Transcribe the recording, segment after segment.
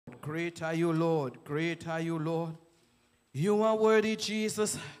Great are you, Lord. Great are you, Lord. You are worthy,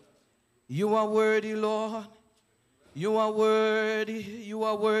 Jesus. You are worthy, Lord. You are worthy. You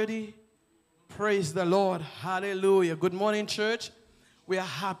are worthy. Praise the Lord. Hallelujah. Good morning, church. We are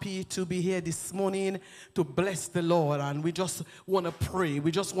happy to be here this morning to bless the Lord. And we just want to pray. We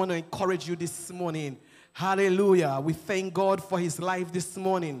just want to encourage you this morning. Hallelujah. We thank God for his life this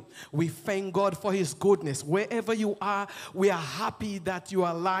morning. We thank God for his goodness. Wherever you are, we are happy that you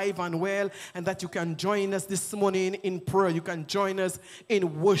are alive and well and that you can join us this morning in prayer. You can join us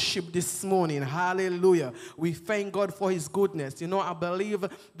in worship this morning. Hallelujah. We thank God for his goodness. You know, I believe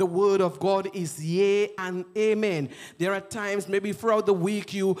the word of God is yea and amen. There are times maybe throughout the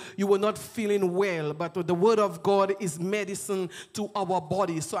week you were not feeling well, but the word of God is medicine to our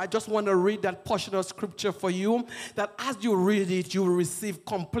body. So I just want to read that portion of scripture for you, that as you read it, you will receive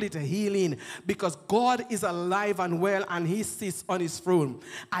complete healing, because God is alive and well and he sits on his throne.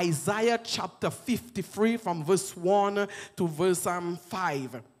 Isaiah chapter 53 from verse 1 to verse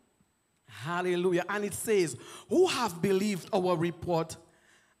 5. Hallelujah. And it says, who have believed our report,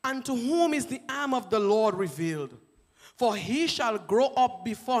 and to whom is the arm of the Lord revealed? For he shall grow up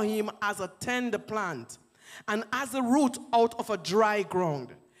before him as a tender plant, and as a root out of a dry ground.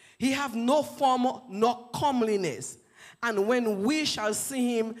 He have no form nor comeliness, and when we shall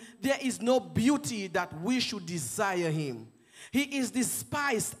see him, there is no beauty that we should desire him. He is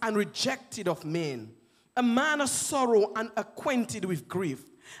despised and rejected of men, a man of sorrow and acquainted with grief,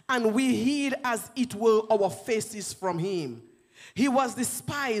 and we hid as it were our faces from him. He was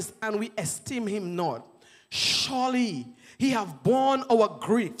despised, and we esteem him not. Surely he have borne our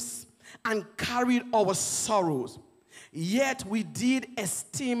griefs and carried our sorrows. Yet we did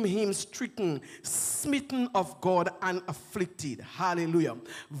esteem him stricken, smitten of God, and afflicted. Hallelujah.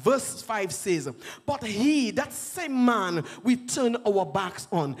 Verse 5 says, but he, that same man, we turned our backs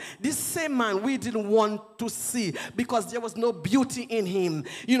on. This same man we didn't want to see, because there was no beauty in him.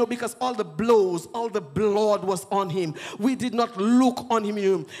 You know, because all the blows, all the blood was on him. We did not look on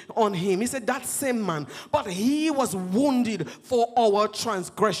him. He said, that same man, but he was wounded for our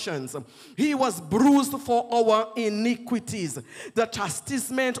transgressions. He was bruised for our iniquities. The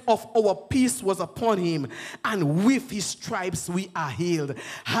chastisement of our peace was upon him, and with his stripes we are healed.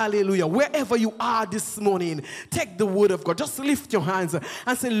 Hallelujah. Wherever you are this morning, take the word of God. Just lift your hands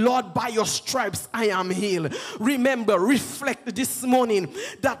and say, Lord, by your stripes I am healed. Remember, reflect this morning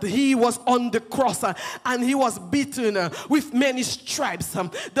that he was on the cross and he was beaten with many stripes.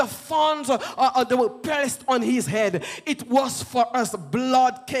 The thorns that were placed on his head, it was for us.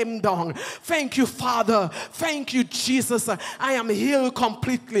 Blood came down. Thank you, Father. Thank you, Jesus. I am healed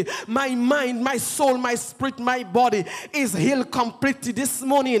completely. My mind, my soul, my spirit, my body is healed completely. This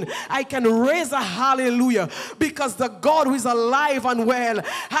morning, I can raise a hallelujah, because the God who is alive and well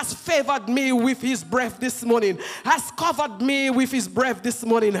has favored me with his breath this morning, has covered me with his breath this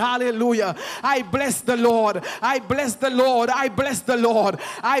morning. Hallelujah. I bless the Lord. I bless the Lord. I bless the Lord.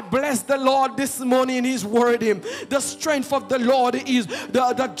 I bless the Lord this morning. He's worthy. The strength of the Lord is,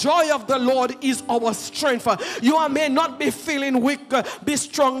 the joy of the Lord is our strength. You may not be feeling weak, be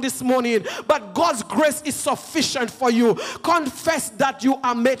strong this morning, but God's grace is sufficient for you. Confess that you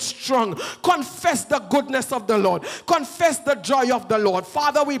are made strong. Confess the goodness of the Lord. Confess the joy of the Lord.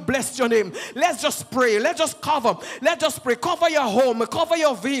 Father, we bless your name. Let's just pray. Let's just cover. Let's just pray. Cover your home. Cover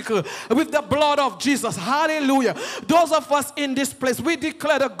your vehicle with the blood of Jesus. Hallelujah. Those of us in this place, we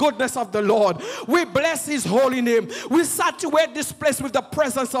declare the goodness of the Lord. We bless his holy name. We saturate this place with the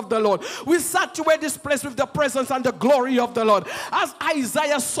presence of the Lord. We saturate this place with the presence and the glory of the Lord. As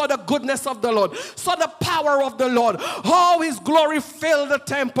Isaiah saw the goodness of the Lord, saw the power of the Lord, how his glory filled the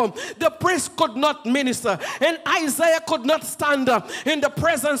temple. The priest could not minister, and Isaiah could not stand in the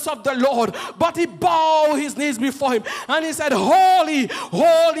presence of the Lord, but he bowed his knees before him and he said, holy,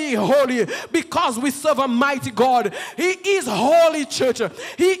 holy, holy, because we serve a mighty God. He is holy, church.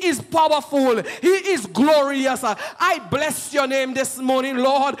 He is powerful. He is glorious. I bless your name this morning,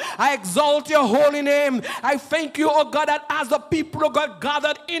 Lord. I exalt your holy name. I thank you, oh God, that as the people of God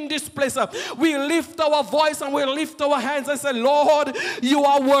gathered in this place, we lift our voice and we lift our hands and say, Lord, you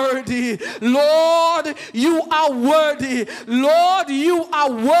are worthy. Lord, you are worthy. Lord, you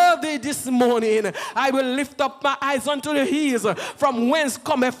are worthy this morning. I will lift up my eyes unto the hills, from whence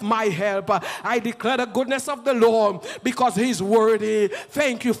cometh my help. I declare the goodness of the Lord, because he is worthy.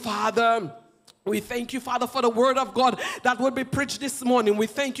 Thank you, Father. We thank you, Father, for the word of God that will be preached this morning. We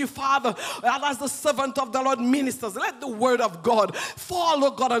thank you, Father, that as the servant of the Lord ministers, let the word of God fall, oh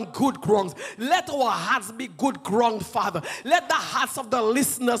God, on good grounds. Let our hearts be good ground, Father. Let the hearts of the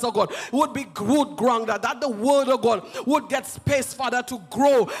listeners, oh God, would be good ground, that the word, oh God, would get space, Father, to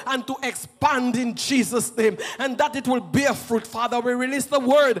grow and to expand in Jesus' name, and that it will bear fruit, Father. We release the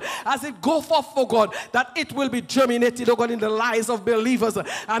word as it go forth, oh God, that it will be germinated, oh God, in the lives of believers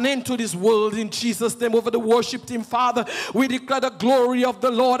and into this world in Jesus' name. Over the worship team, Father, we declare the glory of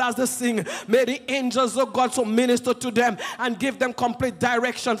the Lord as they sing. May the angels of God so minister to them and give them complete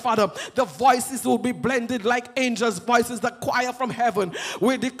direction, Father. The voices will be blended like angels' voices, the choir from heaven.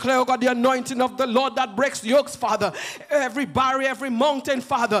 We declare, oh God, the anointing of the Lord that breaks yokes, Father. Every barrier, every mountain,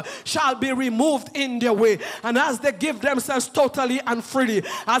 Father, shall be removed in their way. And as they give themselves totally and freely,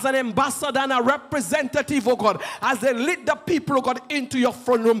 as an ambassador and a representative, oh God, as they lead the people, oh God, into your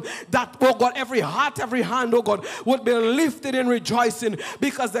throne room, that, oh God, every heart, every hand, oh God, would be lifted in rejoicing,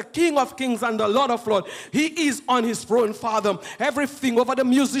 because the King of Kings and the Lord of Lords, He is on His throne, Father. Everything over the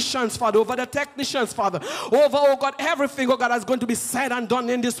musicians, Father, over the technicians, Father, over, oh God, everything, oh God, that's going to be said and done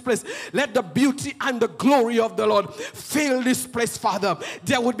in this place. Let the beauty and the glory of the Lord fill this place, Father.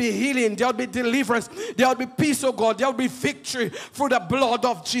 There would be healing, there would be deliverance, there would be peace, oh God, there would be victory through the blood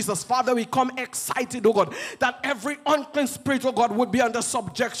of Jesus. Father, we come excited, oh God, that every unclean spirit, oh God, would be under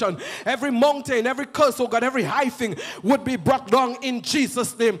subjection. Every mountain, every curse, oh God, every high thing would be brought down in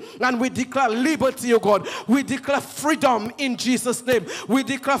Jesus' name. And we declare liberty, oh God. We declare freedom in Jesus' name. We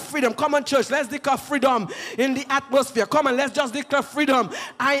declare freedom. Come on, church, let's declare freedom in the atmosphere. Come on, let's just declare freedom.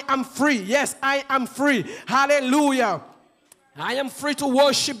 I am free. Yes, I am free. Hallelujah. I am free to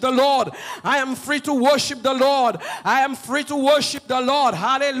worship the Lord. I am free to worship the Lord. I am free to worship the Lord.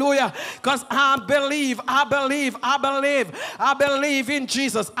 Hallelujah. Because I believe in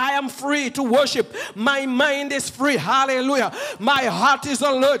Jesus. I am free to worship. My mind is free. Hallelujah. My heart is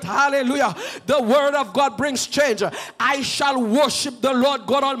alert. Hallelujah. The word of God brings change. I shall worship the Lord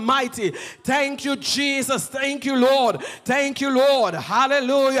God Almighty. Thank you, Jesus. Thank you, Lord. Thank you, Lord.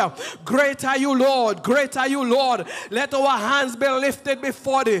 Hallelujah. Great are you, Lord. Great are you, Lord. Let our hands be lifted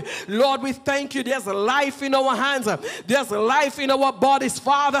before thee. Lord, we thank you. There's life in our hands. There's life in our bodies,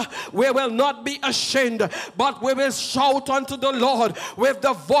 Father. We will not be ashamed, but we will shout unto the Lord with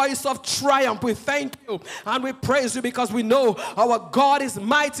the voice of triumph. We thank you and we praise you, because we know our God is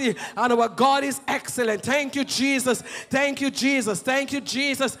mighty and our God is excellent. Thank you, Jesus. Thank you, Jesus. Thank you,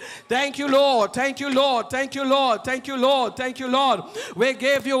 Jesus. Thank you, Lord. Thank you, Lord. Thank you, Lord. Thank you, Lord. Thank you, Lord. We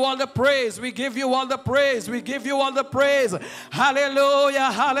give you all the praise. We give you all the praise. We give you all the praise.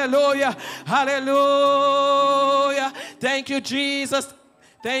 Hallelujah, hallelujah, hallelujah. Thank you, Jesus.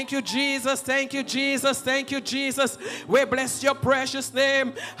 Thank you, Jesus. Thank you, Jesus. Thank you, Jesus. We bless your precious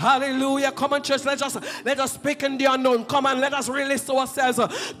name. Hallelujah. Come on, church. Let us speak in the unknown. Come on, let us release ourselves.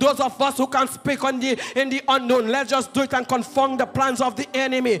 Those of us who can speak in the unknown, let's just do it and confirm the plans of the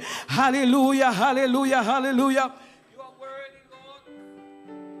enemy. Hallelujah, hallelujah, hallelujah.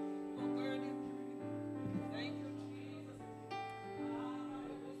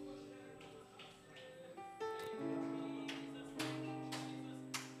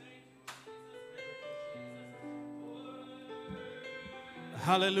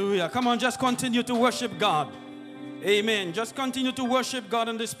 Hallelujah. Come on, just continue to worship God. Amen. Just continue to worship God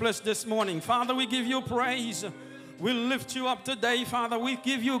in this place this morning. Father, we give you praise. We lift you up today, Father. We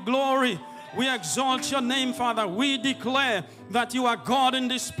give you glory. We exalt your name, Father. We declare that you are God in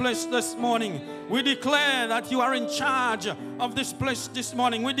this place this morning. We declare that you are in charge of this place this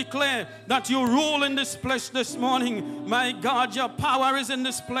morning. We declare that you rule in this place this morning. My God, your power is in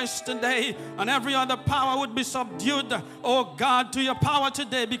this place today, and every other power would be subdued, oh God, to your power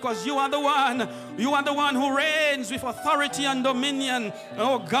today, because you are the one who reigns with authority and dominion.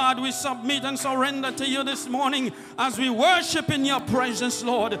 Oh God, we submit and surrender to you this morning as we worship in your presence,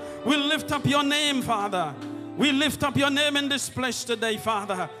 Lord. We lift up your name, Father. We lift up your name in this place today,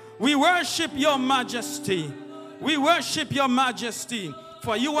 Father. We worship your majesty. We worship your majesty,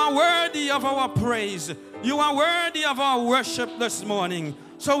 for you are worthy of our praise. You are worthy of our worship this morning.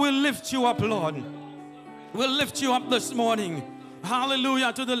 So we lift you up, Lord. We'll lift you up this morning.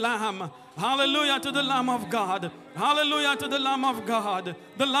 Hallelujah to the Lamb. Hallelujah to the Lamb of God. Hallelujah to the Lamb of God.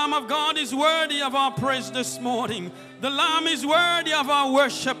 The Lamb of God is worthy of our praise this morning. The Lamb is worthy of our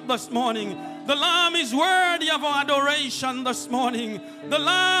worship this morning. The Lamb is worthy of our adoration this morning. The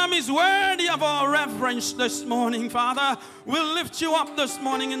Lamb is worthy of our reverence this morning, Father. We'll lift you up this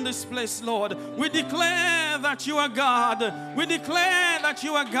morning in this place, Lord. We declare that you are God. We declare that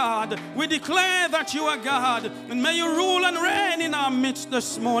you are God. We declare that you are God. And may you rule and reign in our midst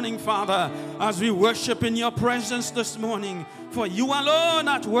this morning, Father. as we worship in your presence this morning. For you alone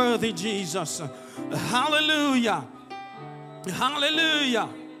are worthy, Jesus. Hallelujah. Hallelujah.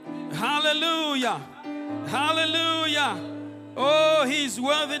 Hallelujah. Hallelujah. Oh, he's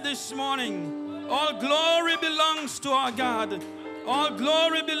worthy this morning. All glory belongs to our God. All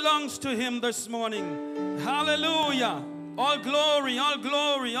glory belongs to him this morning. Hallelujah. All glory, all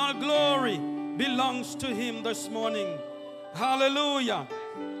glory, all glory belongs to him this morning. Hallelujah.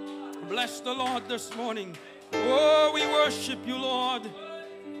 Bless the Lord this morning. Oh, we worship you, Lord.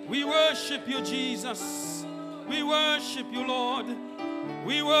 We worship you, Jesus. We worship you, Lord.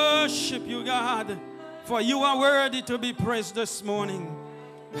 We worship you, God. For you are worthy to be praised this morning.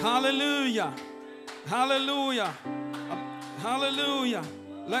 Hallelujah. Hallelujah. Hallelujah.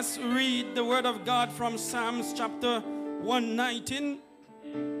 Let's read the word of God from Psalms chapter 119.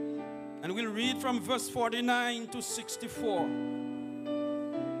 And we'll read from verse 49 to 64.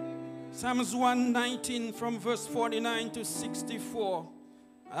 Psalms 119 from verse 49 to 64.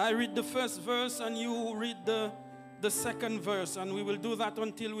 I read the first verse and you read the second verse, and we will do that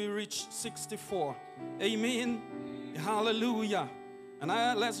until we reach 64. Amen. Hallelujah. And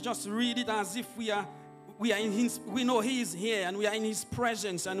let's just read it as if we are in his, we know he is here and we are in his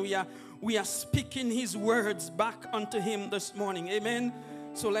presence, and we are speaking his words back unto him this morning. Amen.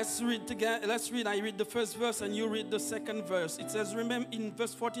 So let's read together. Let's read. I read the first verse and you read the second verse. It says, remember in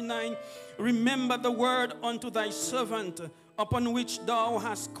verse 49, remember the word unto thy servant, upon which thou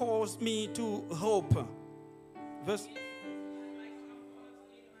hast caused me to hope. Verse.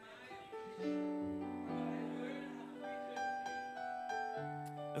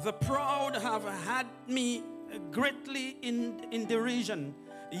 The proud have had me greatly in derision,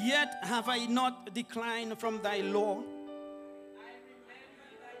 yet have I not declined from thy law.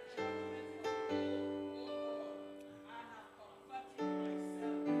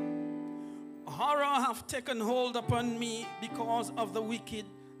 Horror have taken hold upon me because of the wicked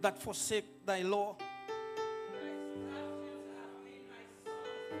that forsake thy law.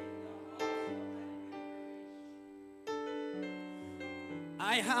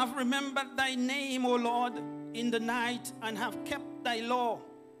 I have remembered thy name, O Lord, in the night, and have kept thy law.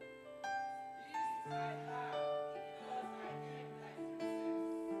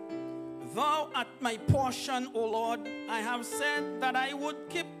 Thou art my portion, O Lord. I have said that I would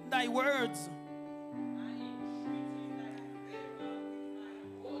keep thy words.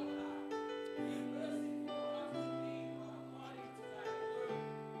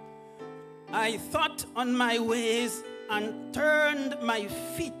 I thought on my ways and turned my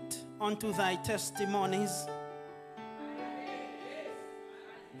feet unto thy testimonies.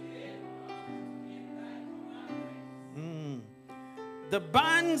 The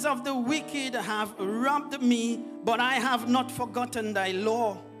bands of the wicked have robbed me, but I have not forgotten thy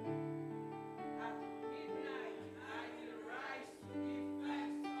law.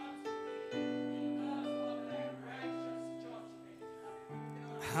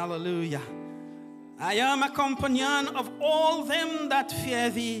 Hallelujah. I am a companion of all them that fear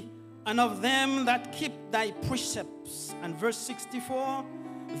thee, and of them that keep thy precepts. And verse 64,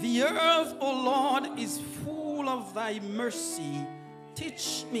 the earth, O Lord, is full of thy mercy.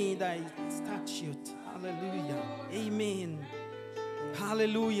 Teach me thy statute. Hallelujah. Amen.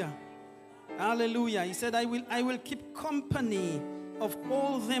 Hallelujah. Hallelujah. He said, I will keep company of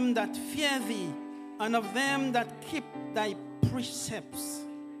all them that fear thee, and of them that keep thy precepts.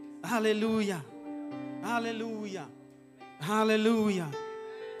 Hallelujah. Hallelujah. Hallelujah.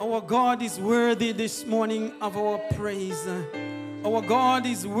 Our God is worthy this morning of our praise. Our God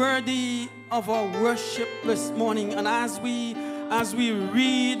is worthy of our worship this morning. And as we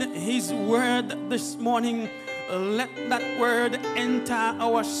read his word this morning, let that word enter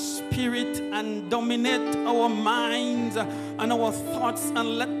our spirit and dominate our minds and our thoughts,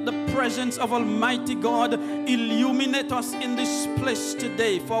 and let the presence of Almighty God illuminate us in this place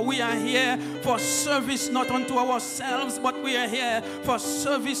today. For we are here for service not unto ourselves, but we are here for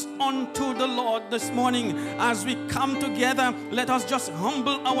service unto the Lord this morning. As we come together, let us just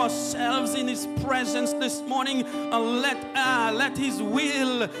humble ourselves in his presence this morning, and let his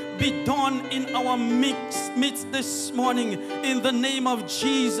will be done in our midst this morning. In the name of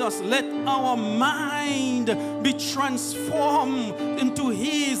Jesus, let our mind be transformed into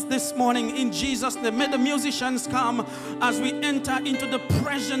his this morning. In Jesus' name, may the musicians come as we enter into the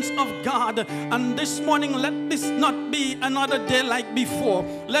presence of God. And this morning, let this not be another day like before.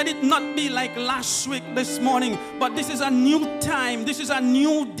 Let it not be like last week this morning, but this is a new time. This is a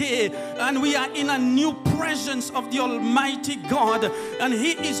new day, and we are in a new presence of the Almighty God. And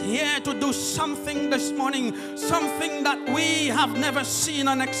He is here to do something this morning, something that we have never seen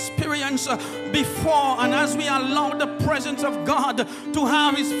and experienced before. And as we allow the presence of God to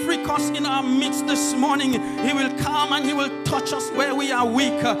have His free course in our midst this morning, He will come and He will touch us where we are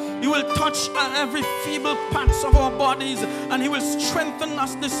weak. He will touch every feeble parts of our bodies, and He will strengthen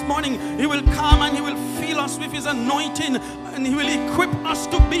us this morning. He will come and He will fill us with His anointing, and He will equip us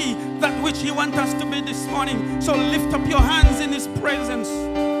to be that which He wants us to be this morning. So lift up your hands in His presence.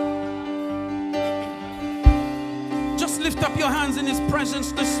 Just lift up your hands in His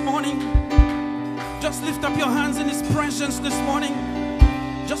presence this morning. Just lift up your hands in His presence this morning.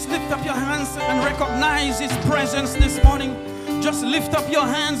 Just lift up your hands and recognize His presence this morning. Just lift up your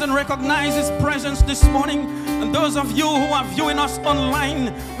hands and recognize His presence this morning. And those of you who are viewing us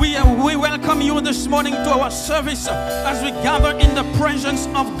online, we welcome you this morning to our service as we gather in the presence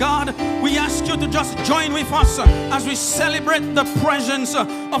of God. We ask you to just join with us as we celebrate the presence of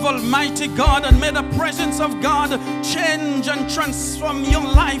Almighty God. And may the presence of God change and transform your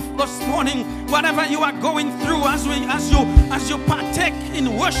life this morning. Whatever you are going through, as you partake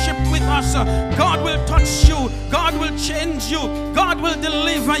in worship with us, God will touch you, God will change you, God will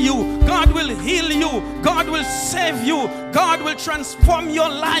deliver you, God will heal you, God will save you, God will transform your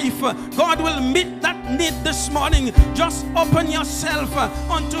life, God will meet that need this morning. Just open yourself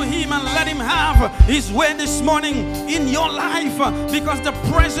unto Him and let Him have His way this morning in your life, because the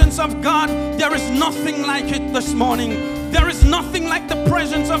presence of God, there is nothing like it this morning. There is nothing like the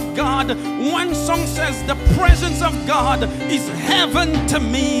presence of God. One song says, the presence of God is heaven to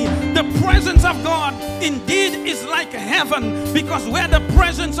me. The presence of God indeed is like heaven, because where the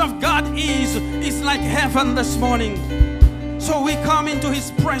presence of God is like heaven this morning. So we come into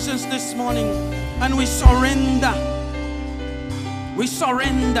His presence this morning and we surrender. We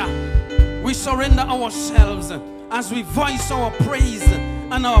surrender. We surrender ourselves as we voice our praise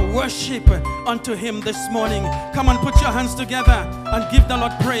and our worship unto Him this morning. Come on, put your hands together and give the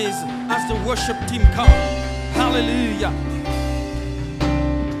Lord praise as the worship team come. Hallelujah.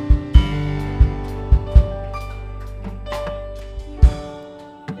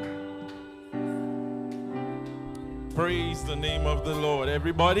 Praise the name of the Lord.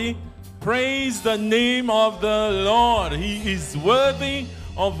 Everybody, praise the name of the Lord. He is worthy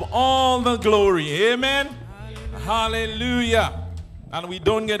of all the glory. Amen. Hallelujah. And we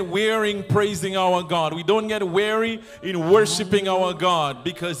don't get weary in praising our God. We don't get weary in worshiping our God,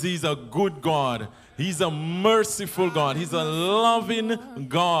 because He's a good God. He's a merciful God. He's a loving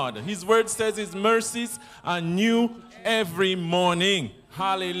God. His word says His mercies are new every morning.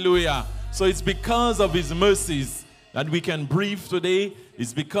 Hallelujah. So it's because of His mercies that we can breathe today.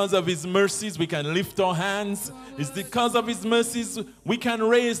 It's because of His mercies we can lift our hands. It's because of His mercies we can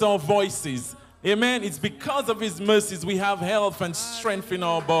raise our voices. Amen. It's because of His mercies we have health and strength in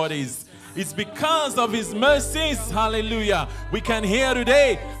our bodies. It's because of His mercies, hallelujah, we can hear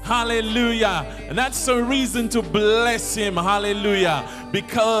today, hallelujah. And that's a reason to bless Him, hallelujah,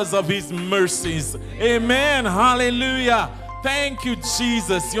 because of His mercies. Amen, hallelujah. Thank you,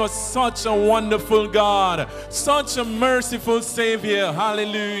 Jesus. You're such a wonderful God, such a merciful Savior,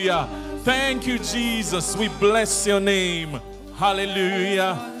 hallelujah. Thank you, Jesus. We bless your name,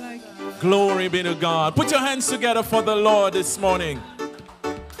 hallelujah. Glory be to God. Put your hands together for the Lord this morning.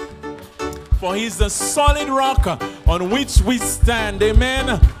 For He's a solid rock on which we stand.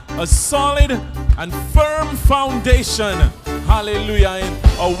 Amen. A solid and firm foundation. Hallelujah. In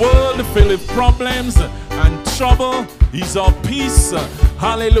a world filled with problems and trouble, He's our peace.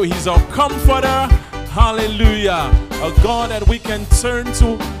 Hallelujah. He's our comforter. Hallelujah. A God that we can turn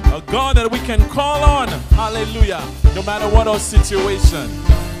to. A God that we can call on. Hallelujah. No matter what our situation.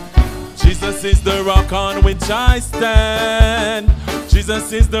 Jesus is the rock on which I stand.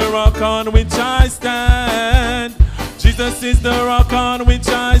 Jesus is the rock on which I stand. Jesus is the rock on which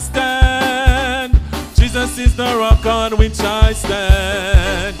I stand. Jesus is the rock on which I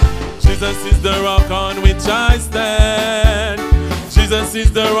stand. Jesus is the rock on which I stand. Jesus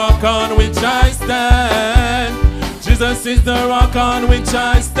is the rock on which I stand. Jesus is the rock on which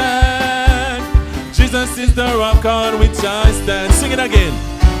I stand. Jesus is the rock on which I stand. Sing it again.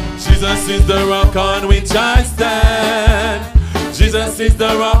 Jesus is the rock on which I stand. Jesus is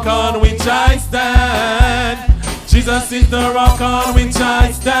the rock on which I stand. Jesus is the rock on which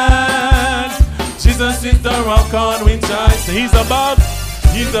I stand. Jesus is the rock on which I stand. He's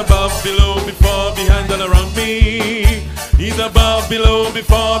above, below, before, behind, all around me. He's above, below,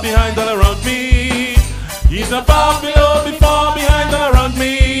 before, behind, all around me. He's above, below, before, behind, all around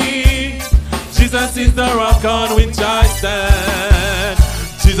me. Jesus is the rock on which I stand.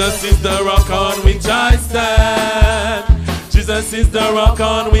 Jesus is the rock on which I stand. Jesus is the rock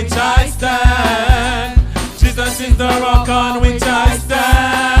on which I stand. Jesus is the rock on which I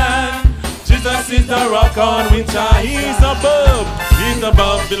stand. Jesus is the rock on which I. He's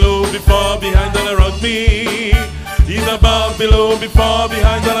above, below, before, behind, and around me. He's above, below, before,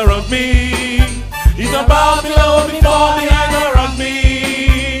 behind, and around me. He's above, below, before, behind, and around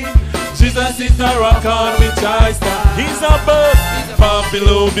me. Jesus is the rock on which I stand. He's above,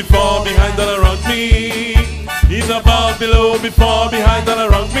 below, before, behind, and around me. He's above, below, before, behind, and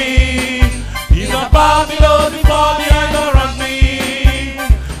around me. He's above, below, before, behind, and around me.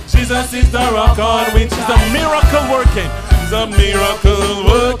 Jesus is the rock on which is a miracle working. He's a miracle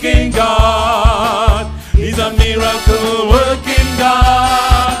working God. He's a miracle working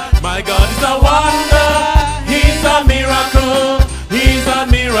God. My God is a wonder. He's a miracle. He's a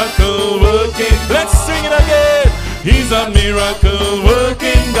miracle working. Let's sing it again. He's a miracle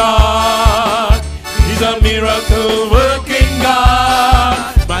working God. He's a miracle working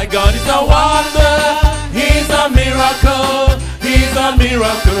God. My God is a wonder. He's a miracle. He's a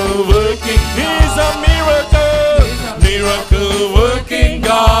miracle working. He's a miracle. Miracle working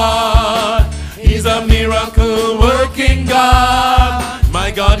God. He's a miracle working God.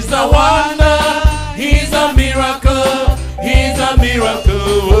 My God is a wonder. He's a miracle. He's a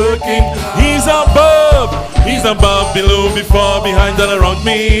miracle working. He's above. He's above, below, before, behind, and around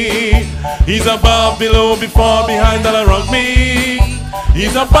me. He's above, below, before, behind, and around me.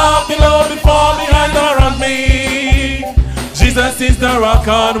 He's above, below, before, behind, and around me. Jesus is the rock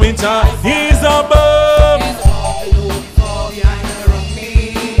on which I. He's above. He's above, below, before, behind, and around me.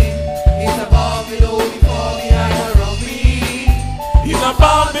 He's above, below, before, behind, and around me. He's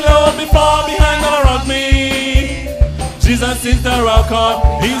above, below, before, behind, and around me. Jesus is the rock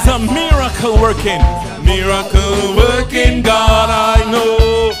on. He's a miracle working. Miracle working God, I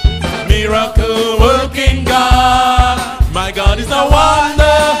know. Miracle working God. My God is a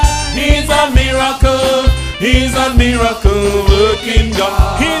wonder. He's a miracle. He's a miracle working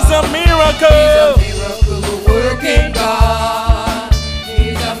God. He's a miracle. He's a miracle working God.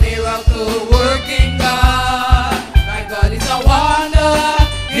 He's a miracle working God. My God is a wonder.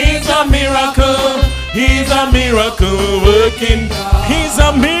 He's a miracle. He's a miracle working God. He's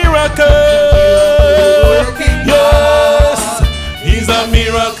a miracle. Yes. He's a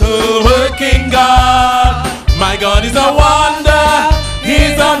miracle working God. My God is a wonder.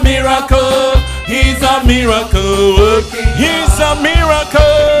 He's a miracle. He's a miracle working. He's a miracle.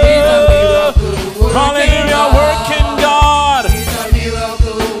 Hallelujah, working God. He's a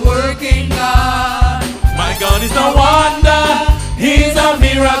miracle working God. My God is a wonder. He's a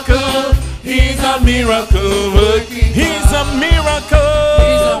miracle. He's a miracle working. He's a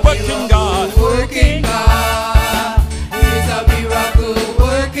miracle working God. Working God. He's a miracle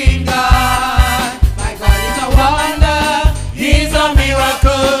working God. My God is a wonder. He's a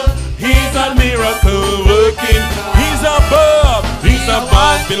miracle. He's a miracle working. He's above. He's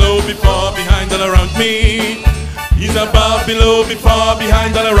above, below, before, behind, and around me. He's above, below, before,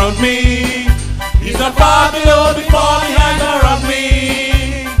 behind, and around me. He's above, below, before, behind, and around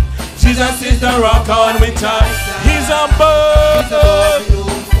me. Jesus is the rock on which I. He's above. He's above, below,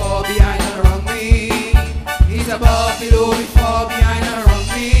 before, behind, and around me. He's above, below, before, behind, and around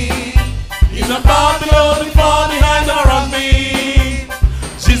me. He's above, below, before, behind, and around me.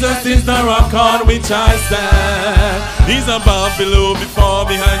 Jesus is the rock on which I stand. He's above, below, before,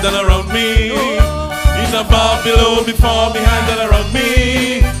 behind, and around me. He's above, below, before, behind, and around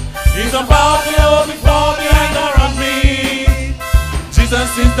me. He's above, below, before, behind, and around me.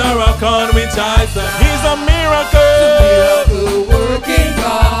 Jesus is the rock on which I stand. He's a miracle. Working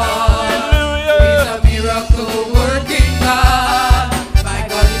God. Hallelujah. He's a miracle working God. My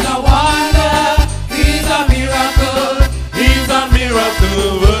God is a wonder. He's a miracle. He's a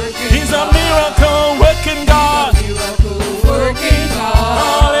miracle working. He's a miracle working God. Miracle working God.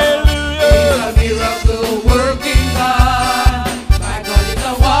 Hallelujah. He's a miracle working God. My God is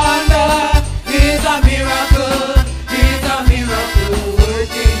a wonder. He's a miracle. He's a miracle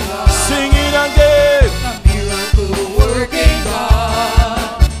working God. Sing it again. A miracle working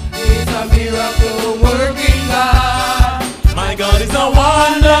God. He's a miracle working God. My God is a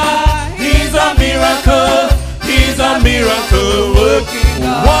wonder. He's a miracle. He's a miracle working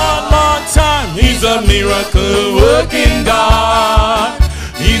God. One more time. He's a miracle working God.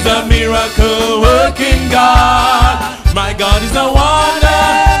 He's a miracle working God. My God is a wonder.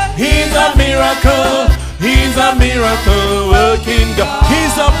 He's a miracle. He's a miracle working God.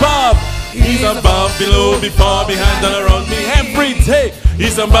 He's above. He's above, below, before, behind, and around me. Every day.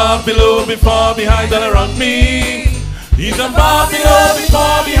 He's above, below, before, behind, and around me. He's above, below,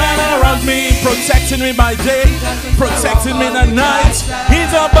 before, behind. protecting me by day, protecting me in the night.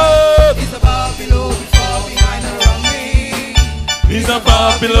 He's above. He's above, below, before, behind, around me. He's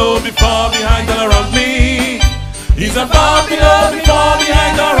above, below, before, behind, all around me. He's above, below, before,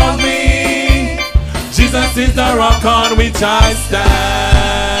 behind, all around me. Jesus is the rock on which I stand.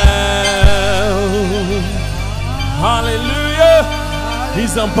 Hallelujah.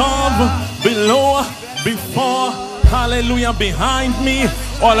 He's above, below, before, hallelujah, behind me,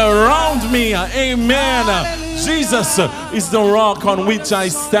 all around me. Amen. Jesus is the rock on which I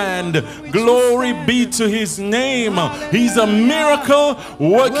stand. Glory be to his name. He's a miracle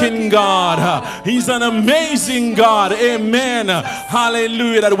working God. He's an amazing God. Amen.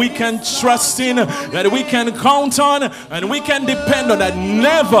 Hallelujah. That we can trust in, that we can count on, and we can depend on, that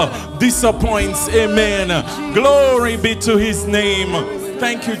never disappoints. Amen. Glory be to his name.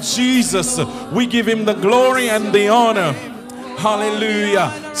 Thank you, Jesus. We give him the glory and the honor.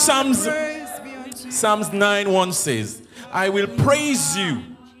 Hallelujah. Psalms 9:1 says, I will praise you,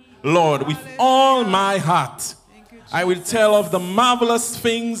 Lord, with all my heart. I will tell of the marvelous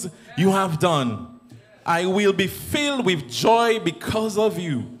things you have done. I will be filled with joy because of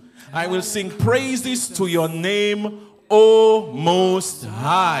you. I will sing praises to your name, O Most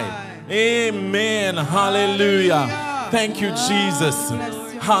High. Amen. Hallelujah. Thank you, Jesus.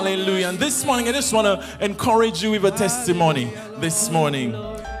 Hallelujah. And this morning, I just want to encourage you with a testimony this morning.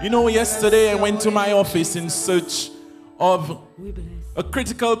 You know, yesterday I went to my office in search of a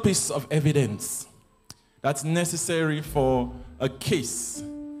critical piece of evidence that's necessary for a case.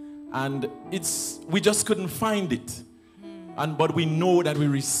 And we just couldn't find it. But we know that we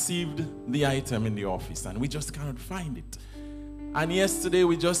received the item in the office and we just cannot find it. And yesterday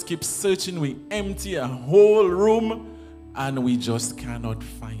we just keep searching. We empty a whole room and we just cannot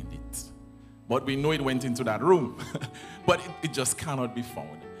find it. But we know it went into that room. But it just cannot be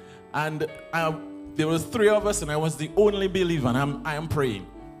found. And there was 3 of us, and I was the only believer, and I am praying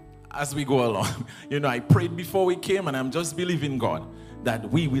as we go along. You know, I prayed before we came, and I'm just believing God that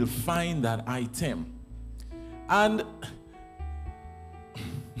we will find that item. And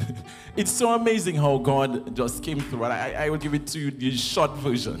it's so amazing how God just came through. I will give it to you the short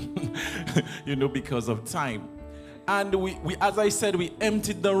version, you know, because of time. And we, as I said, we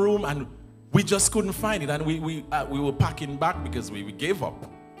emptied the room, and we just couldn't find it. And we were packing back because we gave up.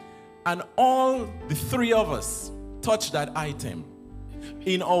 And all the 3 of us touched that item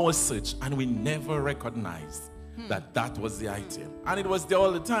in our search, and we never recognized that was the item. And it was there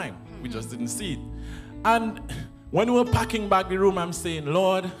all the time. We just didn't see it. And when we were packing back the room, I'm saying,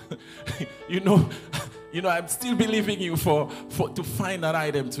 Lord, you know, I'm still believing you to find that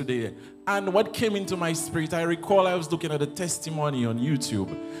item today. And what came into my spirit, I recall I was looking at a testimony on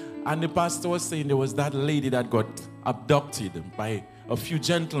YouTube, and the pastor was saying there was that lady that got abducted by a few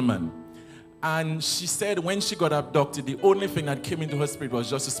gentlemen. And she said when she got abducted, the only thing that came into her spirit was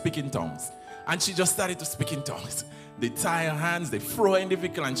just to speak in tongues. And she just started to speak in tongues. They tie her hands, they throw her in the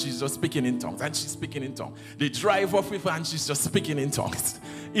vehicle, and she's just speaking in tongues. And she's speaking in tongues. They drive off with her, and she's just speaking in tongues.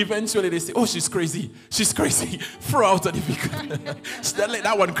 Eventually, they say, oh, she's crazy. She's crazy. Throw out of the vehicle. Let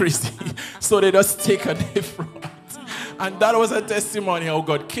that one crazy. So they just take her, they throw out. And that was a testimony how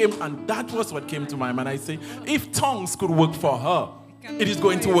God came, and that was what came to my mind. I say, if tongues could work for her, it is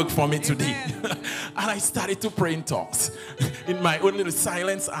going to work for me today. And I started to pray in tongues. In my own little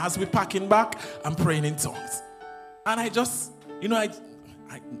silence, as we're packing back, I'm praying in tongues. And I just, you know,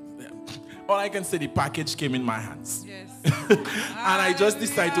 all I can say, the package came in my hands. Yes. And I just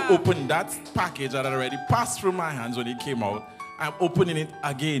decided to open that package that had already passed through my hands when it came out. I'm opening it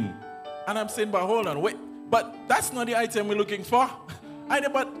again. And I'm saying, but hold on, wait. But that's not the item we're looking for.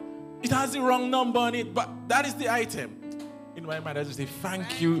 But it has the wrong number on it. But that is the item. In my mind, I just say,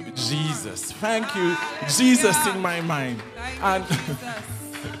 thank you, Jesus. Thank you, Jesus, in my mind. Thank you, Jesus.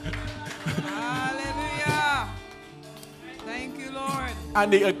 Hallelujah. Thank you, Lord.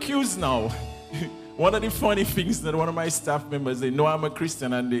 And they accuse now. One of the funny things that one of my staff members, they know I'm a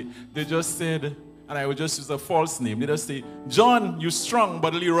Christian, and they just said, and I would just use a false name. They just say, John, you strong,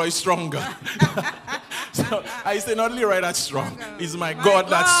 but Leroy stronger. So I say, not Leroy that's strong. It's my God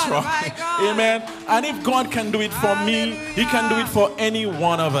that's strong. Amen. And if God can do it for me, he can do it for any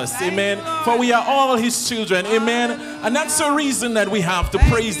one of us. Amen. For we are all his children. Amen. And that's the reason that we have to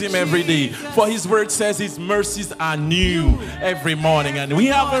praise him every day. For his word says his mercies are new every morning. And we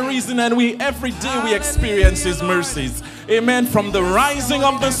have a reason, and every day we experience his mercies. Amen. From the rising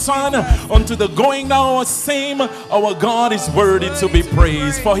of the sun unto the going down, same, our God is worthy to be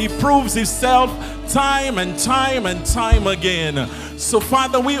praised. For he proves himself time and time and time again. So,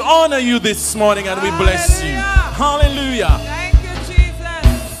 Father, we honor you this morning and we bless you. Hallelujah. Thank you,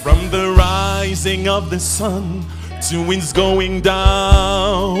 Jesus. From the rising rising of the sun to its going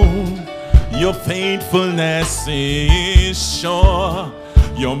down. Your faithfulness is sure,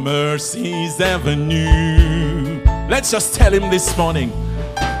 your mercies ever new. Let's just tell him this morning.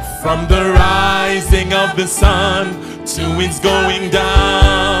 From the rising of the sun to its going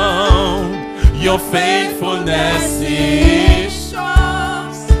down, your faithfulness is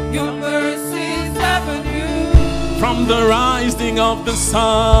sure, Your mercies ever new. from the rising of the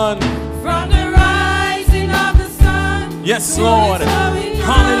sun. From the rising of the sun. Yes, to Lord. its going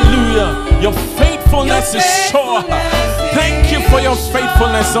down. Hallelujah. Your faithfulness is sure. Thank you for your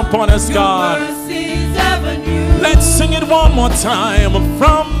faithfulness upon us, God. Your mercies ever new. Let's sing it one more time.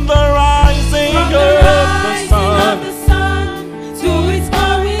 From the rising From of the the rising sun. of the sun to its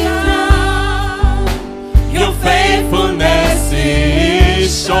going down. Your faithfulness is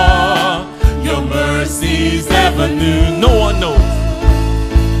sure, your mercies ever new. No one knows.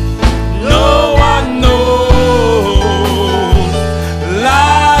 No one knows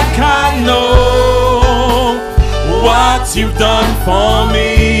like I know what you've done for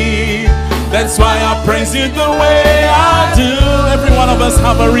me. That's why I praise you the way I do. Every one of us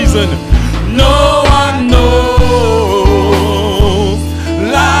have a reason. No one knows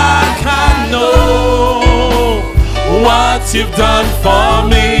like I know what you've done for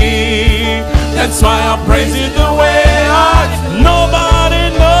me. That's why I praise you the way I do. Nobody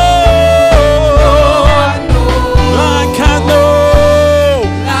knows like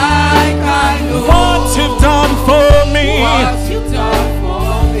I know what you've done for me.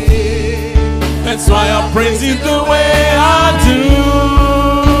 That's why I praise you the way I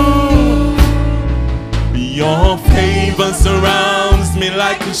do. Your favor surrounds me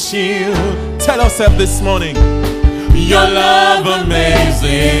like a shield. Tell yourself this morning. Your love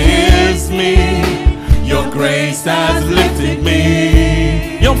amazes me. Your grace has lifted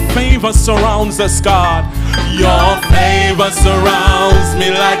me. Your favor surrounds us, God. Your favor surrounds me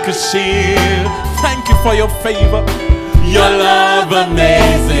like a shield. Thank you for your favor. Your love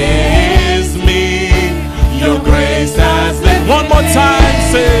amazes me. Your grace has lifted me. One more time,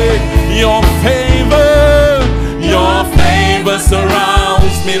 say, your favor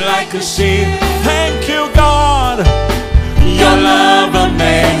surrounds me like a shield. Thank you, God. Your love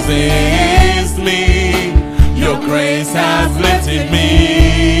amazes me. Your grace has lifted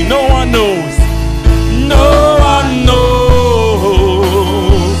me. No one knows. No one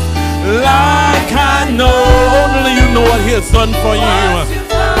knows like I know. Only you know what he has done for you.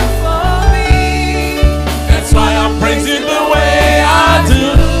 That's why I praise you the way I do.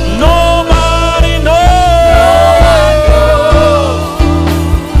 Nobody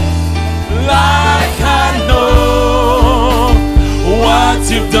knows like I know what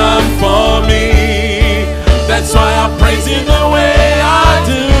you've done for me. That's why I praise you the way I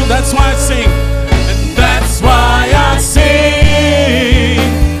do. That's why I sing. And that's why I sing.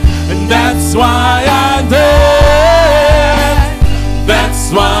 And that's why I dance.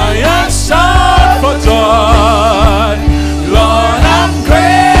 That's why I shout for joy. Lord, I'm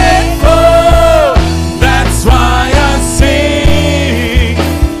grateful. That's why I sing.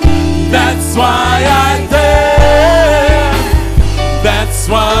 That's why I dance. That's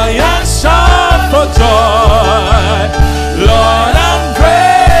why I shout for joy. Lord, I'm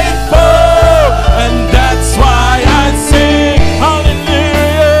grateful. And that's why I sing.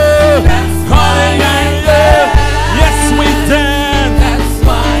 Hallelujah. Hallelujah. Yes, we dance. That's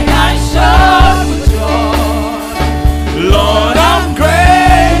why I shout for joy. Lord, I'm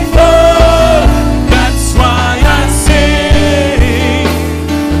grateful. That's why I sing.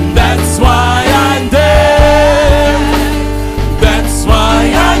 That's why I dance. That's why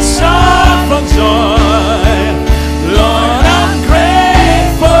I shout for joy. Lord, I'm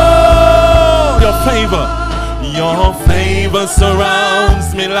grateful. Your favor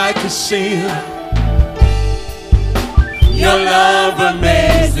surrounds me like a shield. Your love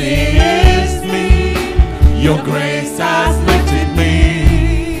amazes me. Your grace has lifted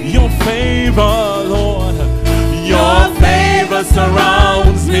me. Your favor, Lord. Your favor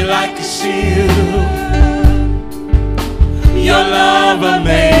surrounds me like a shield. Your love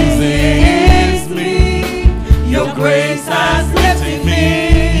amazes me. Your grace has lifted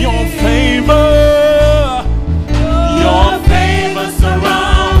me. Your favor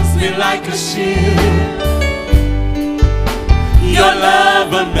surrounds me like a shield. Your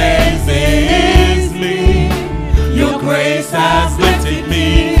love amazes me. Your grace has lifted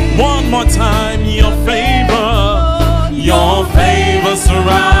me. One more time, your favor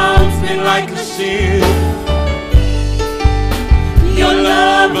surrounds me like a shield. Your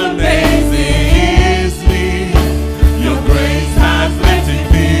love amazes me. Your grace has lifted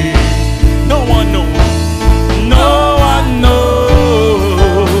me. No one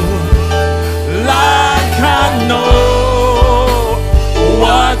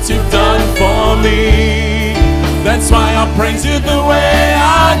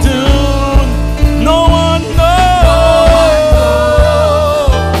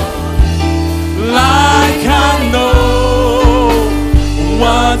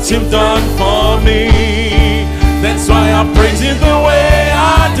I praise you the way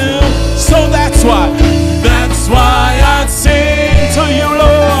I do. So that's why I sing to you,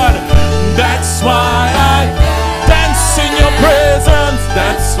 Lord. That's why I dance in your presence.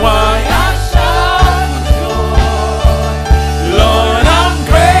 That's why I shout for joy. Lord, I'm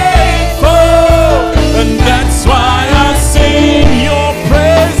grateful, and that's why I sing your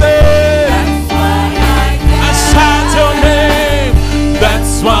praises. That's why I shout your name.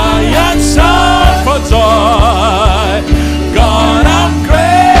 That's why I shout for joy. God, I'm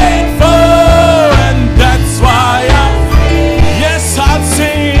grateful, and that's why yes, I'll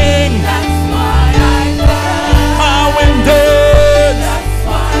sing. That's why I will dance. That's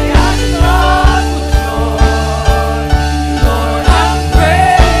why I shout for joy. Lord, I'm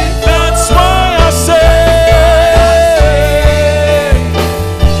grateful. That's why I sing.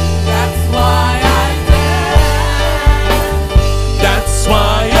 That's why I dance. That's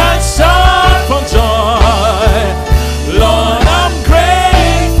why I shout for joy. Lord, I'm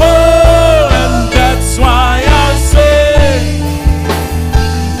grateful, and that's why I sing.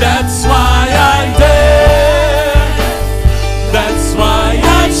 That's why I dance. That's why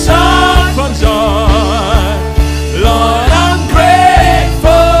I shout for joy. Lord, I'm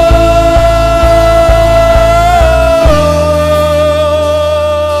grateful.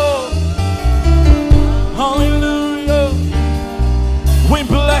 Hallelujah. We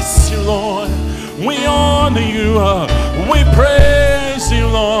bless you, Lord. We honor you. We praise you,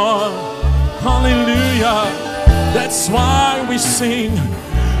 Lord. Hallelujah. That's why we sing.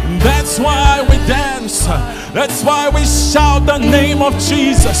 That's why we dance. That's why we shout the name of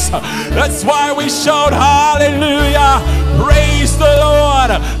Jesus. That's why we shout hallelujah. Praise the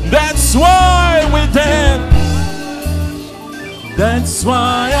Lord. That's why we dance. That's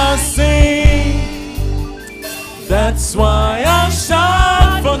why I sing. That's why I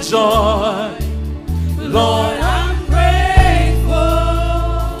shout for joy. Lord, I'm grateful.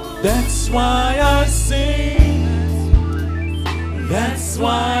 That's why I sing. That's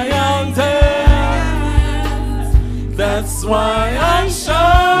why I dance. That's why I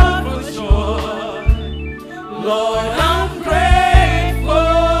shout for joy. Lord, I'm grateful.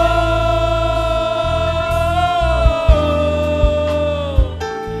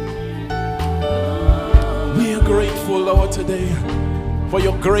 We are grateful, Lord, today for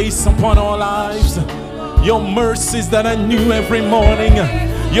your grace upon our lives, your mercies that are new every morning,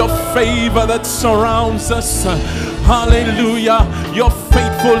 your favor that surrounds us. Hallelujah. Your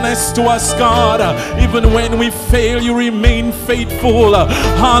faithfulness to us, God. Even when we fail, you remain faithful.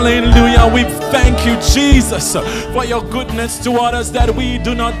 Hallelujah. We thank you, Jesus, for your goodness toward us that we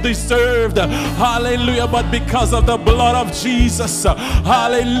do not deserve. Hallelujah. But because of the blood of Jesus,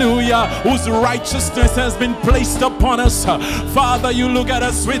 hallelujah, whose righteousness has been placed upon us. Father, you look at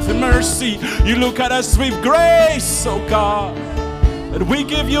us with mercy. You look at us with grace, oh God. And we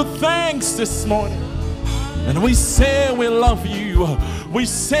give you thanks this morning. And we say we love you. We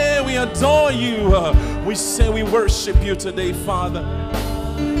say we adore you. We say we worship you today, Father.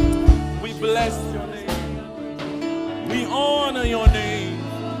 We bless your name. We honor your name.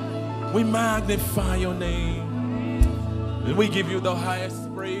 We magnify your name. And we give you the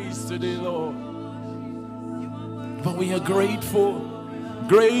highest praise today, Lord. But we are grateful,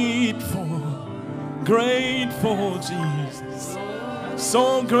 grateful, grateful, Jesus.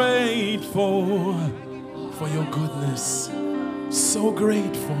 So grateful for your goodness, so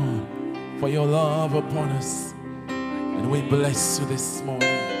grateful for your love upon us. And we bless you this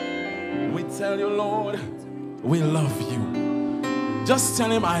morning. We tell you, Lord, we love you. Just tell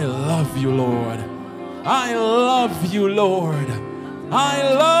him, I love you, Lord. I love you, Lord. I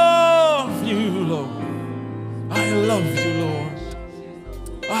love you, Lord. I love you, Lord.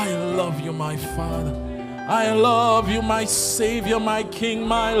 I love you, my Father. I love you, my Savior, my King,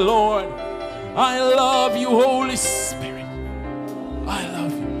 my Lord. I love you, Holy Spirit. I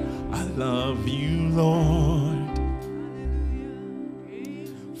love you. I love you, Lord.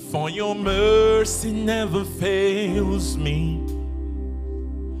 For your mercy never fails me.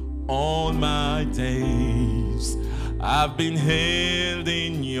 All my days I've been held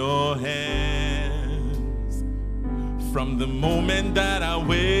in your hands. From the moment that I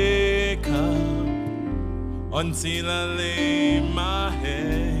wake up until I lay my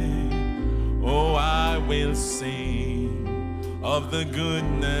head, oh, I will sing of the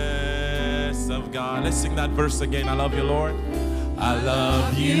goodness of God. Let's sing that verse again. I love you, Lord. I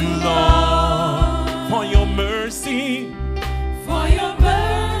love you, Lord, for your mercy. For your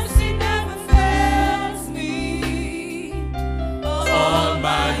mercy never fails me. All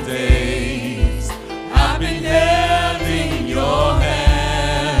my days I've been held in your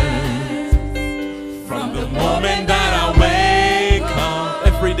hands. From the moment that I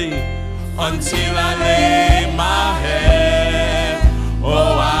day until I lay my head.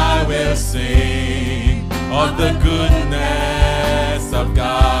 Oh, I will sing of the goodness of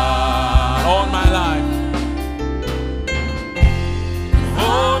God all my life.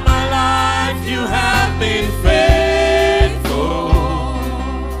 All my life you have been faithful,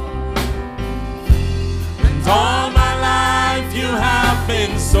 and all my life you have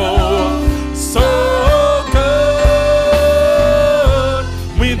been so good.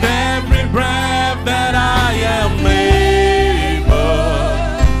 With every breath that I am able,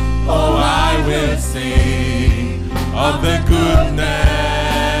 oh, I will sing of the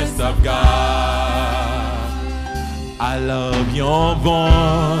goodness of God. I love your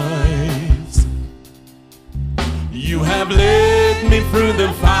voice. You have led me through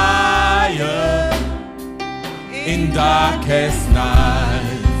the fire in darkest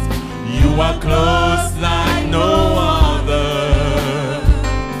nights. You are close like no other.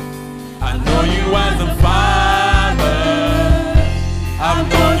 I know you as a father. I've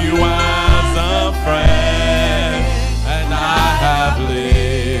known you as a friend, and I have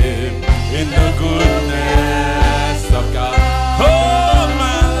lived in the goodness of God all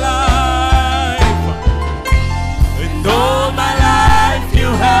my life. And all my life you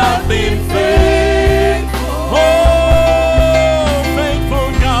have been faithful. Oh, faithful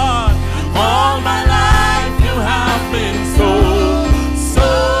God. All my life you have been so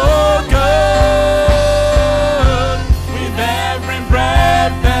good. With every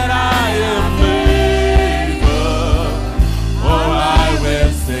breath that I am able, oh, I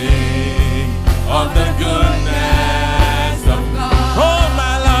will sing of the goodness of God. All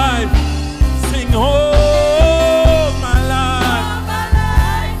my life, sing all my life. All my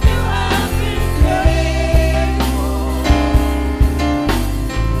life you have been faithful.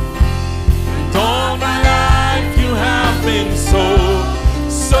 And all my life you have been so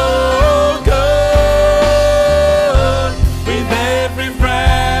good. With every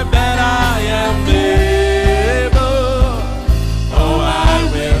breath that I am able, oh, I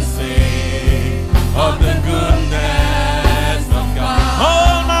will sing of the goodness of God.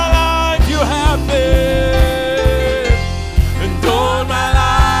 All my life you have been, and all my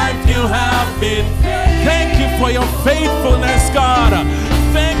life you have been. Thank you for your faithfulness, God.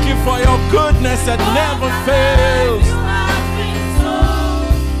 Thank you for your goodness that never fails. You have been so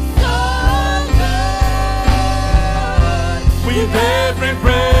good. With every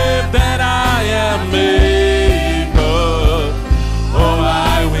breath that I am able, oh,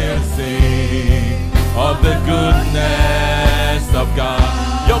 I will sing of the goodness of God.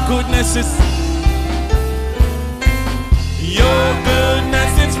 Your goodness is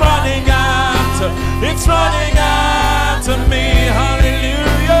running out. It's running out to me.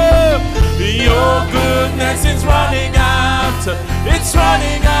 Hallelujah. Your goodness is running out. It's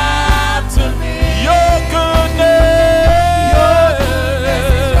running out to me. Your goodness.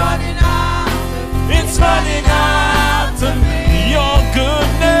 It's running out to me. Your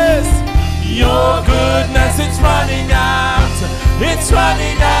goodness it's running out. It's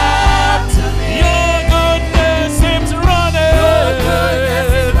running out to me. Your goodness it's running.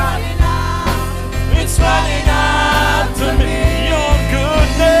 It's running out to me. Your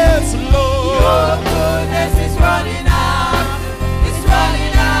goodness, Lord. Your goodness is running out. It's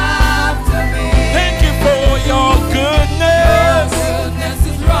running out to me. Thank you for your goodness. Your goodness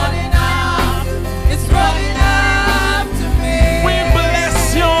is running out. It's running out to me. We bless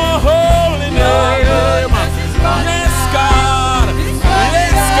your holy name. Yes, God.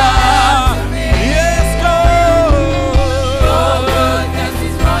 Yes, God. Yes, God.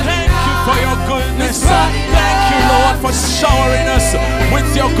 Thank you for your goodness. Thank you, Lord, for showering us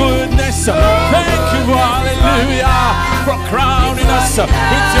with your goodness. Thank you, hallelujah, for crowning us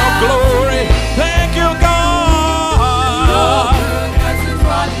with your glory. Thank you, God.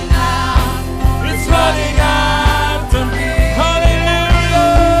 It's running out to me.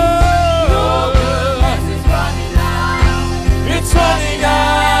 Hallelujah. It's running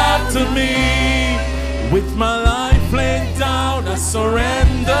out to me. With my life laid down, I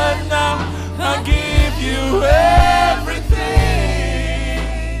surrender now. I give you everything.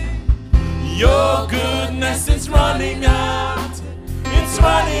 Your goodness is running out. It's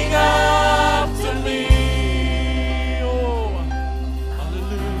running out to me. Oh,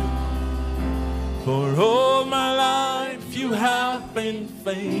 hallelujah. For all my life you have been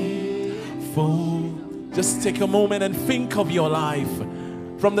faithful. Just take a moment and think of your life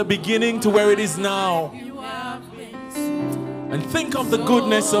from the beginning to where it is now. And think of the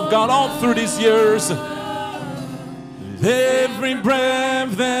goodness of God all through these years. Every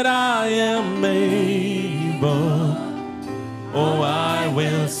breath that I am able, Oh, I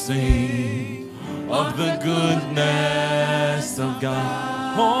will sing of the goodness of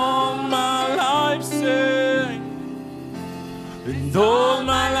God. All my life sing, and all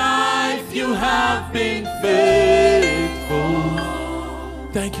my life you have been faithful.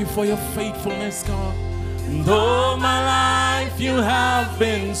 Thank you for your faithfulness, God. And all my life you have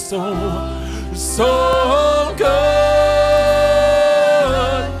been so good.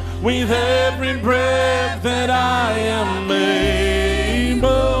 With every breath that I am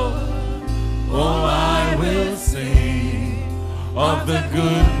able, oh, I will sing of the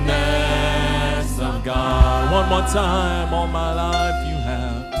goodness of God. One more time. All my life you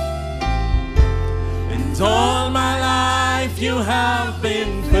have, and all my life you have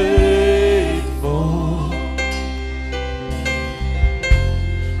been faithful.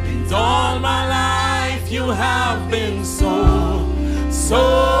 And all my life you have been so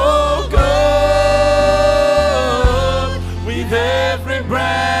good. With every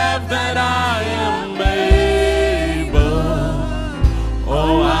breath that I am able,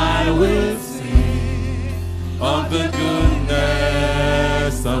 oh, I will sing of the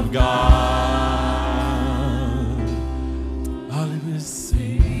goodness of God. I will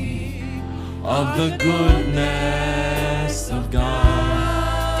sing of the goodness of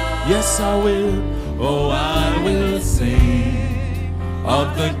God. Yes, I will. Oh, I will sing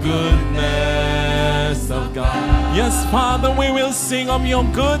of the goodness of God. Yes, Father, we will sing of your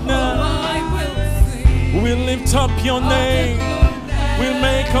goodness. We will lift up your name. We'll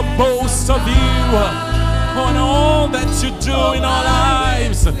make a boast of you on all that you do in our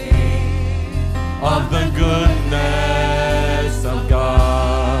lives. Of the goodness of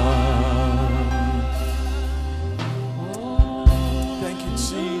God. Thank you,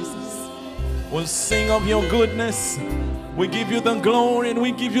 Jesus. We'll sing of your goodness. We give you the glory and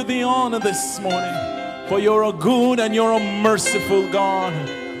we give you the honor this morning. For you're a good and you're a merciful God.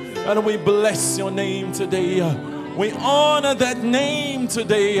 And we bless your name today. We honor that name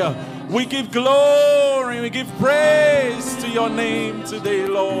today. We give glory, we give praise to your name today,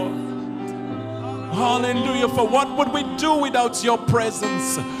 Lord. Hallelujah. For what would we do without your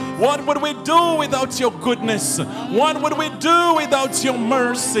presence? What would we do without your goodness? What would we do without your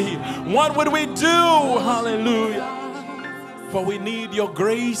mercy? What would we do? Hallelujah. For we need your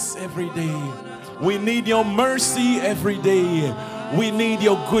grace every day. We need your mercy every day. We need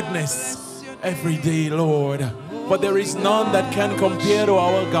your goodness every day, Lord. For there is none that can compare to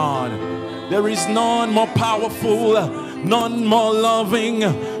our God. There is none more powerful, none more loving,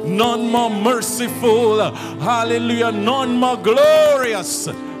 none more merciful. Hallelujah. None more glorious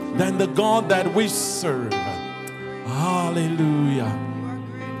than the God that we serve. Hallelujah.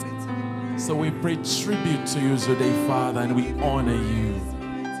 So we pay tribute to you today, Father, and we honor you.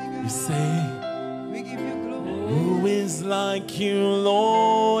 You say, who is like you,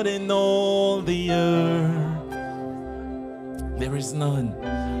 Lord, in all the earth? There is none.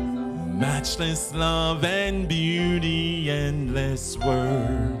 Matchless love and beauty, endless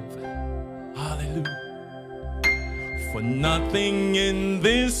worth. Hallelujah. For nothing in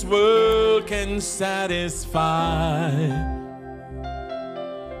this world can satisfy.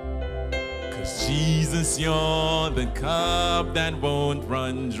 'Cause Jesus, you're the cup that won't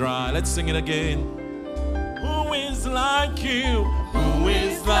run dry. Let's sing it again. Who is like you? Who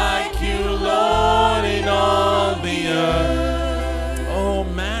is like you, Lord, in all the earth? Oh,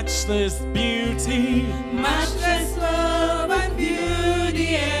 matchless beauty, matchless love and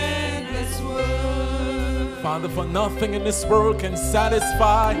beauty, endless worth. Father, for nothing in this world can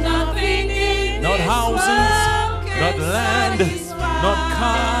satisfy. Nothing in Not this houses, world can not land, satisfy. not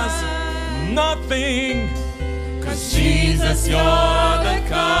cars, nothing. 'Cause Jesus, you're the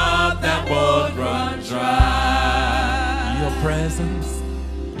cup that won't run dry. Your presence,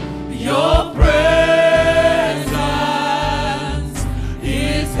 your presence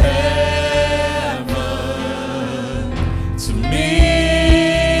is heaven to me.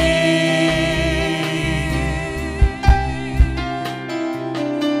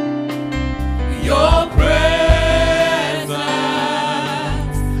 Your presence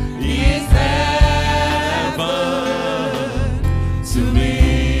is heaven to me.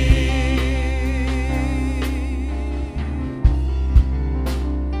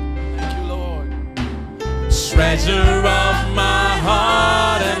 Thank you, Lord. Treasure of my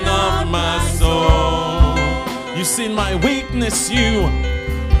heart and of my soul. You see in my weakness,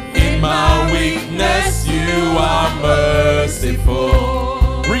 in my weakness, you are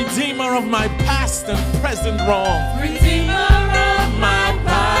merciful. Redeemer of my past and present wrong. Redeemer of My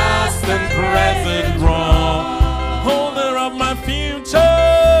past and present wrong. Holder of my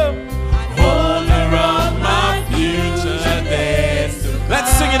future. Holder of my future day.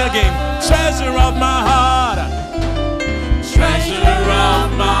 Sing it again. Treasure of my heart. Treasure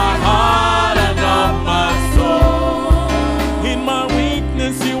of my heart and of my soul. In my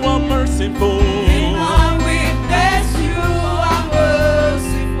weakness, you are merciful. In my weakness, you are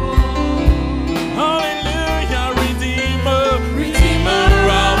merciful. Hallelujah, Redeemer, Redeemer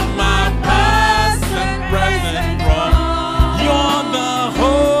of my past and present wrong. You're the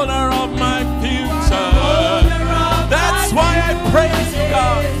holder of my future. That's why I praise you,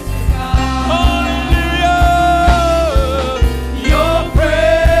 God. Hallelujah. Your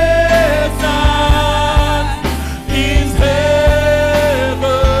presence is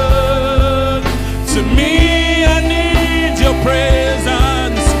heaven. To me, I need your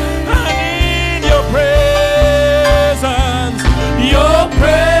presence. I need your presence. Your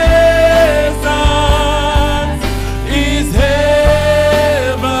presence is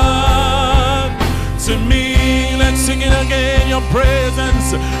heaven. To me, let's sing it again. Your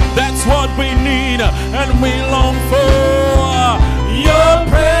presence, that's what we need and we long for. Your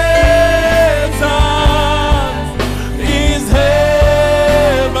presence is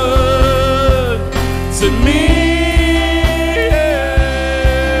heaven to me.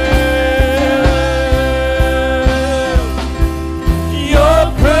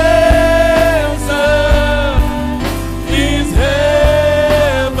 Your presence is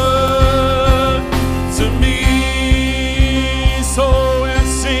heaven to me. So we're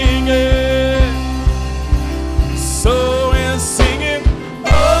singing, so we're singing.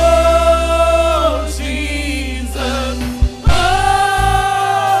 Oh Jesus,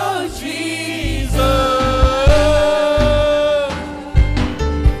 oh Jesus,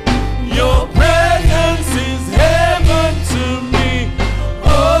 your presence is heaven to me.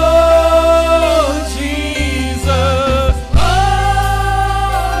 Oh Jesus,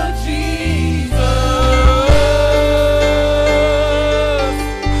 oh Jesus,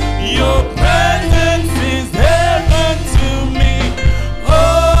 your presence is heaven to me.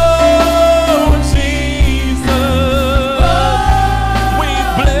 Oh Jesus, we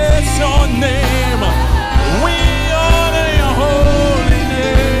bless your name. We honor your holy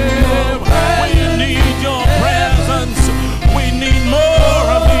name. We need your presence. We need more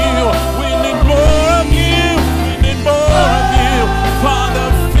of you. We need more of you. We need more of you. Father,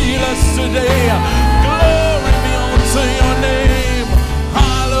 feel us today. Glory be unto your name.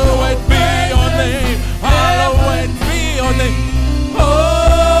 Hallowed be your name. Hallowed be your name.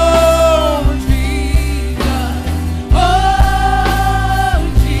 Oh, Jesus, oh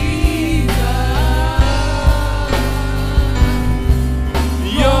Jesus.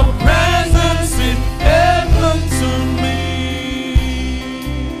 your presence is heaven to me.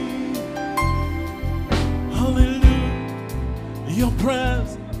 Hallelujah. Your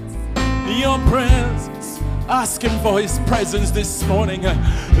presence, your presence. Ask him for his presence this morning.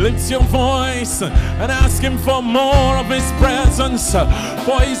 Lift your voice and ask him for more of his presence.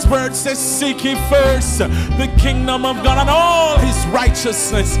 For his word says, seek ye first the kingdom of God and all his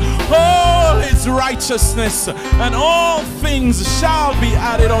righteousness, and all things shall be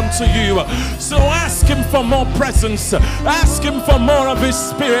added unto you. So ask him for more presence. Ask him for more of his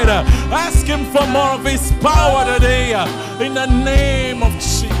spirit. Ask him for more of his power today. In the name of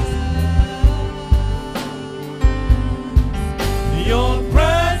Jesus. Your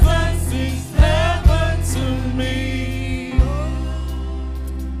presence is heaven to me.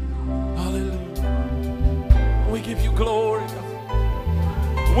 Hallelujah. We give you glory.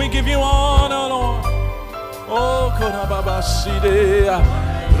 We give you honor, Lord. Oh, Korababashidea.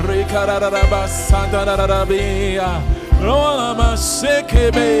 Rekarabasandarabeya. Rola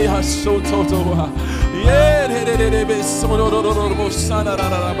Sekebe Hasototoa. Yedebe Sonorobosana.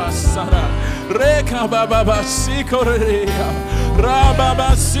 Reka Baba Sikorea.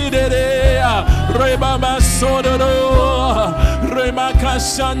 Rababa Sidea. Rebaba Sodoro. Remaka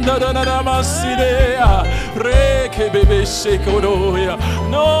Shandana Sidea. Reke Bebe Shekoroya.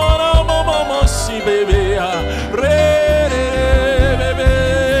 No, no, Mama Sibebea. Re Bebe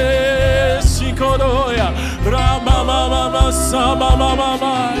Shikoroya. Ramama Sama Mama.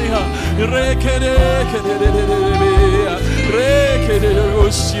 Rekede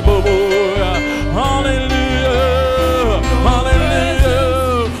Shiboya. Hallelujah,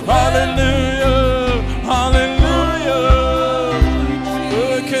 hallelujah, hallelujah, hallelujah.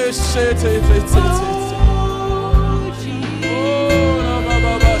 Okay, shit,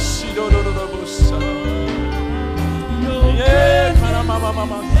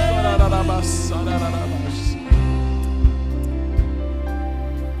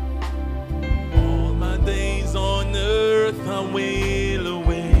 all my days on earth I will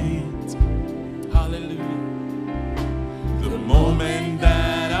await. Hallelujah. The moment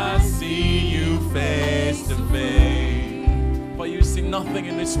that nothing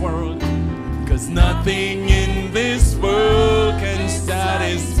in this world. Because nothing in this world can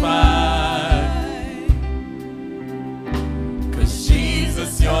satisfy. Because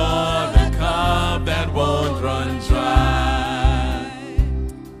Jesus, you're the cup that won't run dry.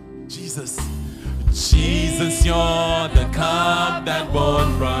 Jesus, Jesus, you're the cup that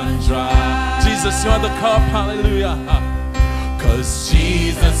won't run dry. Jesus, you're the cup, hallelujah. Because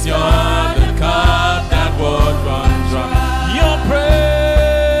Jesus, you're the cup that won't run dry. Your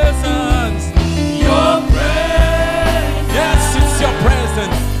presence, yes, it's your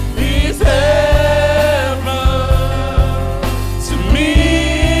presence, is heaven to me.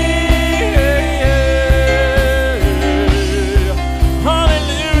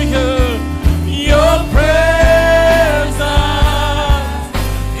 Hallelujah. Your presence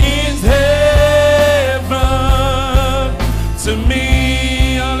is heaven to me.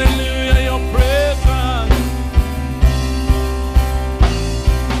 Hallelujah. Your presence.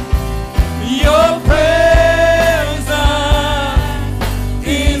 Your presence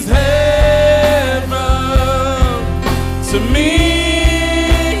is heaven to me.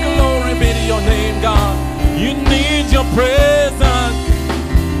 Glory be to your name, God. You need your presence.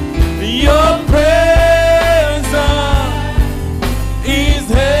 Your presence is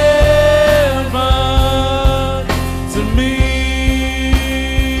heaven to me.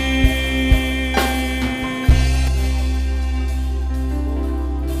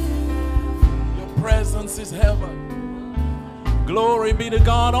 Your presence is heaven. Glory be to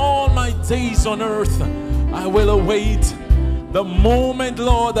God. All my days on earth, I will await the moment,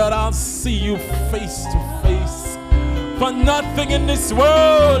 Lord, that I'll see you face to face. For nothing in this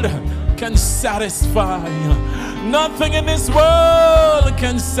world can satisfy. Nothing in this world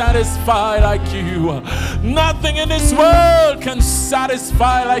can satisfy like you. Nothing in this world can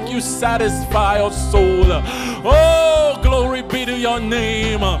satisfy like you satisfy our soul. Oh, glory be to your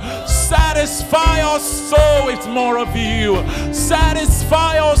name. Satisfy our soul with more of you.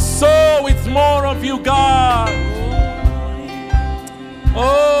 Satisfy our soul with more of you, God.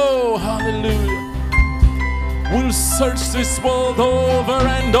 Oh, hallelujah. We'll search this world over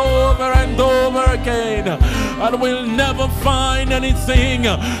and over and over again, and we'll never find anything,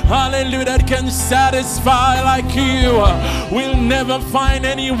 hallelujah, that can satisfy like you. We'll never find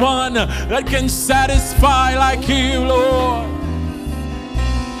anyone that can satisfy like you, Lord,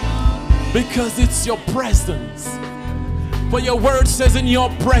 because it's your presence. For your word says in your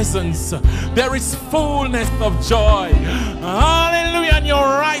presence there is fullness of joy. Hallelujah. In your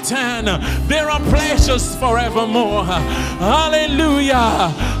right hand there are pleasures forevermore.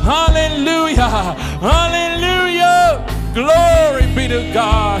 Hallelujah. Hallelujah. Hallelujah. Glory be to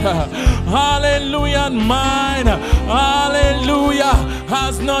God. Hallelujah. And mine, hallelujah,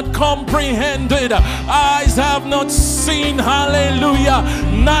 has not comprehended, eyes have not seen, hallelujah,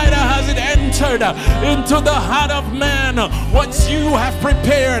 neither has it entered into the heart of man what you have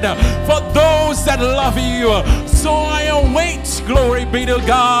prepared for those that love you. So I await, glory be to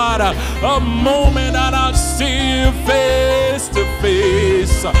God, a moment that I'll see you face to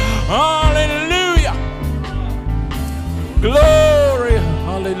face. Hallelujah. Glory,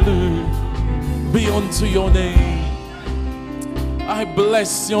 hallelujah, be unto your name. I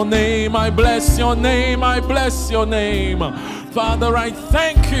bless your name, I bless your name, I bless your name. Father, I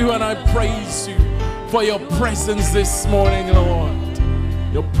thank you and I praise you for your presence this morning, Lord.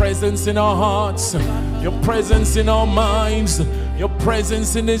 Your presence in our hearts, your presence in our minds, your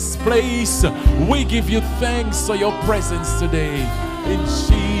presence in this place. We give you thanks for your presence today. In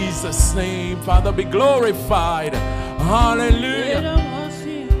Jesus' name, Father, be glorified. Hallelujah.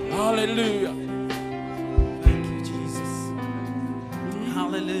 Hallelujah. Thank you, Jesus.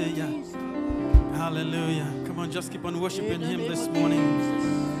 Hallelujah. Hallelujah. Come on, just keep on worshiping him this morning.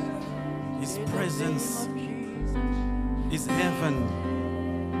 His presence is heaven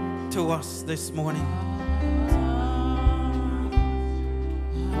to us this morning.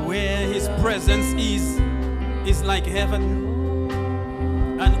 Where his presence is like heaven.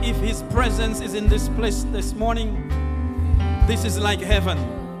 And if his presence is in this place this morning, this is like heaven.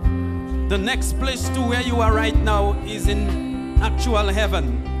 The next place to where you are right now is in actual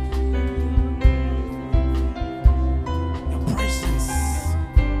heaven. Your presence.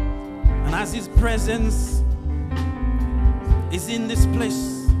 And as his presence is in this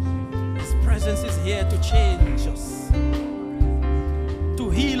place, his presence is here to change us, to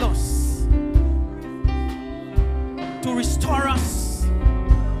heal us, to restore us,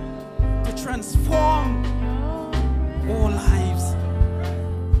 to transform our lives.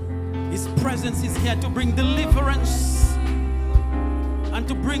 His presence is here to bring deliverance and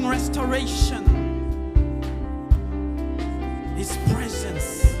to bring restoration. His presence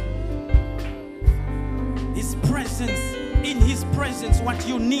in His presence what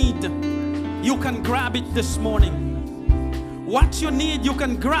you need, you can grab it this morning. What you need, you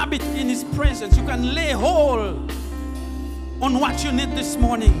can grab it in His presence. You can lay hold on what you need this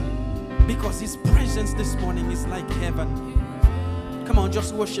morning, because His presence this morning is like heaven. Come on,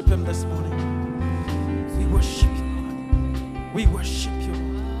 just worship Him this morning. We worship you, Lord. We worship you,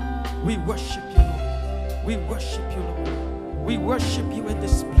 Lord. We worship you, Lord. We worship you, Lord. We worship you in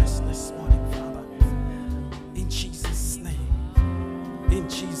this place this morning, Father. In Jesus' name. In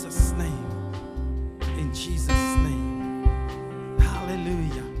Jesus' name. In Jesus' name.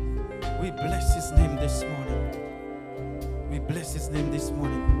 Hallelujah. We bless His name this morning. We bless His name this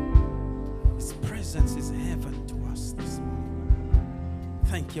morning. His presence is heaven to us this morning.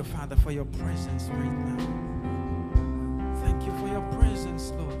 Thank you, Father, for your presence right now. Thank you for your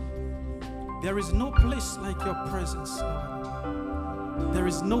presence, Lord. There is no place like your presence, Lord. There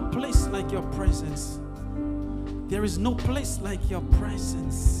is no place like your presence. There is no place like your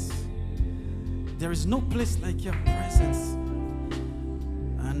presence. There is no place like your presence.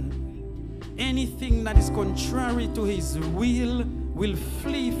 And anything that is contrary to His will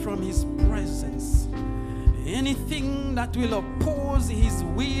flee from His presence. Anything that will oppose His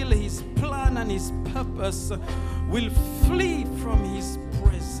will, His plan, and His purpose will flee from His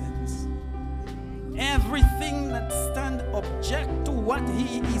presence. Everything that stands object to what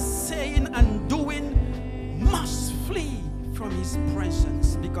He is saying and doing must flee from His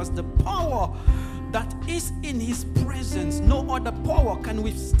presence, because the power that is in His presence, no other power can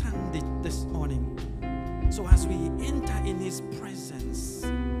withstand it this morning. So as we enter in His presence,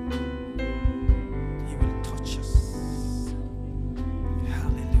 He will touch us.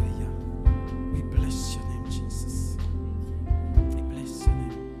 Hallelujah. We bless your name, Jesus. We bless your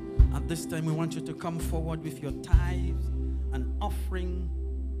name. At this time, we want you to come forward with your tithes and offering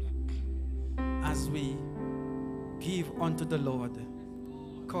as we give unto the Lord.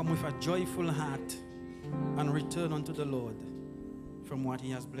 Come with a joyful heart and return unto the Lord from what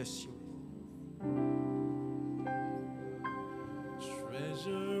He has blessed you.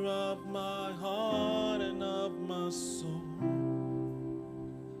 Treasure of my heart and of my soul,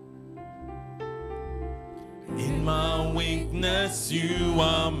 in my weakness you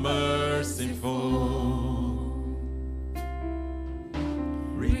are merciful.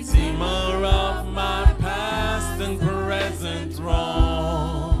 Redeemer of my past and present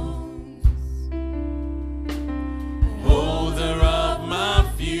wrongs, holder of my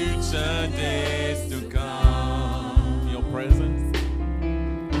future days to come. Your presence,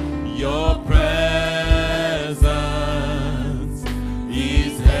 your presence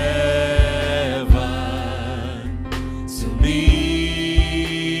is heaven to me.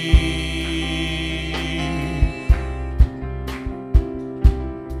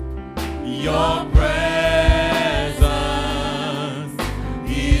 Your presence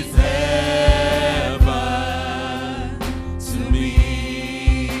is heaven to me.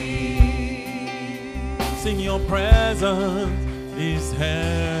 Sing, your presence is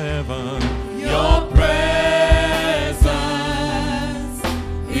heaven. Your presence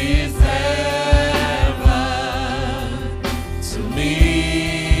is heaven to me.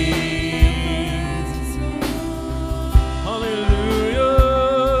 Hallelujah.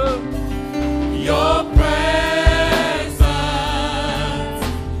 Your presence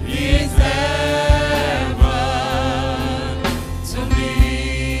is heaven to me.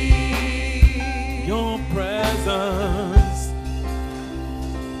 Your presence,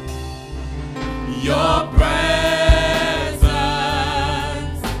 your presence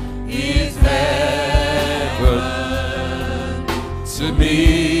is heaven to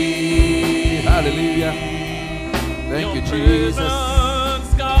me. Hallelujah. Thank you, Jesus.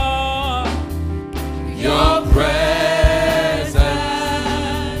 God. Your presence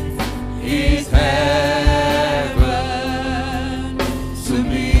is heaven to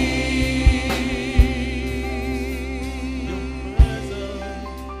me.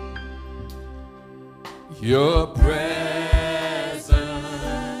 Your presence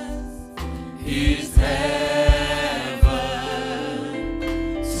is heaven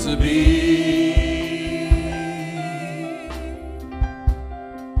to me.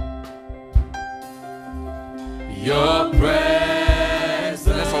 Your presence.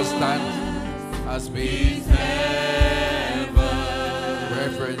 Let's all stand as we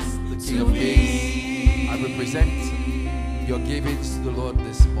reverence the King of Kings and represent your givings to the Lord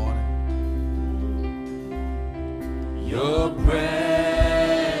this morning. Your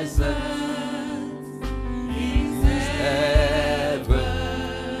presence is heaven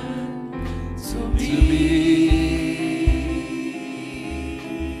to me.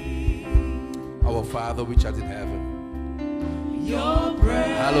 Our Father which art in heaven,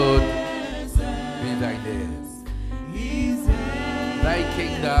 Hallowed be thy name. Thy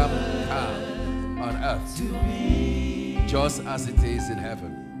kingdom come on earth, just as it is in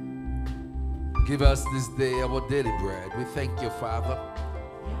heaven. Give us this day our daily bread. We thank you, Father,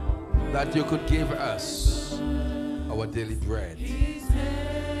 that you could give us our daily bread.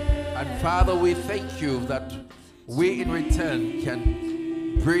 And Father, we thank you that we in return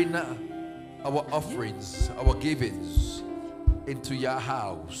can bring our offerings, our givings into your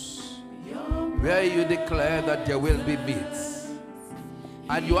house, where you declare that there will be meat.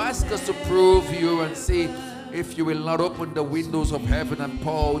 And you ask us to prove you and see if you will not open the windows of heaven and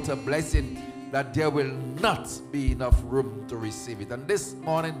pour out a blessing, that there will not be enough room to receive it. And this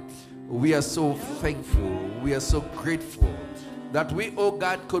morning, we are so thankful, we are so grateful that we, oh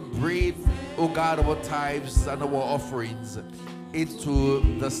God, could bring, oh God, our tithes and our offerings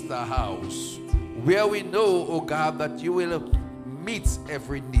into the storehouse, where we know, oh God, that you will meet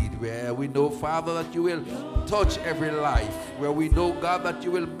every need, where we know, Father, that you will touch every life, where we know, God, that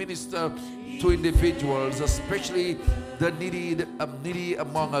you will minister to individuals, especially the needy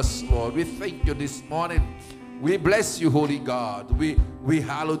among us, Lord. We thank you this morning. We bless you, Holy God. We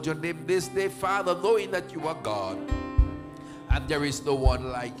hallow your name this day, Father, knowing that you are God and there is no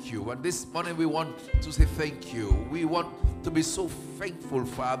one like you. And this morning we want to say thank you. We want to be so thankful,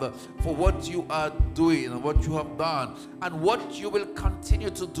 Father, for what you are doing and what you have done and what you will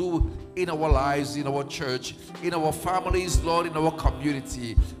continue to do in our lives, in our church, in our families, Lord, in our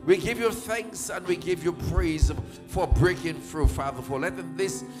community. We give you thanks and we give you praise for breaking through, Father, for letting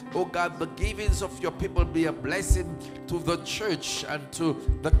this, oh God, the givings of your people be a blessing to the church and to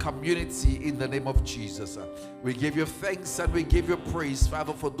the community in the name of Jesus. We give you thanks and we give you praise,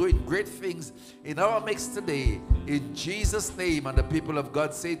 Father, for doing great things in our midst today. In Jesus' name, and the people of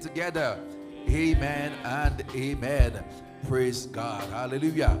God say together, amen and amen. Praise God.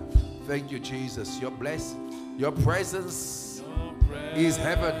 Hallelujah. Thank you, Jesus. You're blessed. Your presence is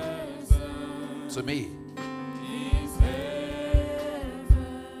heaven to me.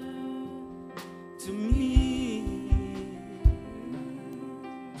 To me.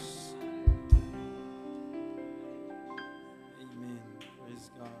 Amen. Praise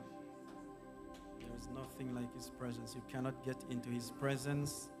God. There is nothing like his presence. You cannot get into his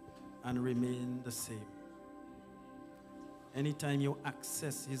presence and remain the same. Anytime you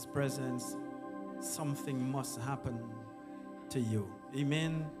access his presence, something must happen to you.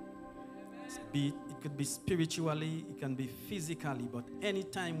 Amen. It could be spiritually, it can be physically, but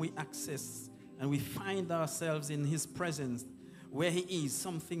anytime we access and we find ourselves in his presence, where he is,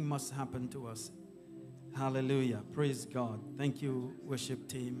 something must happen to us. Hallelujah. Praise God. Thank you, worship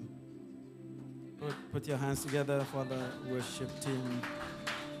team. Put your hands together for the worship team.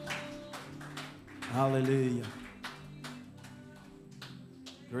 Hallelujah.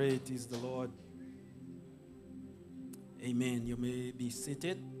 Great is the Lord. Amen. You may be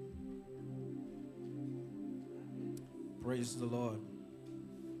seated. Praise the Lord.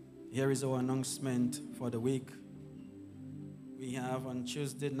 Here is our announcement for the week. We have on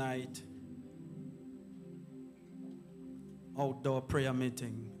Tuesday night outdoor prayer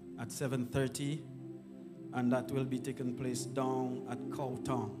meeting at 7:30, and that will be taking place down at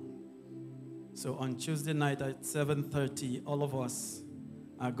Cowtown. So on Tuesday night at 7:30, all of us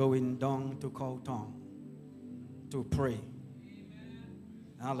are going down to Cowtown to pray.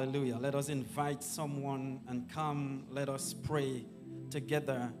 Hallelujah. Let us invite someone and come. Let us pray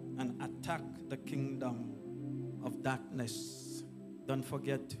together and attack the kingdom of darkness. Don't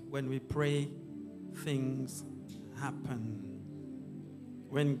forget, when we pray, things happen.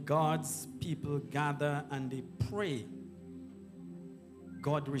 When God's people gather and they pray,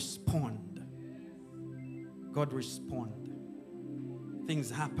 God responds. God responds.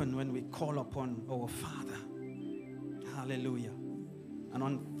 Things happen when we call upon our Father. Hallelujah. And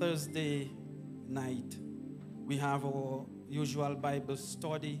on Thursday night, we have our usual Bible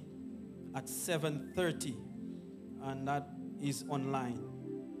study at 7:30, and that is online.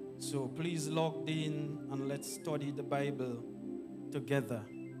 So please log in and let's study the Bible together.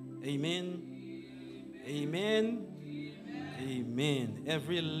 Amen. Amen. Amen.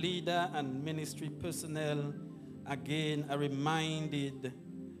 Every leader and ministry personnel, again, are reminded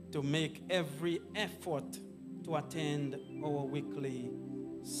to make every effort to attend our weekly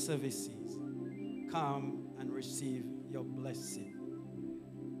services. Come and receive your blessing.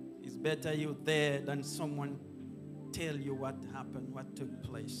 It's better you there than someone tell you what happened, what took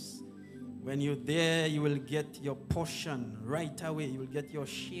place. When you're there, you will get your portion right away. You will get your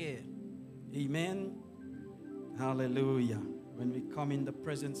share. Amen. Hallelujah. When we come in the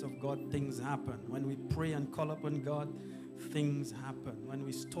presence of God, things happen. When we pray and call upon God, things happen. When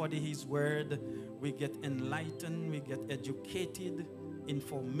we study His Word, we get enlightened, we get educated,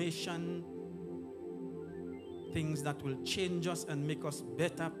 information, things that will change us and make us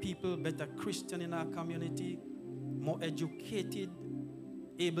better people, better Christian in our community, more educated,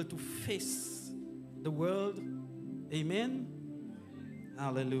 able to face the world. Amen.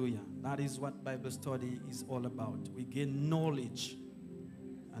 Hallelujah. That is what Bible study is all about. We gain knowledge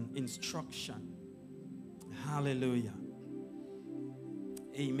and instruction. Hallelujah.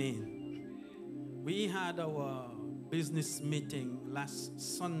 Amen. We had our business meeting last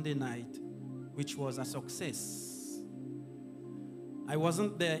Sunday night, which was a success. I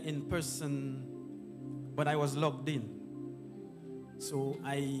wasn't there in person, but I was logged in. So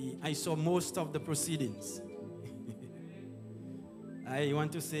I saw most of the proceedings. I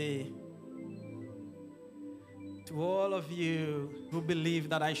want to say to all of you who believe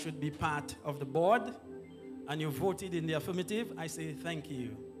that I should be part of the board and you voted in the affirmative, I say thank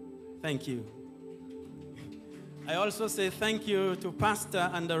you. Thank you. I also say thank you to Pastor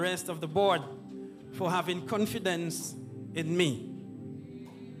and the rest of the board for having confidence in me.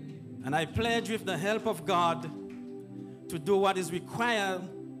 And I pledge with the help of God to do what is required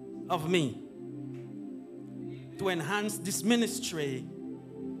of me to enhance this ministry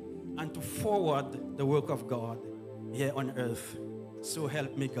and to forward the work of God here on earth. So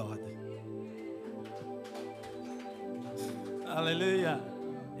help me God. Hallelujah.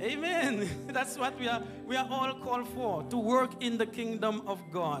 Amen. That's what we are all called for, to work in the kingdom of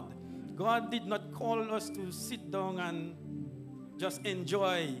God. God did not call us to sit down and just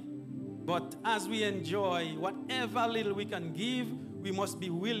enjoy. But as we enjoy, whatever little we can give, we must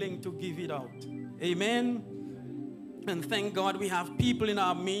be willing to give it out. Amen. And thank God we have people in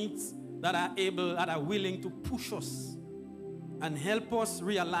our midst that are able, that are willing to push us and help us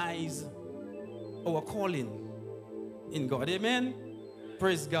realize our calling in God. Amen.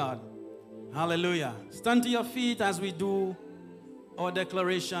 Praise God. Hallelujah. Stand to your feet as we do our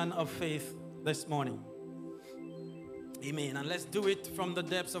declaration of faith this morning. Amen. And let's do it from the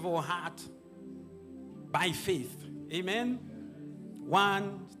depths of our heart by faith. Amen.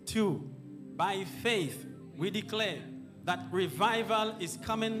 1, 2. By faith, we declare that revival is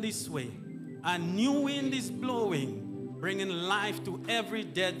coming this way. A new wind is blowing, bringing life to every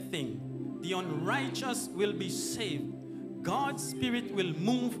dead thing. The unrighteous will be saved. God's Spirit will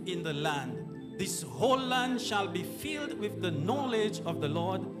move in the land. This whole land shall be filled with the knowledge of the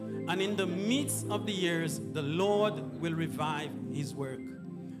Lord, and in the midst of the years, the Lord will revive His work.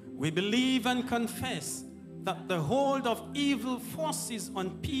 We believe and confess that the hold of evil forces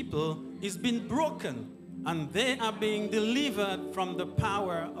on people is being broken, and they are being delivered from the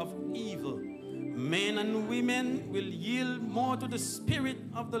power of evil. Men and women will yield more to the Spirit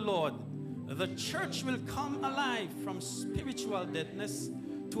of the Lord. The church will come alive from spiritual deadness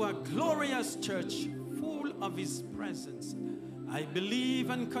to a glorious church full of His presence. I believe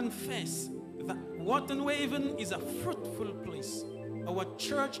and confess that Wotten Waven is a fruitful place. Our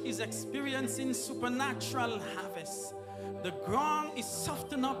church is experiencing supernatural harvest. The ground is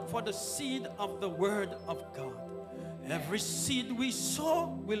softened up for the seed of the Word of God. Every seed we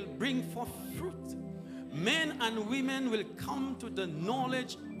sow will bring forth fruit. Men and women will come to the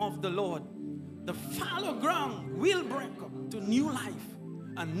knowledge of the Lord. The fallow ground will break up to new life,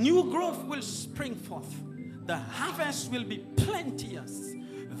 and new growth will spring forth. The harvest will be plenteous.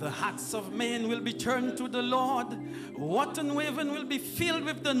 The hearts of men will be turned to the Lord. Wotten Waven will be filled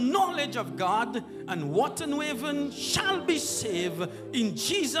with the knowledge of God, and Wotten Waven shall be saved in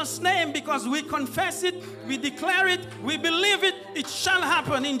Jesus' name, because we confess it, we declare it, we believe it, it shall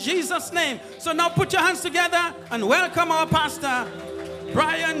happen in Jesus' name. So now put your hands together and welcome our pastor,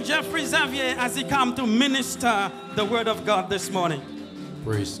 Brian Jeffrey Xavier, as he comes to minister the word of God this morning.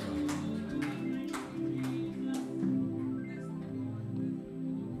 Praise God.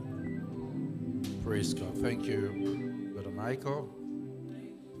 Praise God. Thank you, Brother Michael.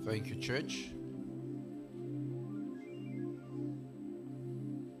 Thank you, church.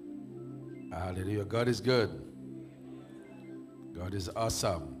 Hallelujah. God is good. God is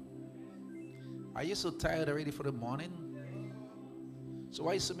awesome. Are you so tired already for the morning? So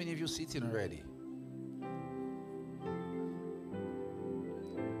why so many of you sitting already?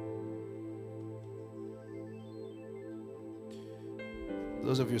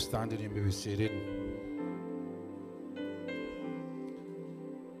 Those of you standing, you may be seated.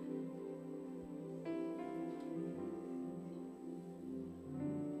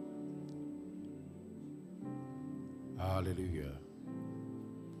 Hallelujah.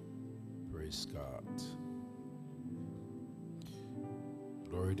 Praise God.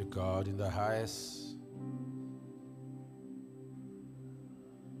 Glory to God in the highest.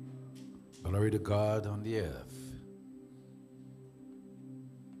 Glory to God on the earth.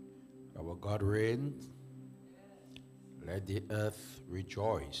 Our God reigns. Let the earth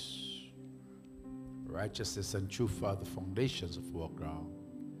rejoice. Righteousness and truth are the foundations of our ground.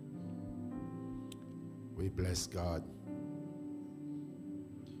 We bless God.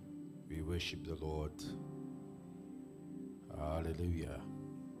 We worship the Lord. Hallelujah.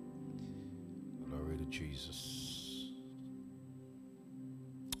 Glory to Jesus.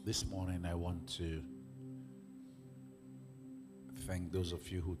 This morning I want to thank those of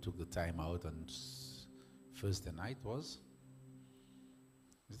you who took the time out on Thursday night was?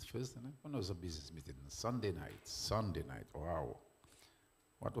 Is it Thursday night? When was a business meeting? Sunday night. Sunday night. Wow.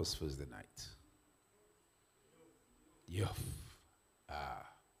 What was Thursday night? Youth.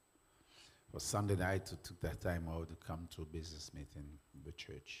 For Sunday night, you took that time out to come to a business meeting in the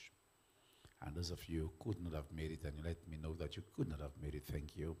church. And those of you who could not have made it, and you let me know that you could not have made it,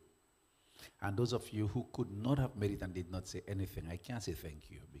 thank you. And those of you who could not have made it and did not say anything, I can't say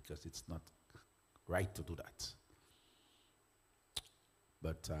thank you because it's not right to do that.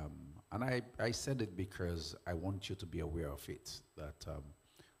 But, and I said it because I want you to be aware of it, that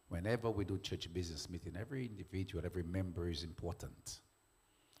whenever we do church business meeting, every individual, every member is important.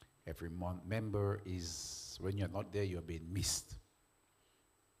 Every member is, when you're not there, you're being missed.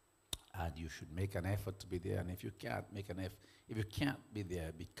 And you should make an effort to be there. And if you can't make an effort, if you can't be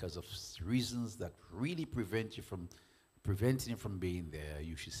there because of reasons that really preventing you from being there,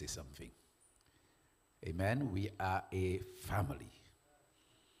 you should say something. Amen. We are a family.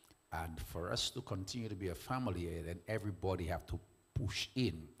 And for us to continue to be a family, then everybody have to push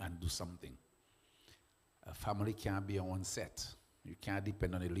in and do something. A family can't be on one set. You can't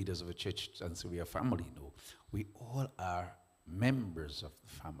depend on the leaders of a church and say we are family. No. We all are members of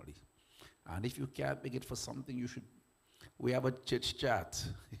the family. And if you can't make it for something, you should. We have a church chat.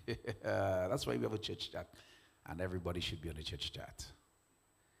 That's why we have a church chat. And everybody should be on a church chat.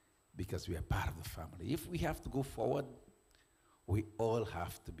 Because we are part of the family. If we have to go forward, we all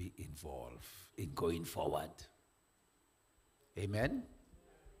have to be involved in going forward. Amen?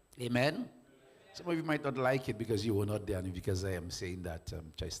 Amen? Some of you might not like it because you were not there, and because I am saying that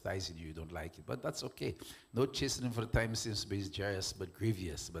chastising you don't like it. But that's okay. No chastening for the time seems to be joyous but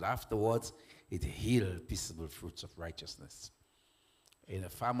grievous. But afterwards, it yields peaceable fruits of righteousness. In a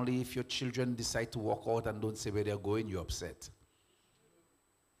family, if your children decide to walk out and don't say where they're going, you're upset.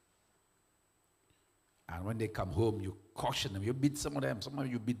 And when they come home, you caution them. You beat some of them. Some of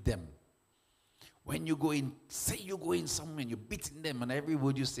you beat them. When you go in, say you go in somewhere and you're beating them, and every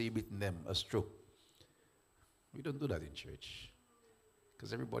word you say, you're beating them, a stroke. We don't do that in church.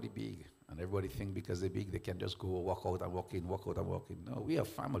 Because everybody big, and everybody think because they're big, they can just go walk out and walk in, walk out and walk in. No, we are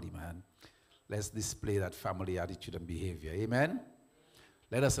family, man. Let's display that family attitude and behavior. Amen?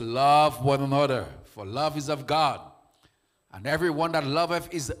 Let us love one another, for love is of God. And everyone that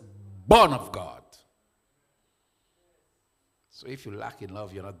loveth is born of God. So if you lack in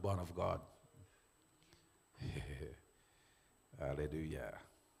love, you're not born of God. Hallelujah.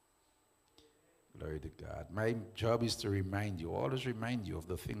 Glory to God. My job is to remind you, always remind you of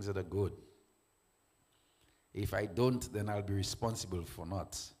the things that are good. If I don't, then I'll be responsible for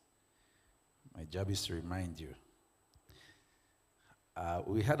not. My job is to remind you.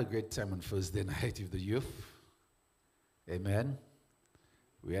 We had a great time on Thursday night with the youth. Amen.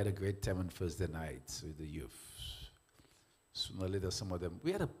 We had a great time on Thursday night with the youth. Sooner or later, some of them,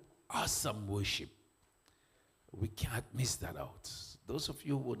 we had an awesome worship. We can't miss that out. Those of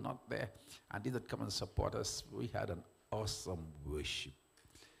you who were not there and didn't come and support us, we had an awesome worship.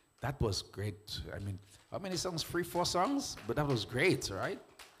 That was great. I mean, how many songs? 3, 4 songs? But that was great, right?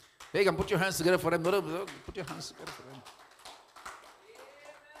 Hey, you can put your hands together for them. Put your hands together for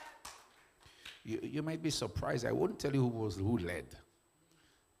them. You might be surprised. I won't tell you who led.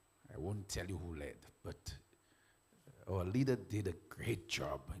 I won't tell you who led. But our leader did a great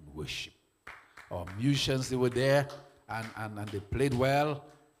job in worship. Our musicians, they were there, and they played well.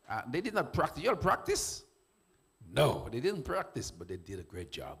 They did not practice. You all practice? No, they didn't practice, but they did a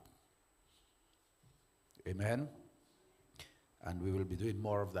great job. Amen? And we will be doing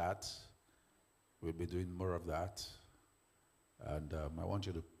more of that. We'll be doing more of that. And I want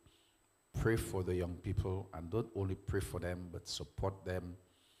you to pray for the young people, and don't only pray for them, but support them.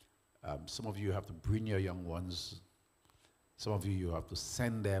 Some of you have to bring your young ones. Some of you have to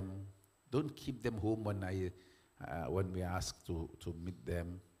send them. Don't keep them home when we ask to meet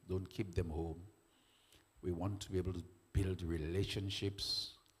them. Don't keep them home. We want to be able to build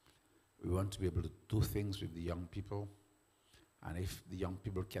relationships. We want to be able to do things with the young people. And if the young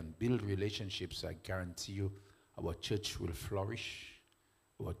people can build relationships, I guarantee you our church will flourish.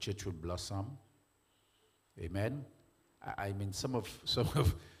 our church would blossom. Amen. I mean, some of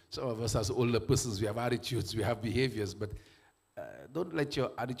us as older persons, we have attitudes, we have behaviors, but don't let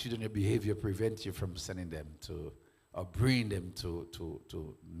your attitude and your behavior prevent you from sending them to, or bringing them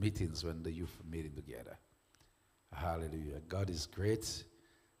to meetings when the youth are meeting together. Hallelujah. God is great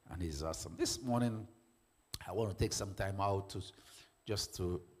and He's awesome. This morning, I want to take some time out just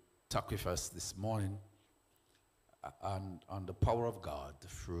to talk with us this morning on the power of God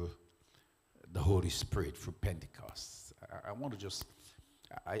through the Holy Spirit, through Pentecost. I want to just,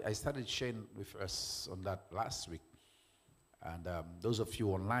 I started sharing with us on that last week. And those of you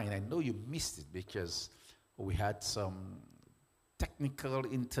online, I know you missed it because we had some technical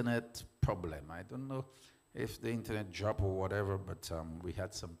internet problem. I don't know if the internet dropped or whatever, but we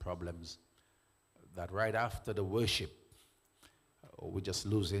had some problems that right after the worship, we just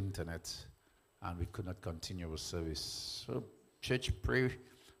lose internet and we could not continue our service. So, church, pray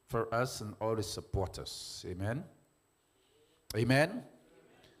for us and always support us. Amen? Amen?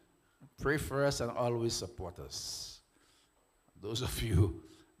 Pray for us and always support us. Those of you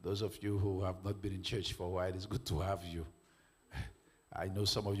who have not been in church for a while, it's good to have you. I know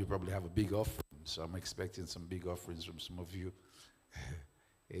some of you probably have a big offering, so I'm expecting some big offerings from some of you.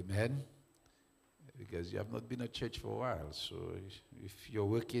 Amen? Because you have not been at church for a while, so if you're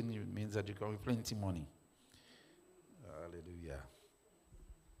working, it means that you're going with plenty money. Hallelujah.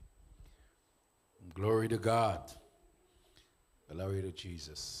 Glory to God. Glory to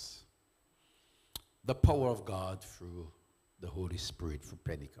Jesus. The power of God through the Holy Spirit, through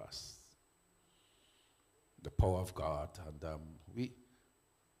Pentecost. The power of God. And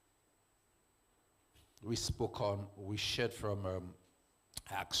we spoke on, we shared from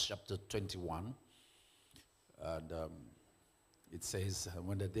Acts chapter 21. And it says,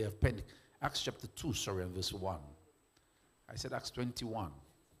 when the day of Pentecost, Acts chapter 2, sorry, and verse 1. I said Acts 21.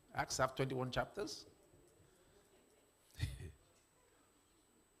 Acts have 21 chapters?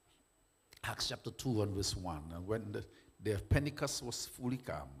 Acts chapter 2 and verse 1. And when the day of Pentecost was fully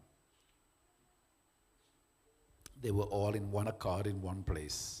come, they were all in one accord in one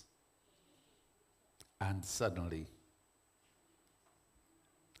place. And suddenly,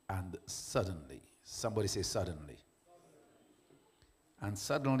 somebody say suddenly. And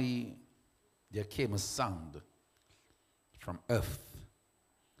suddenly there came a sound from earth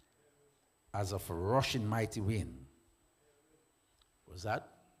as of a rushing mighty wind. Was that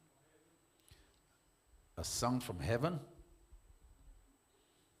a sound from heaven?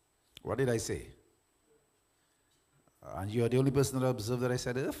 What did I say? And you are the only person that observed that I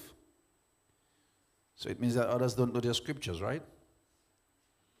said earth? So it means that others don't know their scriptures, right?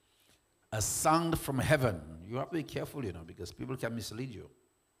 A sound from heaven. You have to be careful, you know, because people can mislead you.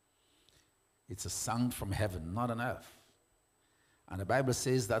 It's a sound from heaven, not on earth. And the Bible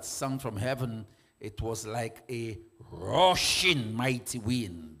says that sound from heaven, it was like a rushing mighty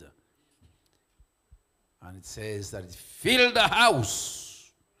wind. And it says that it filled the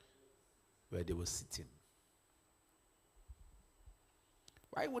house where they were sitting.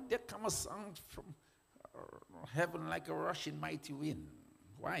 Why would there come a sound from heaven like a rushing mighty wind?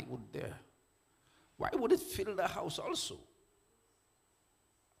 Why would there? Why would it fill the house also?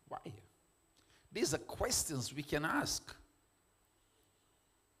 Why? These are questions we can ask.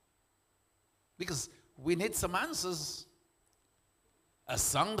 Because we need some answers. A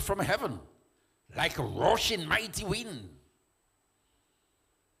sound from heaven, like a rushing mighty wind.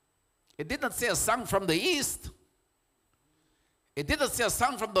 It didn't say a sound from the east. It didn't say a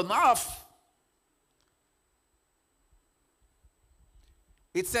sound from the north.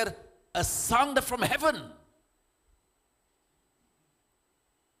 It said a sound from heaven.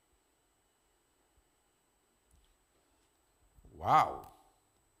 Wow.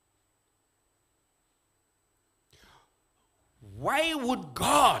 Why would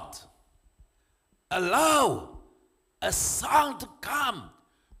God allow a sound to come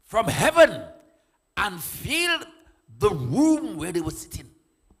from heaven and fill the room where they were sitting?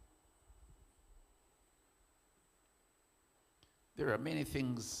 There are many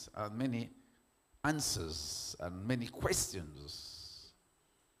things, many answers, and many questions.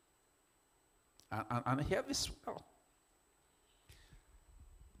 And hear this well.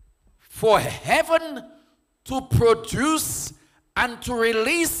 For heaven to produce and to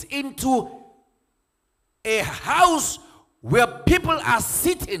release into a house where people are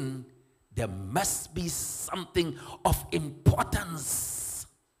sitting, there must be something of importance.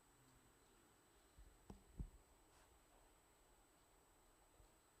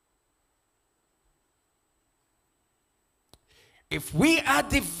 If we are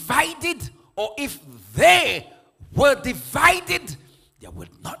divided, or if they were divided, there will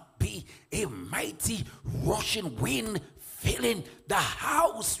not be a mighty rushing wind filling the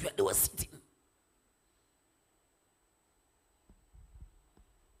house where they were sitting.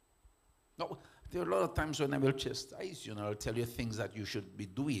 No, there are a lot of times when I will chastise you and I'll tell you things that you should be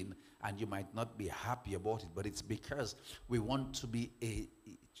doing and you might not be happy about it, but it's because we want to be a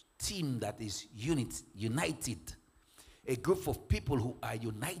team that is united, a group of people who are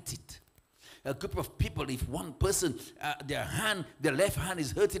united. A group of people, if one person, their left hand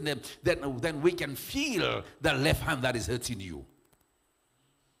is hurting them, then we can feel the left hand that is hurting you.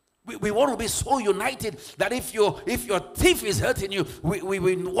 We want to be so united that if your teeth is hurting you, we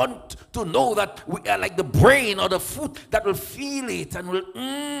want to know that we are like the brain or the foot that will feel it and will,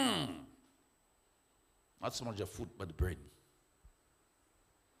 Not so much the foot, but the brain.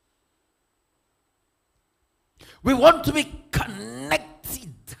 We want to be connected.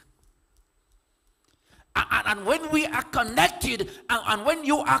 And when we are connected, and when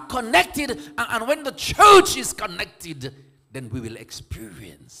you are connected, and when the church is connected, then we will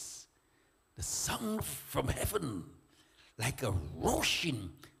experience the sound from heaven like a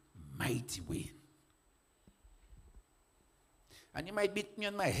rushing mighty wind. And you might beat me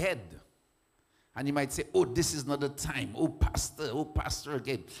on my head. And you might say, oh, this is not the time. Oh, pastor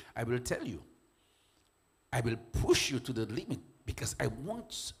again. I will tell you. I will push you to the limit because I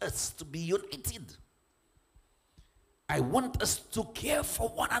want us to be united. I want us to care for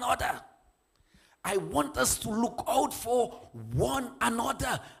one another. I want us to look out for one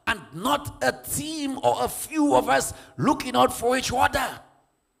another and not a team or a few of us looking out for each other.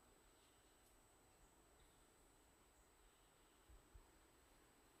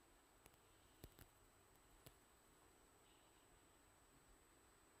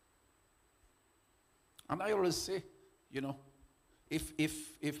 And I always say, if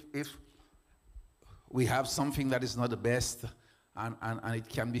we have something that is not the best and it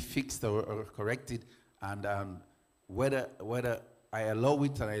can be fixed or corrected, and whether I allow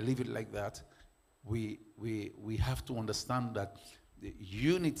it and I leave it like that, we have to understand that the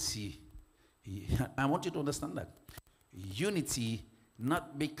unity, I want you to understand that. Unity,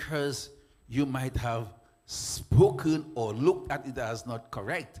 not because you might have spoken or looked at it as not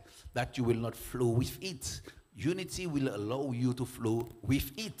correct, that you will not flow with it. Unity will allow you to flow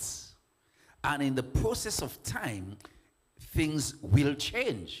with it. And in the process of time, things will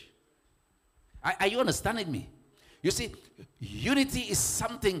change. Are you understanding me? You see, unity is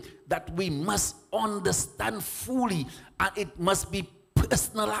something that we must understand fully, and it must be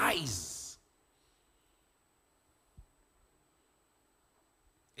personalized.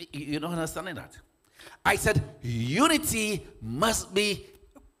 You're not understanding that? I said unity must be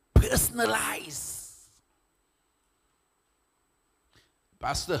personalized.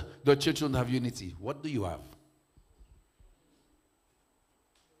 Pastor, the church don't have unity. What do you have?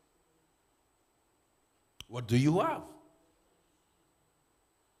 What do you have?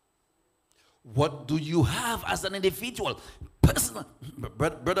 What do you have as an individual? Personal.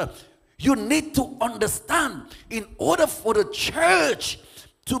 Brother, you need to understand, in order for the church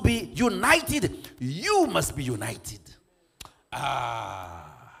to be united, you must be united.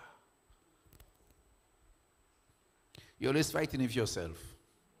 You're always fighting with yourself.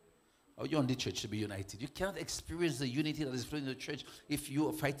 Or you want the church to be united. You cannot experience the unity that is flowing in the church if you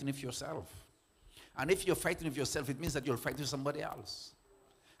are fighting with yourself. And if you're fighting with yourself, it means that you'll fight with somebody else.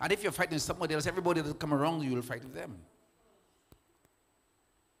 And if you're fighting with somebody else, everybody that come around you will fight with them.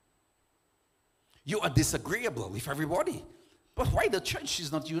 You are disagreeable with everybody. But why the church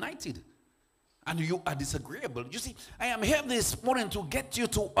is not united? And you are disagreeable. You see, I am here this morning to get you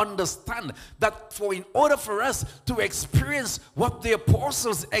to understand that in order for us to experience what the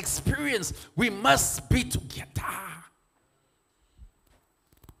apostles experienced, we must be together.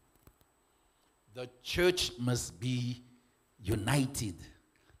 The church must be united.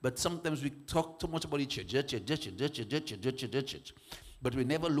 But sometimes we talk too much about the church. But we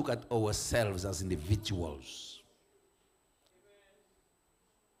never look at ourselves as individuals.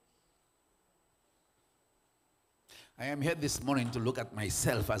 I am here this morning to look at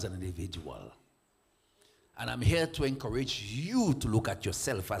myself as an individual. And I'm here to encourage you to look at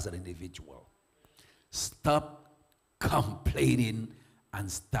yourself as an individual. Stop complaining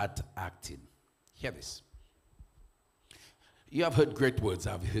and start acting. Hear this. You have heard great words.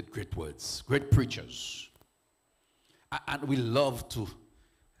 I've heard great words. Great preachers. And we love to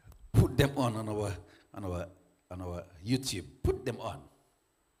put them on our YouTube. Put them on.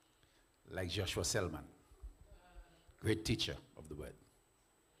 Like Joshua Selman. Great teacher of the word.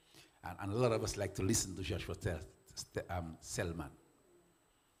 And a lot of us like to listen to Joshua Selman.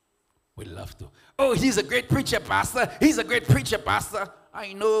 We love to. Oh, he's a great preacher, pastor. He's a great preacher, pastor.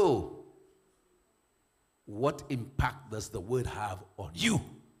 I know. What impact does the word have on you?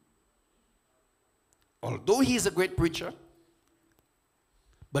 Although he's a great preacher,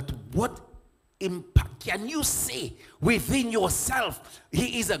 but what impact can you say within yourself?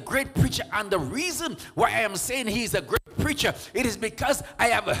 He is a great preacher, and the reason why I am saying he is a great preacher, it is because I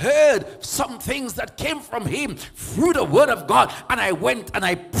have heard some things that came from him through the word of God, and I went and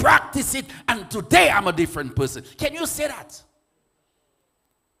I practiced it, and today I'm a different person. Can you say that?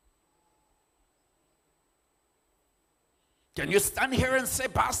 Can you stand here and say,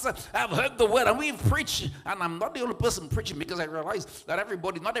 pastor, I've heard the word and we've preached, and I'm not the only person preaching, because I realize that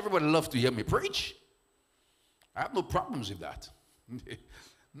not everybody loves to hear me preach. I have no problems with that.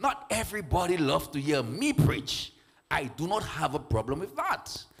 Not everybody loves to hear me preach. I do not have a problem with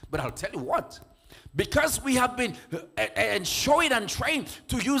that. But I'll tell you what, because we have been showing and trained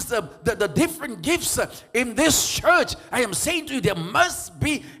to use the different gifts in this church, I am saying to you, there must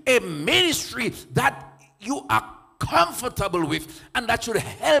be a ministry that you are comfortable with, and that should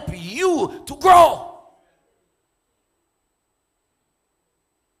help you to grow.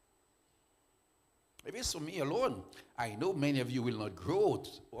 If it's for me alone, I know many of you will not grow.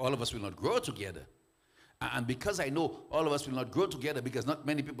 All of us will not grow together. And because I know all of us will not grow together, because not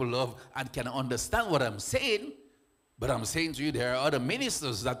many people love and can understand what I'm saying, but I'm saying to you, there are other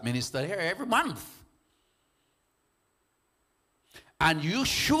ministers that minister here every month. And you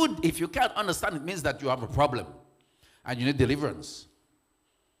should, if you can't understand, it means that you have a problem and you need deliverance.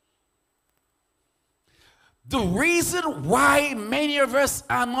 The reason why many of us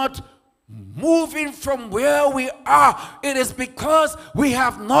are not moving from where we are, it is because we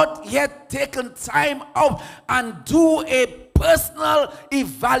have not yet taken time out and do a personal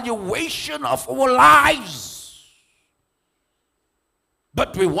evaluation of our lives.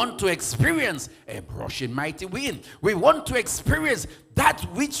 But we want to experience a rushing mighty wind. We want to experience that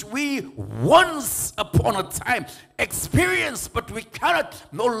which we once upon a time experienced, but we cannot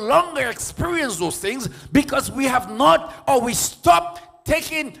no longer experience those things because we have not, or we stopped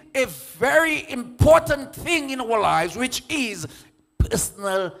taking a very important thing in our lives, which is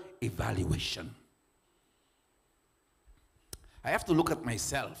personal evaluation. I have to look at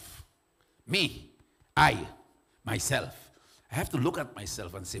myself. Myself. I have to look at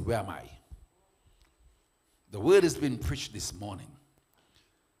myself and say, where am I? The word has been preached this morning.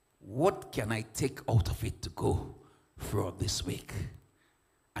 What can I take out of it to go throughout this week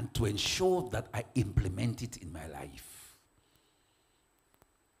and to ensure that I implement it in my life?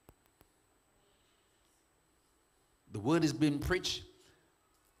 The word is being preached.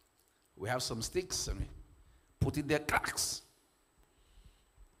 We have some sticks and we put it there, cracks.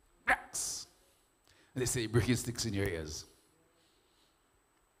 Cracks. And they say, breaking sticks in your ears.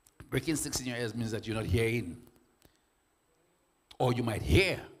 Breaking sticks in your ears means that you're not hearing. Or you might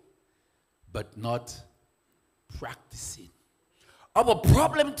hear, but not practicing. Our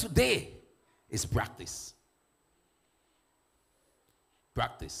problem today is practice.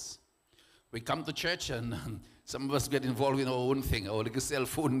 Practice. We come to church and some of us get involved in our own thing. Our little cell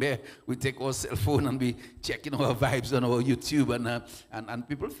phone there, we take our cell phone and be checking our vibes on our YouTube. And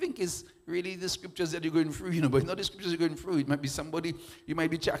people think it's really the scriptures that you're going through, but it's not the scriptures you're going through. It might be somebody you might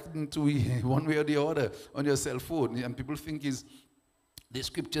be chatting to one way or the other on your cell phone. And people think it's the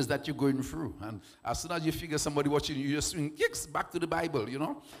scriptures that you're going through. And as soon as you figure somebody watching you, you just swing kicks back to the Bible,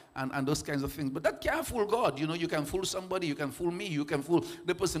 and those kinds of things. But that can't fool God. You can fool somebody, you can fool me, you can fool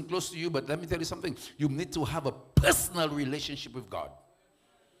the person close to you. But let me tell you something. You need to have a personal relationship with God.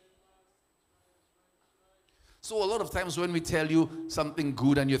 So a lot of times when we tell you something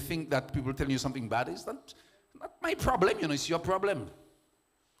good and you think that people telling you something bad, it's not my problem, it's your problem.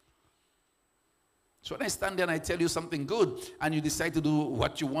 So when I stand there and I tell you something good and you decide to do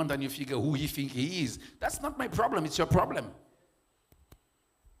what you want and you figure who you think he is, that's not my problem, it's your problem.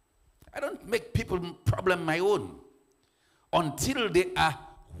 I don't make people's problem my own until they are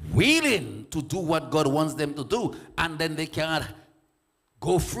willing to do what God wants them to do, and then they cannot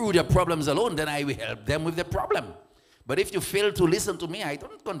go through their problems alone, then I will help them with their problem. But if you fail to listen to me, I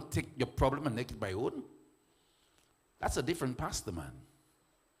don't going to take your problem and make it my own. That's a different pastor, man.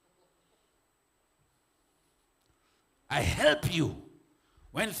 I help you.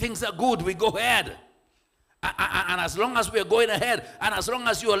 When things are good, we go ahead. And as long as we are going ahead, and as long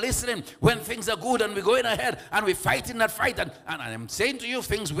as you are listening, when things are good and we're going ahead, and we're fighting that fight, and I'm saying to you,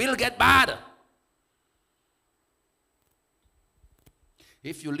 things will get bad.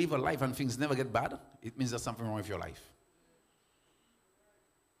 If you live a life and things never get bad, it means there's something wrong with your life.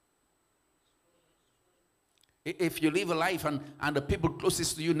 If you live a life and the people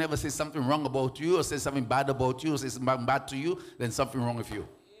closest to you never say something wrong about you or say something bad about you or say something bad to you, then something wrong with you.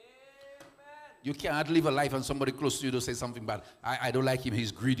 You can't live a life and somebody close to you to say something bad. I don't like him.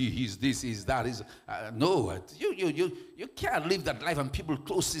 He's greedy. He's this. He's that. No, you can't live that life and people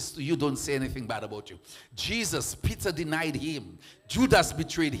closest to you don't say anything bad about you. Jesus, Peter denied him. Judas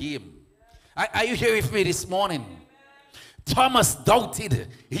betrayed him. Are you here with me this morning? Thomas doubted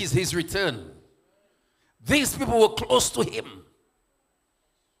his return. These people were close to him.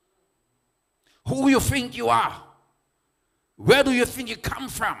 Who you think you are? Where do you think you come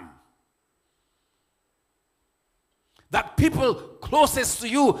from? That people closest to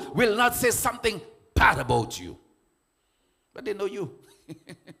you will not say something bad about you. But they know you.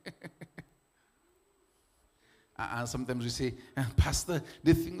 And sometimes we say, Pastor,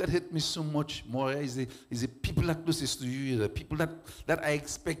 the thing that hit me so much more is the people that closest to you, the people that I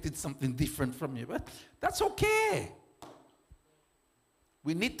expected something different from you. But that's okay.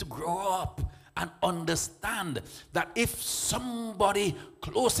 We need to grow up and understand that if somebody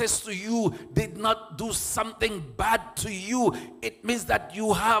closest to you did not do something bad to you, it means that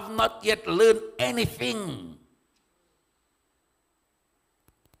you have not yet learned anything.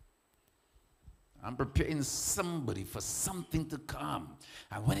 I'm preparing somebody for something to come.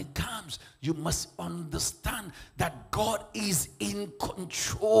 And when it comes, you must understand that God is in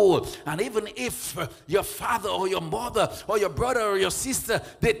control. And even if your father or your mother or your brother or your sister,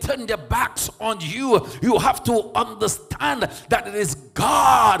 they turn their backs on you, you have to understand that it is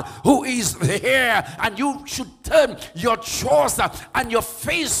God who is there. And you should turn your trust and your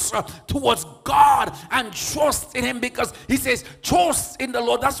face towards God and trust in him, because he says, trust in the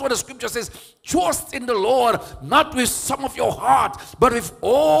Lord. That's what the scripture says. Trust in the Lord, not with some of your heart, but with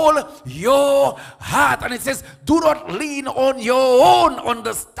all your heart. And it says, do not lean on your own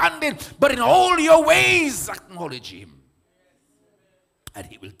understanding, but in all your ways acknowledge him, and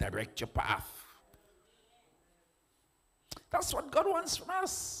he will direct your path. That's what God wants from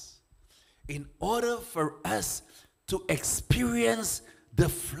us. In order for us to experience the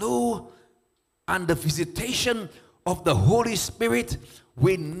flow and the visitation of the Holy Spirit,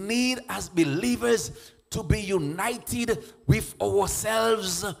 we need, as believers, to be united with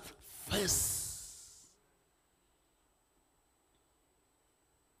ourselves first.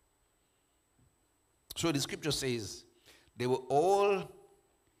 So the scripture says they were all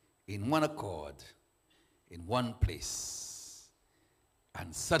in one accord, in one place.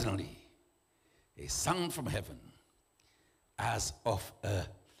 And suddenly a sound from heaven, as of a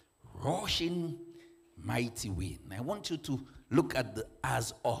rushing mighty wind. I want you to look at the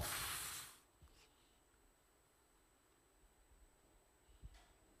as of.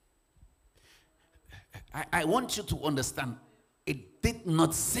 I want you to understand, it did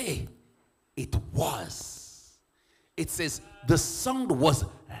not say it was. It says the sound was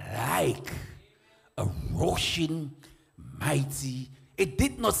like a rushing mighty. It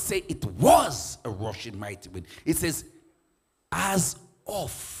did not say it was a rushing mighty wind. It says as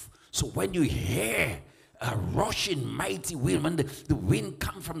of. So when you hear a rushing mighty wind, when the wind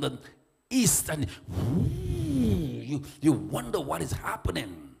comes from the east, and you wonder what is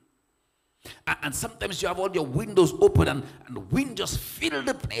happening. And sometimes you have all your windows open and the wind just filled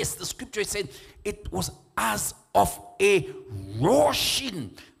the place. The scripture said it was as of a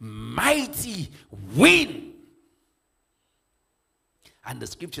rushing mighty wind. And the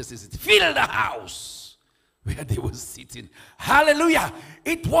scripture says it filled the house where they were sitting. Hallelujah.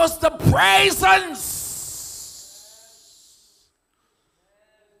 It was the presence.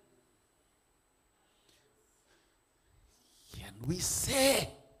 Can we say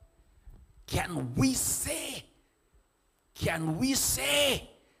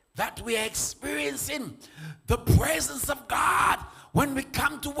that we are experiencing the presence of God when we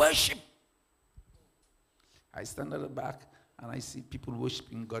come to worship? I stand at the back and I see people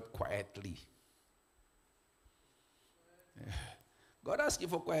worshiping God quietly. God asks you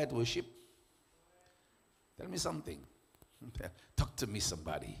for quiet worship. Tell me something. Talk to me,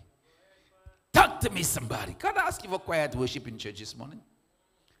 somebody. Talk to me, somebody. God asks you for quiet worship in church this morning.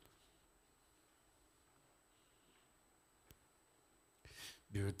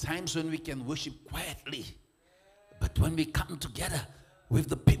 There are times when we can worship quietly, but when we come together with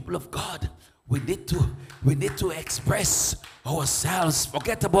the people of God, we need to express ourselves.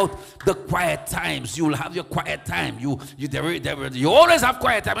 Forget about the quiet times. You will have your quiet time. You always have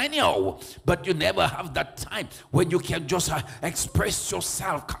quiet time anyhow, but you never have that time when you can just express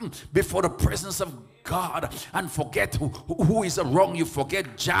yourself. Come before the presence of God and forget who is around you.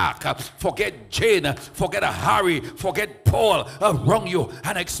 Forget Jack, forget Jane, forget Harry, forget Paul around you,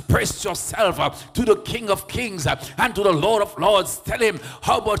 and express yourself to the King of Kings and to the Lord of Lords. Tell him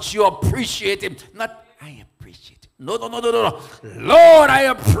how much you appreciate him. Not, I appreciate him. No. Lord, I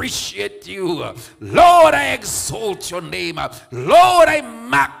appreciate you. Lord, I exalt your name. Lord, I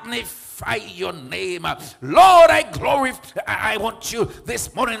magnify your name. Lord, I glorify. I want you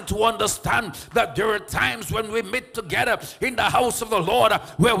this morning to understand that there are times when we meet together in the house of the Lord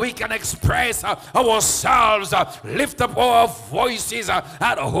where we can express ourselves, lift up our voices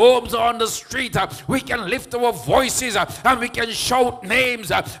at homes or on the street. We can lift our voices and we can shout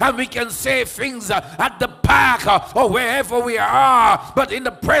names and we can say things at the park or wherever we are. But in the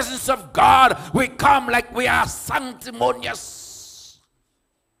presence of God, we come like we are sanctimonious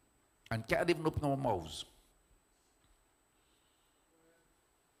and can't even open our mouths.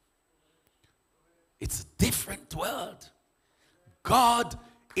 It's a different world. God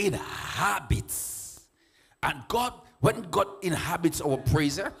inhabits. And God, when God inhabits our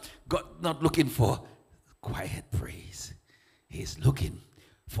praiser, God not looking for quiet praise. He's looking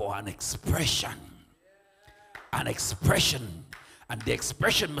for an expression. An expression. And the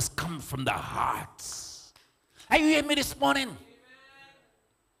expression must come from the heart. Are you hearing me this morning?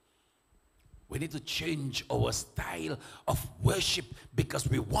 We need to change our style of worship because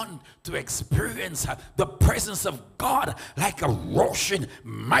we want to experience the presence of God like a rushing,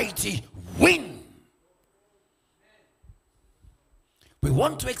 mighty wind. We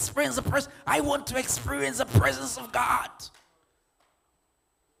want to experience the presence. I want to experience the presence of God.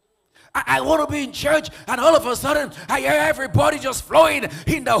 I want to be in church and all of a sudden I hear everybody just flowing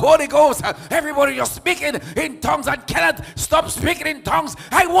in the Holy Ghost. Everybody just speaking in tongues and cannot stop speaking in tongues.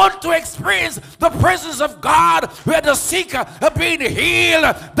 I want to experience the presence of God where the sick are being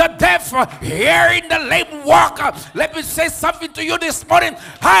healed, the deaf hearing, the lame walk. Let me say something to you this morning.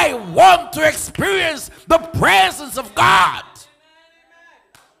 I want to experience the presence of God.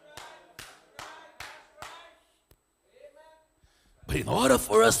 But in order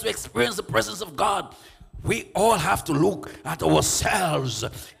for us to experience the presence of God, we all have to look at ourselves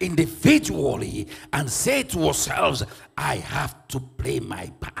individually and say to ourselves, I have to play my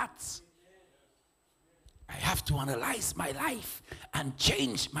part. I have to analyze my life and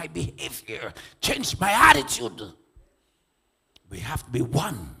change my behavior, change my attitude. We have to be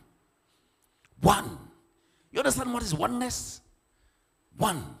one. One. You understand what is oneness?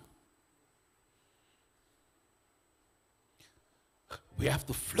 One. We have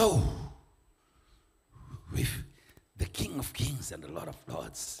to flow with the King of Kings and the Lord of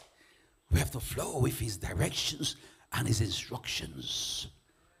Lords. We have to flow with his directions and his instructions.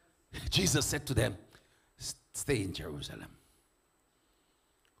 Jesus said to them, stay in Jerusalem.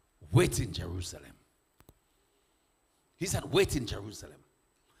 Wait in Jerusalem. He said, wait in Jerusalem.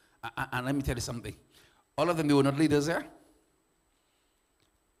 And let me tell you something. All of them, they were not leaders there.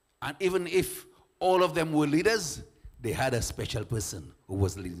 And even if all of them were leaders, they had a special person who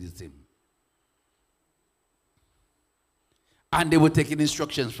was leading the team. And they were taking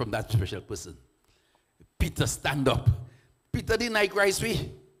instructions from that special person. Peter stand up. Peter didn't like rice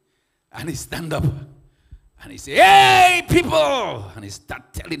we. And he stand up. And he say, hey people! And he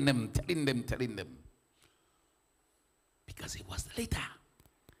start telling them. Because he was the leader.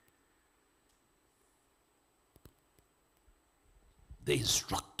 The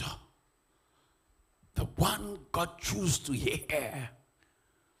instructor. The one God chose to hear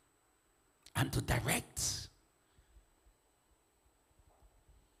and to direct.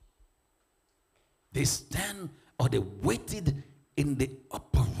 They stand or they waited in the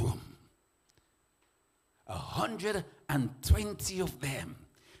upper room. 120 of them.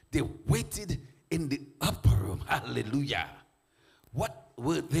 They waited in the upper room. Hallelujah. What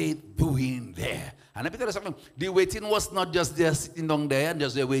were they doing there? And let me tell you something. The waiting was not just there sitting down there and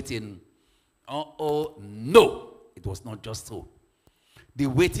just there waiting. No, it was not just so. The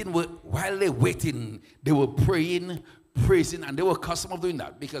waiting were, while they waiting, they were praying, praising, and they were accustomed of doing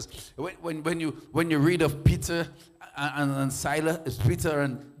that. Because when you read of Peter and Silas, Peter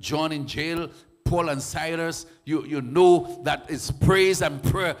and John in jail, Paul and Silas, you know that it's praise and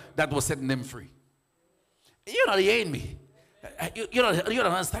prayer that was setting them free. You're not hearing me. You're not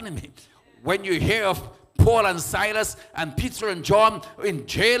understanding me. When you hear of Paul and Silas and Peter and John in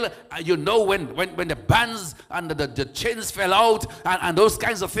jail. You know, when the bands and the chains fell out and those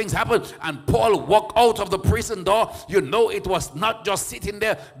kinds of things happened, and Paul walked out of the prison door, you know, it was not just sitting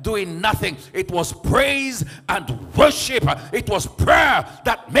there doing nothing. It was praise and worship. It was prayer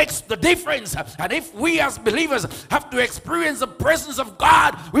that makes the difference. And if we as believers have to experience the presence of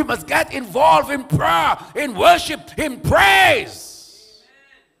God, we must get involved in prayer, in worship, in praise.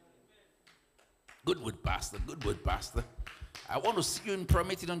 Good word, Pastor. Good word, Pastor. I want to see you in prayer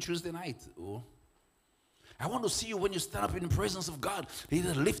meeting on Tuesday night. Oh. I want to see you when you stand up in the presence of God.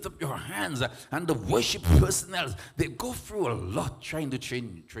 Either lift up your hands, and the worship personnel, they go through a lot trying to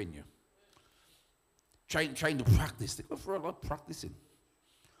train you. Trying to practice. They go through a lot practicing.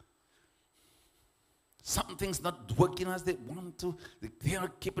 Something's not working as they want to. They are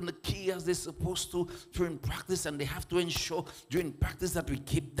keeping the key as they're supposed to during practice, and they have to ensure during practice that we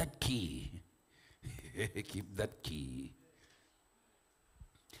keep that key. Keep that key.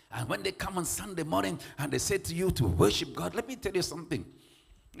 And when they come on Sunday morning and they say to you to worship God, let me tell you something.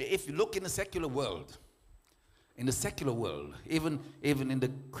 If you look in the secular world, even in the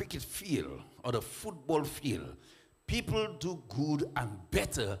cricket field or the football field, people do good and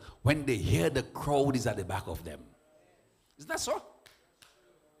better when they hear the crowd is at the back of them. Isn't that so?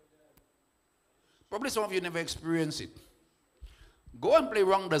 Probably some of you never experienced it. Go and play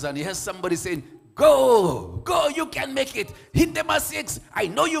rounders and you hear somebody saying, go, you can make it. Hit them at 6. I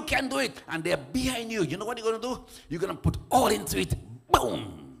know you can do it. And they're behind you. You know what you're going to do? You're going to put all into it.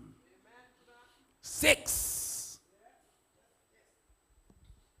 Boom. 6.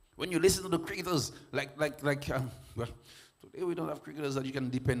 When you listen to the cricketers, well, today we don't have cricketers that you can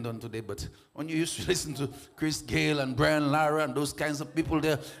depend on today, but when you used to listen to Chris Gale and Brian Lara and those kinds of people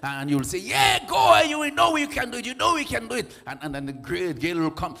there, and you'll say, yeah, go, you know you can do it, you know we can do it. And then the great Gale will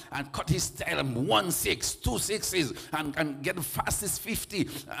come and cut his style and 1 6, 2 6s, and get the fastest 50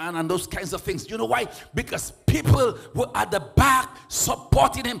 and those kinds of things. You know why? Because people were at the back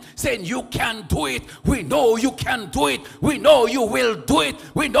supporting him, saying, you can do it. We know you can do it. We know you will do it.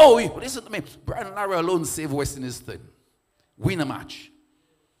 We know you. Listen to me. Brian Lara alone saved Western Eastern. Win a match.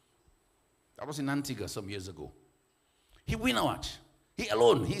 That was in Antigua some years ago. He win a match. He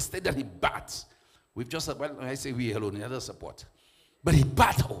alone. He stayed there. He bats. We've just, well, I say we alone, he had a support. But he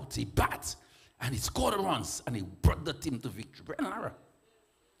bat out. He bat. And he scored runs. And he brought the team to victory. Brian Lara.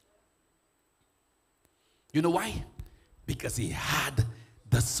 You know why? Because he had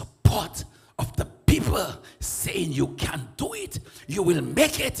the support of the people saying, you can do it. You will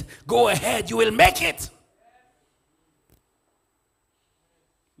make it. Go ahead. You will make it.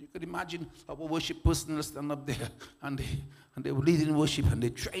 You could imagine our worship personnel stand up there and they were leading worship and they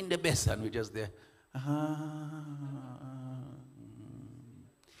trying their best and we're just there.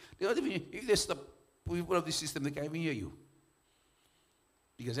 If they stop people of the system, they can't even hear you.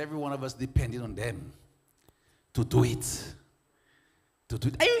 Because every one of us depended on them to do it.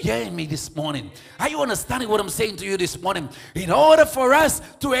 Are you hearing me this morning? Are you understanding what I'm saying to you this morning? In order for us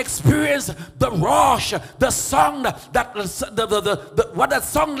to experience the rush, the song what that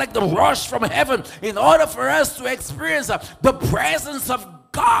song like the rush from heaven, in order for us to experience the presence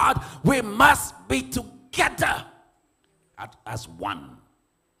of God, we must be together as one.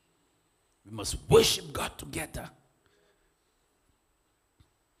 We must worship God together.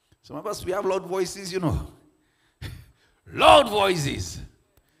 Some of us, we have loud voices, you know. Loud voices.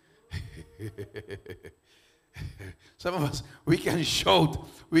 Some of us, we can shout,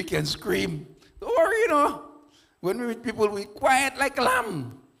 we can scream. Don't worry, you know. When we meet people, we quiet like a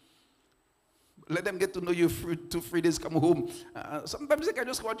lamb. Let them get to know you 2-3 days, come home. Sometimes they can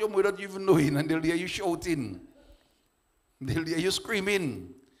just watch you without you even knowing, and they'll hear you shouting. They'll hear you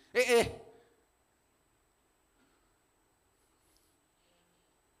screaming. Hey.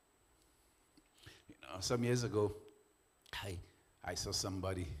 You know, some years ago, I saw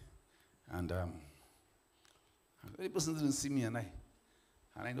somebody, and the person didn't see me, and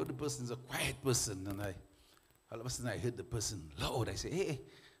I know the person's a quiet person, and all of a sudden I heard the person loud. I say, hey,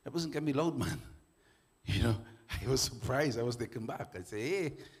 that person can be loud, man. You know, I was surprised. I was taken back. I say,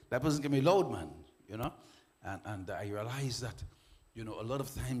 hey, that person can be loud, man. You know, and I realized that, you know, a lot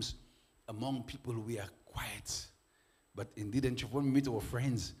of times among people we are quiet, but indeed, when we meet our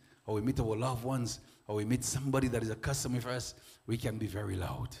friends or we meet our loved ones, or we meet somebody that is a customer for us, we can be very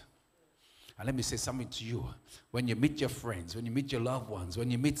loud. And let me say something to you. When you meet your friends, when you meet your loved ones,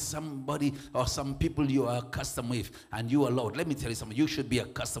 when you meet somebody or some people you are accustomed with, and you are loud, let me tell you something. You should be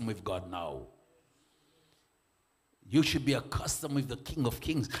accustomed with God now. You should be accustomed with the King of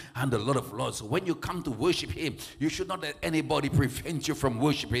Kings and the Lord of Lords. So when you come to worship him, you should not let anybody prevent you from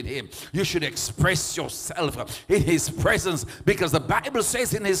worshiping him. You should express yourself in his presence, because the Bible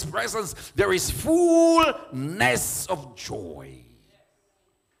says in his presence there is fullness of joy.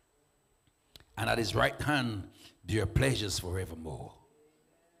 And at his right hand there are pleasures forevermore.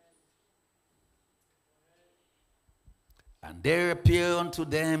 And there appear unto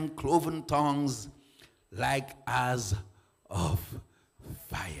them cloven tongues like as of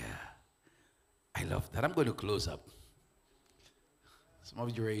fire. I love that. I'm going to close up. Some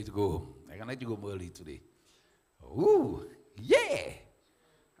of you are ready to go home. I can let you go early today. Ooh, yeah.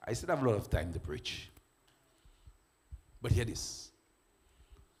 I still have a lot of time to preach. But hear this.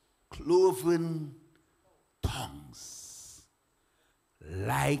 Cloven tongues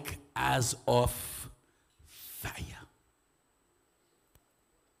like as of fire.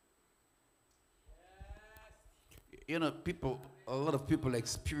 You know, a lot of people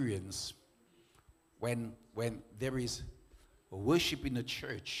experience when there is worship in the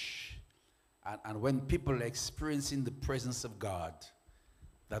church, and when people are experiencing the presence of God,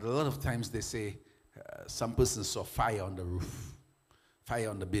 that a lot of times they say, some person saw fire on the roof, fire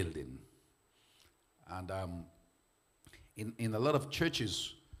on the building. And in a lot of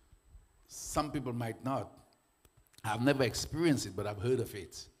churches, some people might not. I've never experienced it, but I've heard of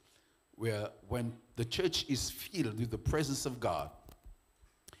it, where when the church is filled with the presence of God,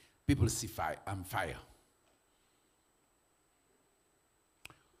 people see fire and fire.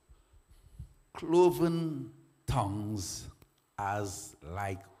 Cloven tongues as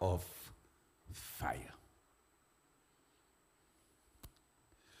like of fire.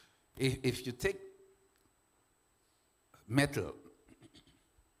 If you take metal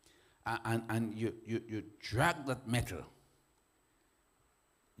and you drag that metal,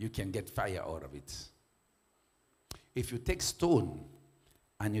 you can get fire out of it. If you take stone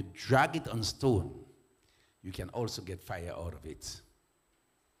and you drag it on stone, you can also get fire out of it.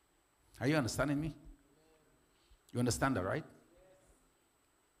 Are you understanding me? You understand that, right?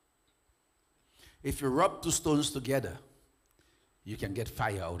 If you rub two stones together, you can get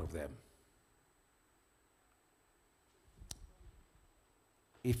fire out of them.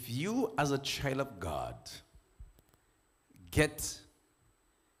 If you, as a child of God, get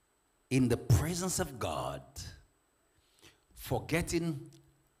in the presence of God, forgetting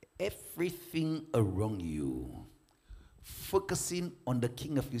everything around you, focusing on the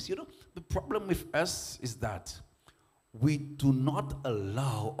King of Kings. You know, the problem with us is that we do not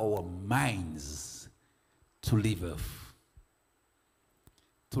allow our minds to leave earth,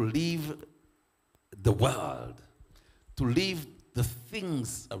 to leave the world, to leave the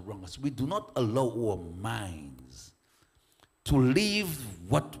things around us. We do not allow our minds to leave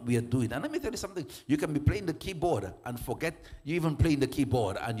what we are doing. And let me tell you something. You can be playing the keyboard and forget you even playing the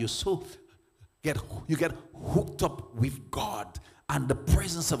keyboard, and you get hooked up with God and the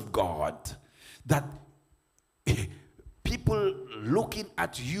presence of God that people looking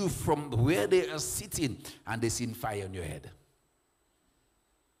at you from where they are sitting and they see fire on your head.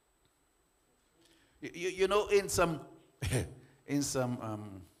 You know, in some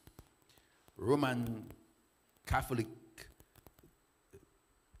Roman Catholic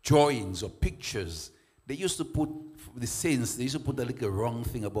drawings or pictures, they used to put the saints, they used to put a little wrong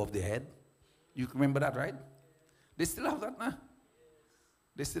thing above their head. You remember that, right? They still have that now.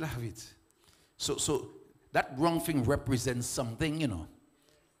 They still have it. So that wrong thing represents something, you know.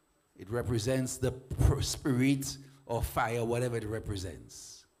 It represents the spirit or fire, whatever it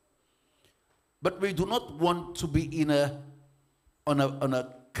represents. But we do not want to be on a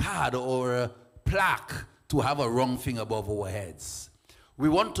card or a plaque to have a wrong thing above our heads. We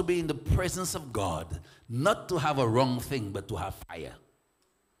want to be in the presence of God, not to have a wrong thing, but to have fire.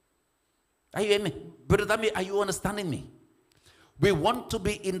 Are you hearing me? Brother Dami, are you understanding me? We want to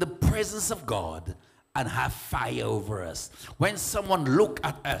be in the presence of God and have fire over us. When someone look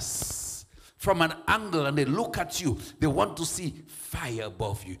at us from an angle and they look at you, they want to see fire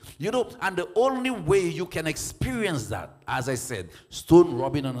above you. You know, and the only way you can experience that, as I said, stone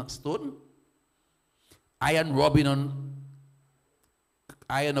rubbing on a stone, iron rubbing on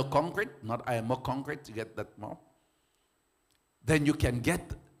iron or concrete, not iron or concrete, to get that more. Then you can get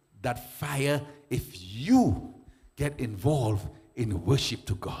that fire if you get involved in worship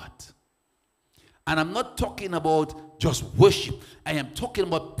to God. And I'm not talking about just worship. I am talking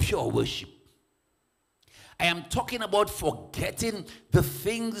about pure worship. I am talking about forgetting the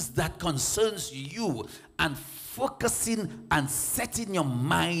things that concerns you and focusing and setting your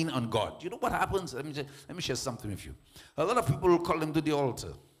mind on God. You know what happens? Let me share something with you. A lot of people will call them to the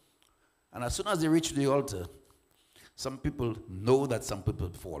altar. And as soon as they reach the altar, Some people know that some people are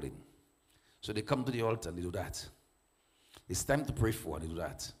falling. So they come to the altar and they do that. It's time to pray for, and they do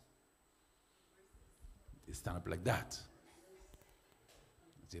that. They stand up like that.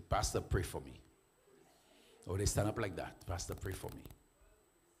 They say, Pastor, pray for me. Or they stand up like that. Pastor, pray for me.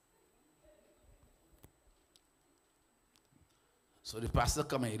 So the pastor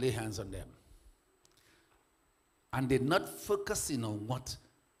come and lay hands on them. And they're not focusing on what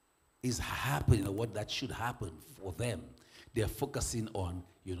is happening or what that should happen for them. They're focusing on,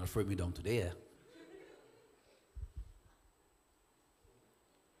 you're not throwing me down today.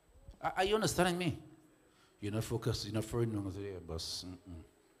 Are you understanding me? You're not focused, you're not throwing me down today, boss.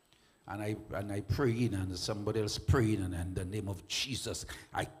 And I prayed, and somebody else prayed, and in the name of Jesus,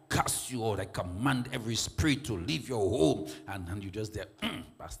 I cast you out. I command every spirit to leave your home. And you just there,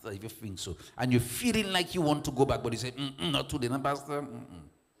 Pastor, if you think so. And you're feeling like you want to go back, but you say, not today, no, Pastor.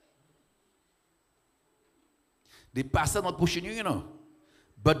 The pastor not pushing you, you know.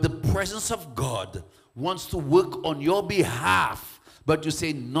 But the presence of God wants to work on your behalf. But you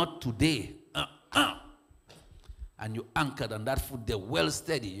say, not today. And you anchored on that foot there, well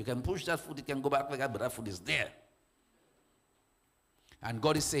steady. You can push that foot, it can go back like that, but that foot is there. And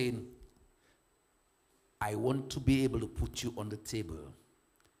God is saying, I want to be able to put you on the table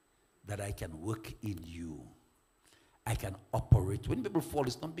that I can work in you. I can operate. When people fall,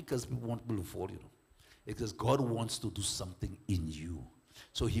 it's not because people want people to fall, you know. It's because God wants to do something in you.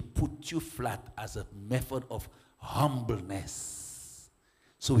 So he put you flat as a method of humbleness.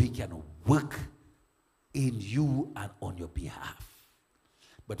 So he can work in you and on your behalf.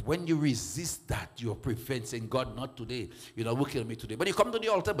 But when you resist that, you're preventing God, not today. You're not working on me today. But you come to the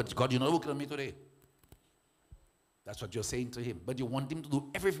altar, but God, you're not working on me today. That's what you're saying to him. But you want him to do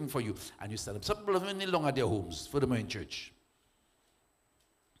everything for you. And you stand up. Some people are no longer at their homes, furthermore in church.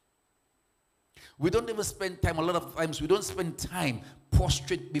 We don't even spend time, a lot of times, we don't spend time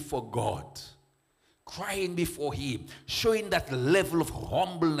prostrate before God, crying before him, showing that level of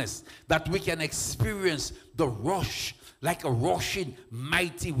humbleness that we can experience the rush, like a rushing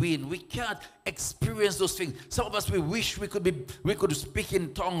mighty wind. We can't experience those things. Some of us, we wish we could speak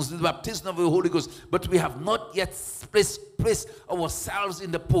in tongues, the baptism of the Holy Ghost, but we have not yet placed ourselves in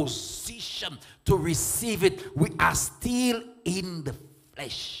the position to receive it. We are still in the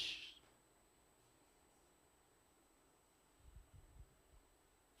flesh.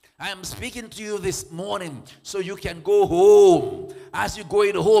 I am speaking to you this morning so you can go home. As you go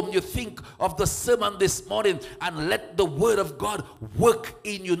in home, you think of the sermon this morning and let the word of God work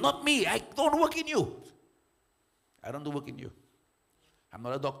in you. Not me. I don't work in you. I don't do work in you. I'm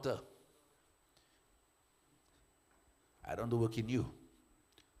not a doctor. I don't do work in you.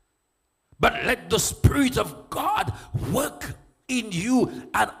 But let the Spirit of God work in you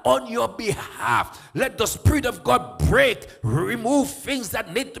and on your behalf. Let the Spirit of God remove things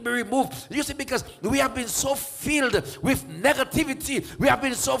that need to be removed. You see, because we have been so filled with negativity, we have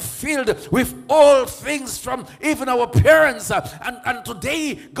been so filled with all things from even our parents, and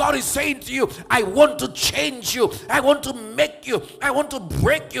today God is saying to you, I want to change you, I want to make you, I want to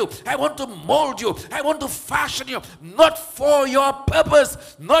break you, I want to mold you, I want to fashion you, not for your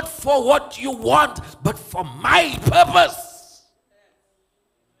purpose, not for what you want, but for my purpose.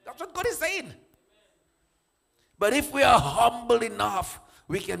 That's what God is saying. But if we are humble enough,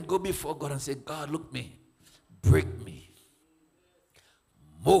 we can go before God and say, God, look me, break me,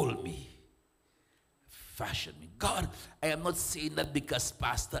 mold me, fashion me. God, I am not saying that because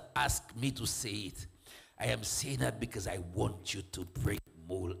Pastor asked me to say it. I am saying that because I want you to break,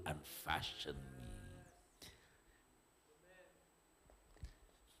 mold, and fashion me.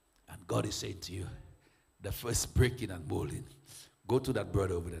 And God is saying to you, the first breaking and molding, go to that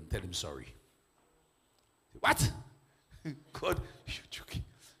brother over there and tell him sorry. What? God, you're joking.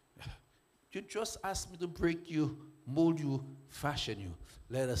 You just asked me to break you, mold you, fashion you.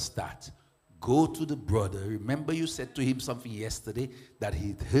 Let us start. Go to the brother. Remember you said to him something yesterday that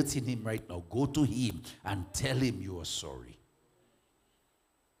he's hurting him right now. Go to him and tell him you are sorry.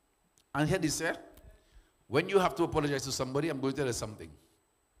 And here he said, when you have to apologize to somebody, I'm going to tell you something.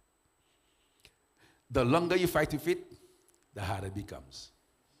 The longer you fight with it, the harder it becomes.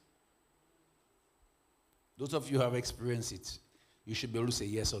 Those of you who have experienced it, you should be able to say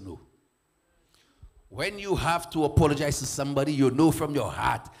yes or no. When you have to apologize to somebody, you know from your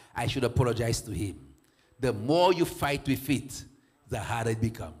heart, I should apologize to him. The more you fight with it, the harder it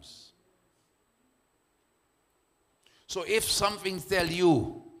becomes. So if something tells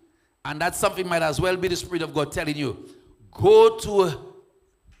you, and that something might as well be the Spirit of God telling you,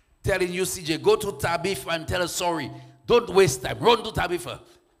 telling you, CJ, go to Tabitha and tell her sorry. Don't waste time. Run to Tabitha.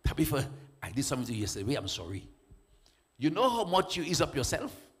 Tabitha, I did something to you yesterday. I'm sorry. You know how much you ease up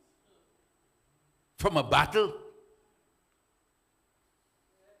yourself from a battle?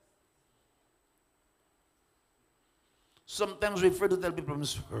 Sometimes we're afraid to tell people, I'm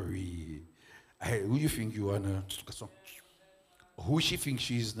sorry. Who you think you are now? Who she thinks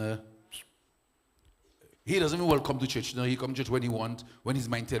she is now? He doesn't even welcome to church now. He comes to church when he wants, when his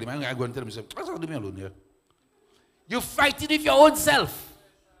mind tells him. I'm going to tell him, what's going to me alone here? You're fighting with your own self.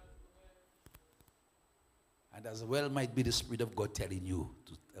 And as well might be the Spirit of God telling you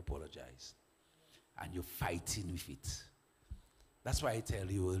to apologize. And you're fighting with it. That's why I tell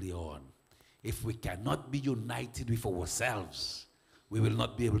you early on, if we cannot be united with ourselves, we will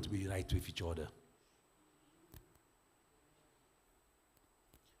not be able to be united with each other.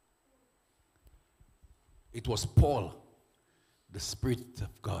 It was Paul, the Spirit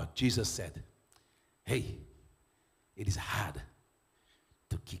of God. Jesus said, hey, it is hard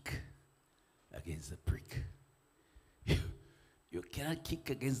to kick against the prick. You cannot kick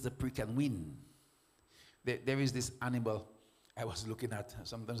against the prick and win. There is this animal I was looking at.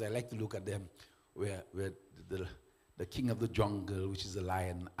 Sometimes I like to look at them where the king of the jungle, which is the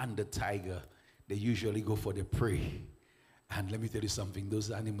lion, and the tiger, they usually go for their prey. And let me tell you something,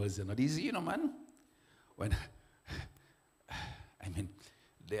 those animals are not easy, you know, man. When, I mean,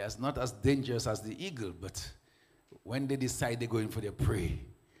 they are not as dangerous as the eagle, but when they decide they're going for their prey,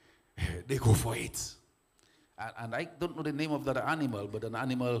 they go for it. And I don't know the name of that animal, but an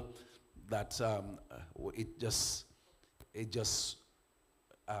animal that it's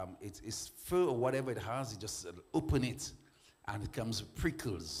fur or whatever it has, you just open it and it comes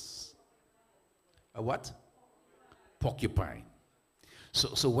prickles. A what? Porcupine.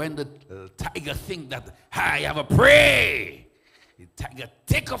 So when the tiger think that, I have a prey, the tiger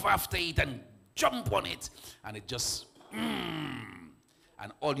take off after it and jump on it, and it just,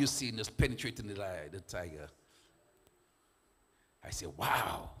 and all you see is just penetrating the tiger. I say,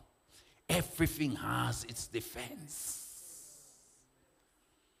 wow, everything has its defense.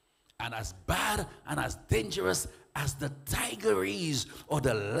 And as bad and as dangerous as the tiger is or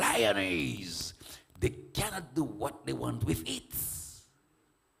the lion is, they cannot do what they want with it.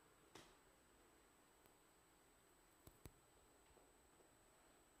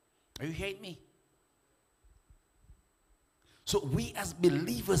 Are you hearing me? So we as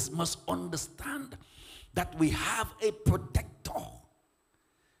believers must understand that we have a protector.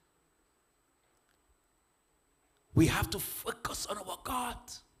 We have to focus on our God.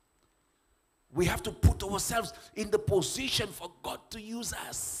 We have to put ourselves in the position for God to use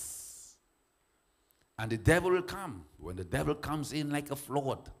us. And the devil will come. When the devil comes in like a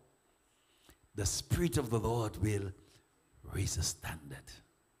flood, the Spirit of the Lord will raise a standard.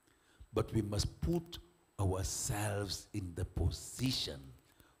 But we must put ourselves in the position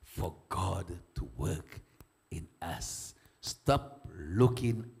for God to work in us. Stop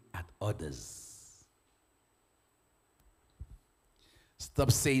looking at others.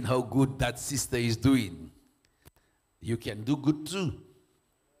 Stop saying how good that sister is doing. You can do good too.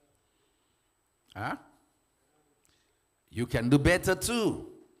 Huh? You can do better too.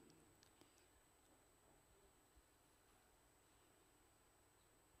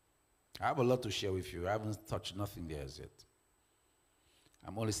 I have a lot to share with you. I haven't touched nothing there as yet.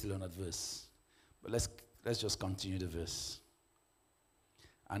 I'm only still on that verse. But let's just continue the verse.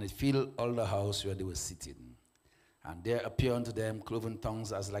 And it filled all the house where they were sitting. And there appeared unto them cloven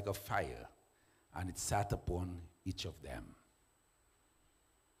tongues as like a fire, and it sat upon each of them.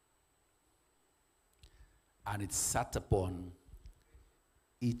 And it sat upon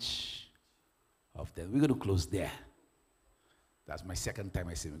each of them. We're going to close there. That's my second time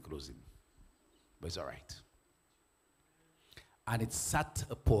I say we're closing. But it's all right. And it sat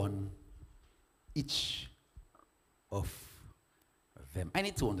upon each of them. I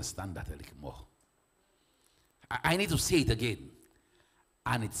need to understand that a little more. I need to say it again.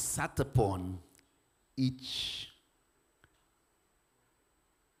 And it sat upon each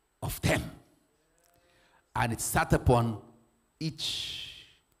of them. And it sat upon each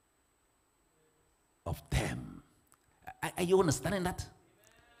of them. Are you understanding that?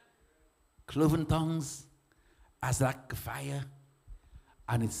 Cloven tongues as like fire,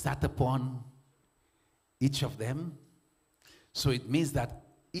 and it sat upon each of them. So it means that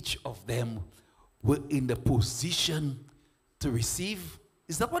each of them were in the position to receive.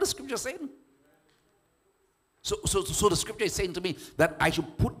 Is that what the scripture is saying? So the scripture is saying to me that I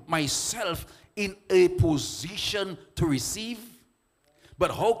should put myself in a position to receive.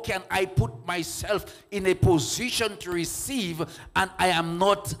 But how can I put myself in a position to receive and I am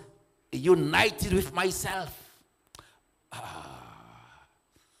not united with myself?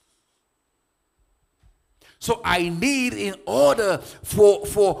 So I need, in order for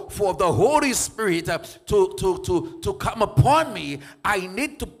the Holy Spirit to come upon me, I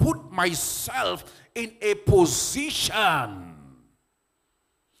need to put myself in a position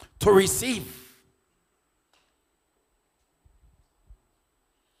to receive.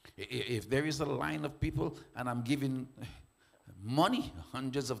 If there is a line of people and I'm giving money,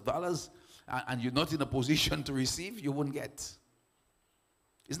 hundreds of dollars, and you're not in a position to receive, you won't get.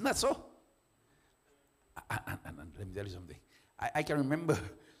 Isn't that so? And let me tell you something. I can remember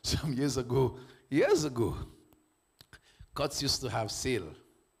some years ago, Cots used to have sale.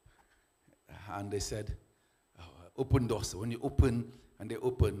 And they said, open doors. So when you open, and they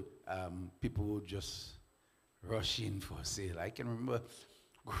open, people would just rush in for a sale. I can remember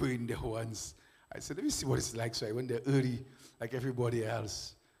going there once. I said, let me see what it's like. So I went there early, like everybody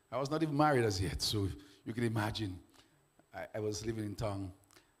else. I was not even married as yet, so you can imagine. I was living in town.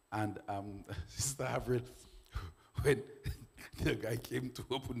 And Sister Avril, when the guy came to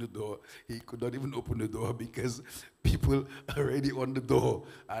open the door, he could not even open the door because people are already on the door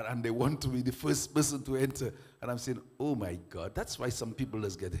and they want to be the first person to enter. And I'm saying, oh my God, that's why some people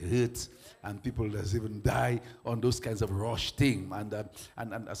just get hurt and people just even die on those kinds of rush thing.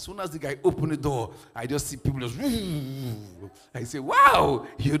 And as soon as the guy opened the door, I just see people just, I say, wow,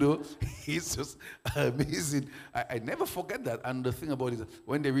 you know, it's just amazing. I never forget that. And the thing about it is,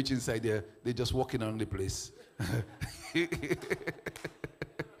 when they reach inside there, they're just walking around the place.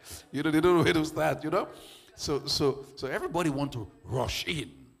 You know, they don't know where to start, you know. So everybody want to rush in.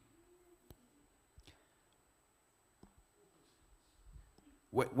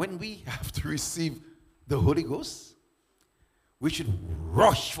 When we have to receive the Holy Ghost, we should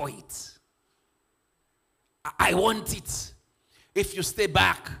rush for it. I want it. If you stay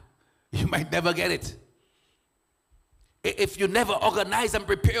back, you might never get it. If you never organize and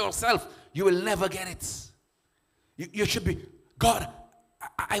prepare yourself, you will never get it. You should be, God,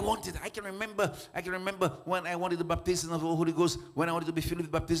 I want it. I can remember when I wanted the baptism of the Holy Ghost, when I wanted to be filled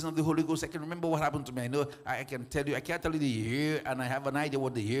with the baptism of the Holy Ghost. I can remember what happened to me. I know I can't tell you the year, and I have an idea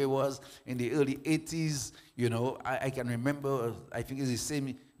what the year was in the early 80s. You know, I can remember, I think it's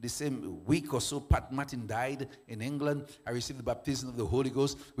the same week or so, Pat Martin died in England. I received the baptism of the Holy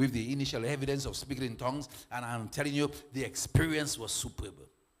Ghost with the initial evidence of speaking in tongues, and I'm telling you, the experience was superb.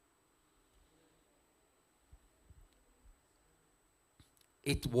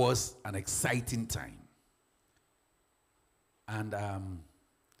 It was an exciting time. And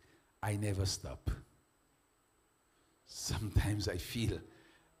I never stop. Sometimes I feel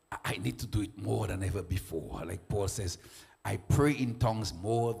I need to do it more than ever before. Like Paul says, I pray in tongues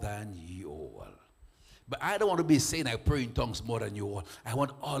more than you all. But I don't want to be saying I pray in tongues more than you all. I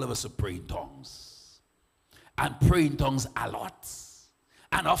want all of us to pray in tongues. And pray in tongues a lot.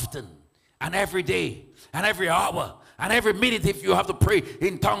 And often. And every day. And every hour. And every minute, if you have to pray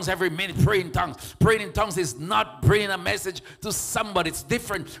in tongues, every minute, pray in tongues. Praying in tongues is not bringing a message to somebody. It's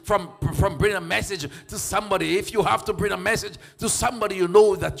different from bringing a message to somebody. If you have to bring a message to somebody, you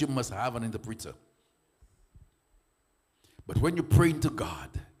know that you must have an interpreter. But when you pray to God,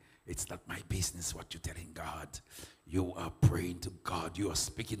 it's not my business what you're telling God. You are praying to God. You are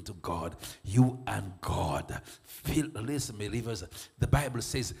speaking to God. You and God. Listen, believers, the Bible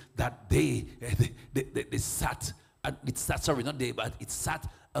says that they sat. It sat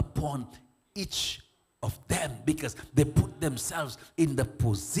upon each of them because they put themselves in the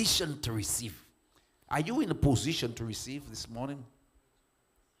position to receive. Are you in the position to receive this morning?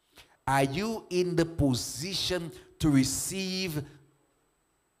 Are you in the position to receive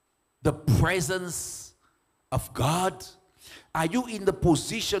the presence of God? Are you in the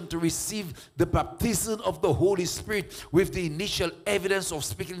position to receive the baptism of the Holy Spirit with the initial evidence of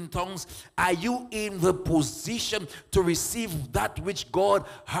speaking in tongues? Are you in the position to receive that which God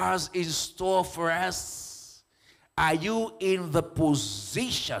has in store for us? Are you in the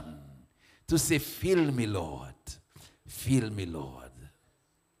position to say, fill me, Lord, fill me, Lord?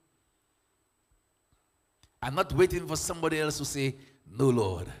 I'm not waiting for somebody else to say, no,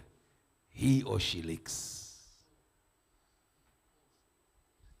 Lord, he or she licks.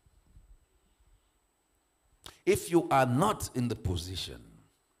 If you are not in the position,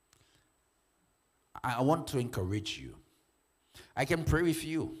 I want to encourage you. I can pray with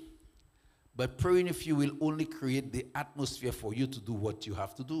you, but praying with you will only create the atmosphere for you to do what you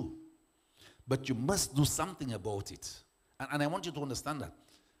have to do. But you must do something about it. And I want you to understand that.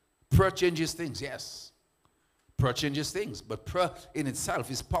 Prayer changes things, yes. Prayer changes things, but prayer in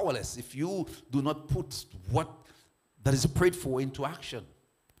itself is powerless if you do not put what that is prayed for into action.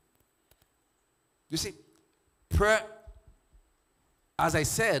 You see, prayer, as I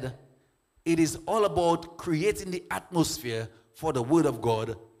said, It is all about creating the atmosphere for the word of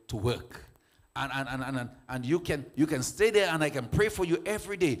God to work. And you can stay there and I can pray for you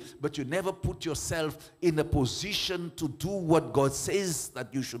every day, but you never put yourself in a position to do what God says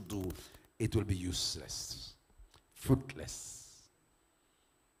that you should do. It will be useless, fruitless.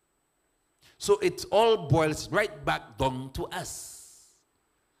 So it all boils right back down to us.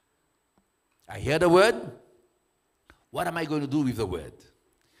 I hear the word. What am I going to do with the word?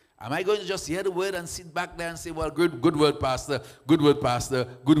 Am I going to just hear the word and sit back there and say, well, good word, pastor, good word, pastor,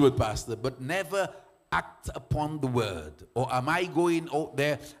 good word, pastor, but never act upon the word? Or am I going out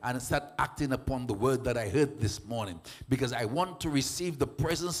there and start acting upon the word that I heard this morning? Because I want to receive the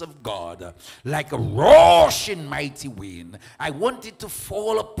presence of God like a rushing mighty wind. I want it to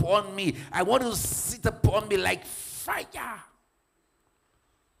fall upon me. I want it to sit upon me like fire.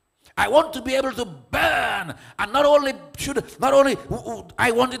 I want to be able to burn, and not only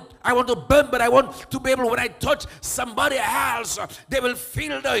I want to burn, but I want to be able, when I touch somebody else, they will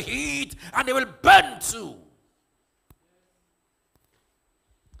feel the heat and they will burn too.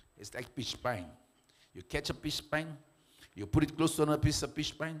 It's like pitch pine. You catch a pitch pine, you put it close to another piece of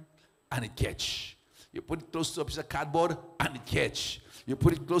pitch pine, and it catch. You put it close to a piece of cardboard, and it catch. You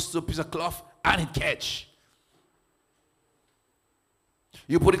put it close to a piece of cloth, and it catch.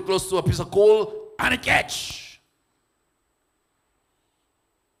 You put it close to a piece of coal and it catch.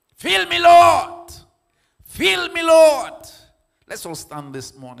 Fill me, Lord. Fill me, Lord. Let's all stand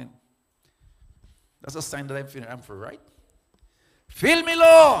this morning. That's a sign that I'm for, right? Fill me,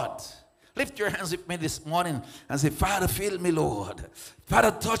 Lord. Lift your hands with me this morning and say, Father, fill me, Lord.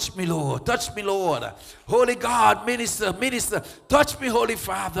 Father, touch me, Lord. Touch me, Lord. Holy God, minister, touch me, Holy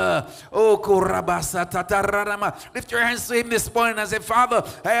Father. Oh, Korabasa Tatarama. Lift your hands to him this morning and say, Father,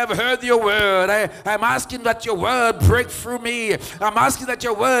 I have heard your word. I'm asking that your word break through me. I'm asking that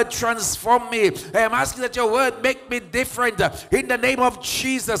your word transform me. I'm asking that your word make me different. In the name of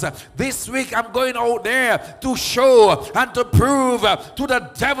Jesus, this week I'm going out there to show and to prove to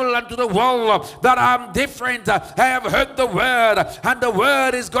the devil and to the world that I'm different. I have heard the word, and the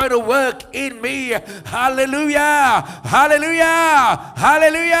word is going to work in me. Hallelujah. Hallelujah.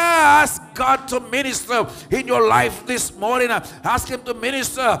 Hallelujah. Ask God to minister in your life this morning. Ask him to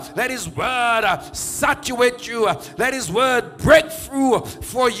minister. Let his word saturate you. Let his word break through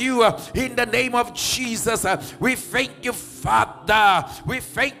for you in the name of Jesus. We thank you, Father. We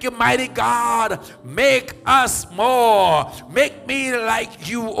thank you, mighty God. Make us more. Make me like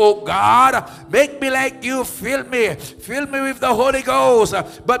you, oh God. Make me like you. Fill me. Fill me with the Holy Ghost.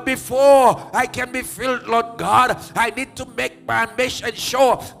 But before I can be filled, Lord God, I need to make my mission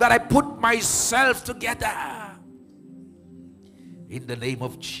sure that I put myself together. In the name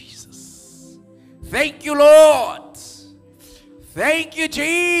of Jesus. Thank you, Lord. Thank you,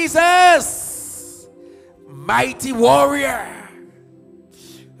 Jesus. Mighty warrior.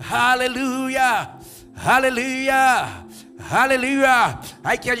 Hallelujah. Hallelujah. Hallelujah.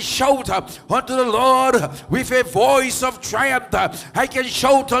 I can shout unto the Lord with a voice of triumph. I can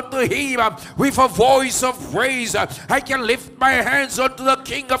shout unto him with a voice of praise. I can lift my hands unto the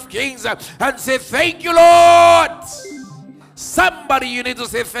King of Kings and say, thank you, Lord. Somebody, you need to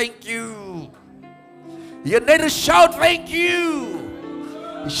say thank you. You need to shout thank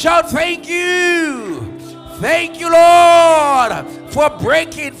you. Shout thank you. Thank you, Lord, for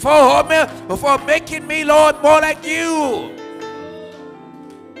breaking, for making me, Lord, more like you.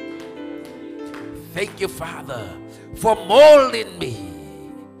 Thank you, Father, for molding me.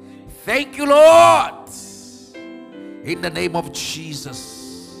 Thank you, Lord. In the name of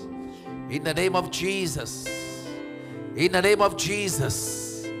Jesus. In the name of Jesus. In the name of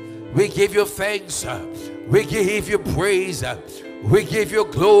Jesus. We give you thanks. We give you praise. We give you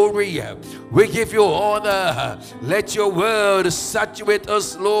glory. We give you honor. Let your word saturate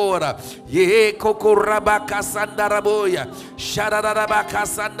us, Lord.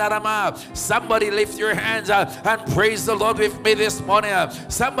 Somebody lift your hands and praise the Lord with me this morning.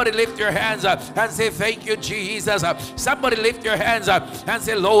 Somebody lift your hands and say thank you, Jesus. Somebody lift your hands and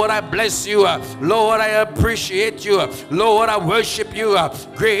say, Lord, I bless you. Lord, I appreciate you. Lord, I worship you.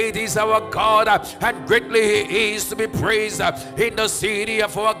 Great is our God, and greatly he is to be praised. In the city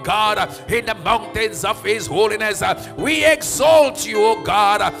of our God, in the mountains of his holiness, we exalt you, O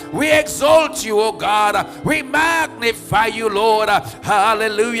God. We exalt you, O God. We magnify you, Lord.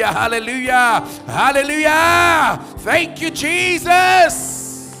 Hallelujah, hallelujah, hallelujah. Thank you,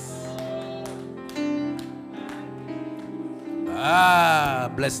 Jesus.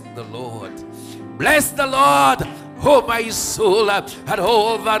 Bless the Lord. Bless the Lord, oh my soul, and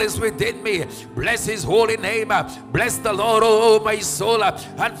all that is within me. Bless his holy name. Bless the Lord, oh my soul,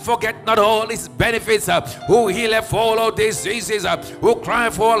 and forget not all his benefits, who healeth all our diseases, who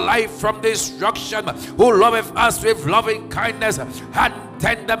crieth for life from destruction, who loveth us with loving kindness and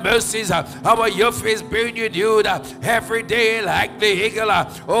tender mercies. Our youth is being renewed every day like the eagle.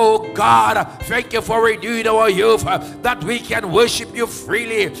 Oh God, thank you for renewing our youth, that we can worship you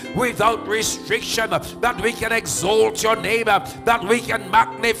freely without restriction, that we can exalt your name, that we can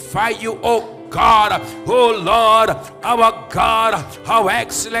magnify you, oh God. Oh Lord, our God, how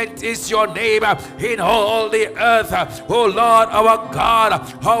excellent is your name in all the earth. Oh Lord, our God,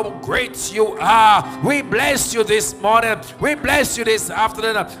 how great you are. We bless you this morning. We bless you this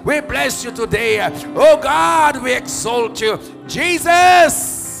afternoon. We bless you today. Oh God, we exalt you.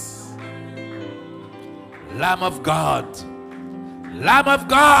 Jesus, Lamb of God, Lamb of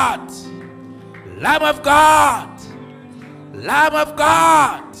God, Lamb of God, Lamb of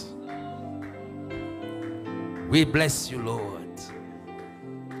God. We bless you, Lord.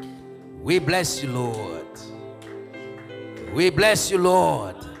 We bless you, Lord. We bless you,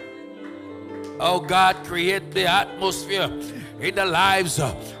 Lord. Oh God, create the atmosphere in the lives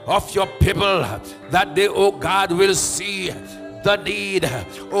of your people, that they, oh God, will see the need,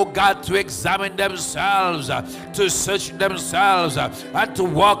 oh God, to examine themselves, to search themselves, and to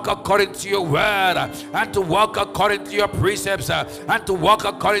walk according to your word, and to walk according to your precepts, and to walk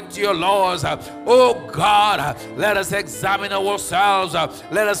according to your laws. Oh God, let us examine ourselves.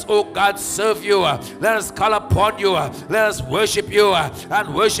 Let us, oh God, serve you. Let us call upon you. Let us worship you,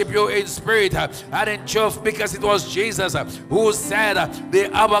 and worship you in spirit and in truth, because it was Jesus who said,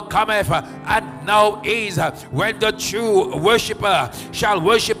 the hour cometh and now is when the true worshiper shall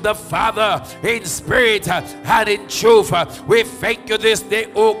worship the Father in spirit and in truth. We thank you this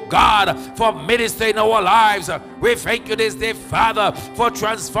day, oh God, for ministering our lives. We thank you this day, Father, for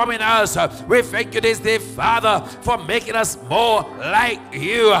transforming us. We thank you this day, Father, for making us more like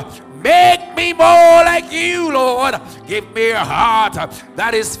you. Make me more like you, Lord. Give me a heart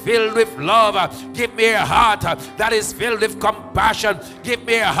that is filled with love. Give me a heart that is filled with compassion. Give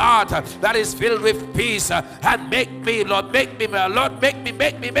me a heart that is filled with peace. And make me, Lord, make me, Lord, make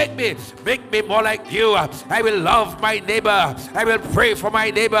me more like you. I will love my neighbor. I will pray for my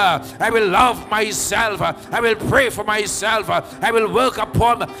neighbor. I will love myself. I will pray for myself. I will work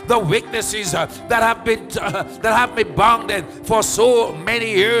upon the weaknesses that have me bounded for so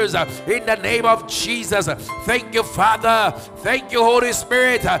many years. In the name of Jesus. Thank you, Father. Thank you, Holy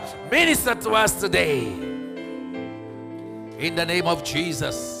Spirit. Minister to us today. In the name of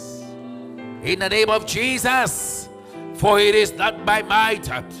Jesus. In the name of Jesus. For it is not by might,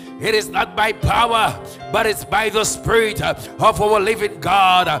 it is not by power, but it's by the Spirit of our living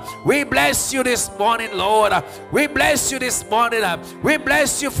God. We bless you this morning, Lord. We bless you this morning. We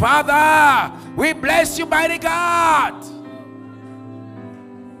bless you, Father. We bless you, mighty God.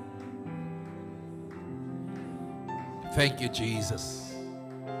 Thank you, Jesus.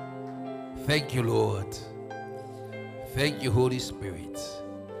 Thank you, Lord. Thank you, Holy Spirit.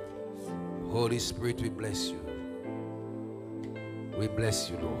 Holy Spirit, we bless you. We bless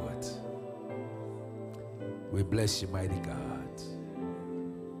you, Lord. We bless you, mighty God.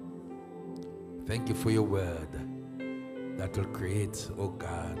 Thank you for your word that will create, oh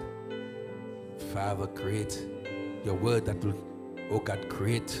God. Father, create your word that will, oh God,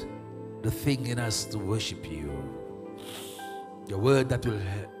 create the thing in us to worship you. Your word that will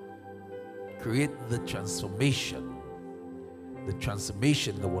create the transformation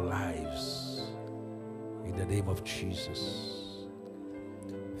in our lives. In the name of Jesus.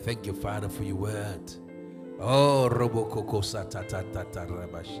 Thank you, Father, for your word. Oh, Robokoko Satata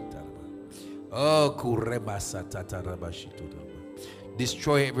Rabashita. Oh, Kurema Satata Rabashito.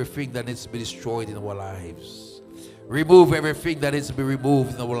 Destroy everything that needs to be destroyed in our lives. Remove everything that needs to be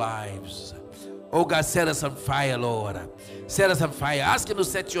removed in our lives. Oh God, set us on fire, Lord. Set us on fire. Ask him to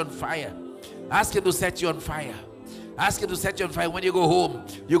set you on fire. Ask him to set you on fire. Ask him to set you on fire. When you go home,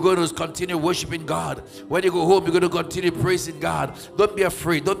 you're going to continue worshiping God. When you go home, you're going to continue praising God. Don't be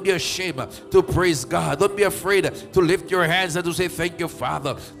afraid. Don't be ashamed to praise God. Don't be afraid to lift your hands and to say, thank you,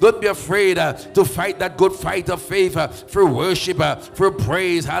 Father. Don't be afraid to fight that good fight of faith through worship, through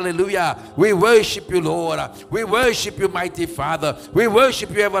praise. Hallelujah. We worship you, Lord. We worship you, mighty Father. We worship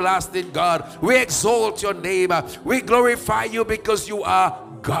you, everlasting God. We exalt your name. We glorify you because you are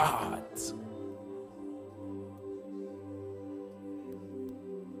God.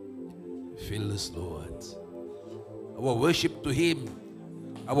 Fill us, Lord. Our worship to Him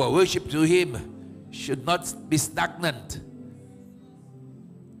should not be stagnant.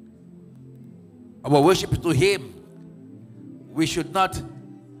 Our worship to Him we should not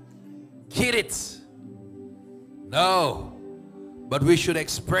kid it. No, but we should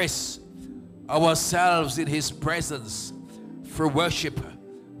express ourselves in his presence through worship,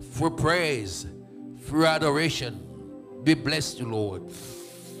 through praise, through adoration. We bless you, Lord.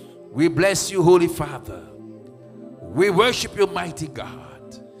 We bless you, Holy Father. We worship you, mighty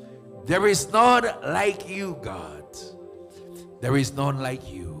God. There is none like you, God. There is none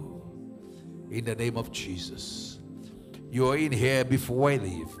like you. In the name of Jesus. You are in here before I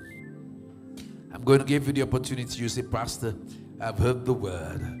leave. I'm going to give you the opportunity. You say, Pastor, I've heard the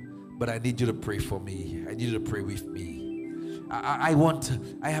word, but I need you to pray for me. I need you to pray with me. I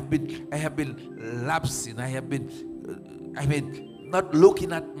have been lapsing. I have been not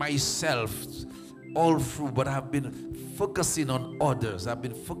looking at myself all through, but I've been focusing on others. I've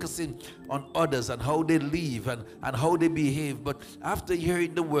been focusing on others and how they live and how they behave. But after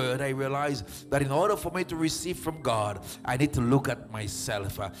hearing the word, I realized that in order for me to receive from God, I need to look at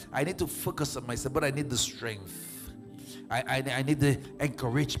myself. I need to focus on myself, but I need the strength. I need the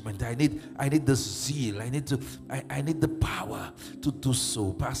encouragement. I need the zeal. I need the power to do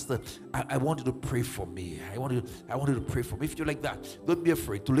so. Pastor, I want you to pray for me. I want you to pray for me. If you're like that, don't be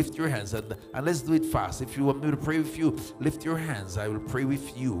afraid to lift your hands and let's do it fast. If you want me to pray with you, lift your hands. I will pray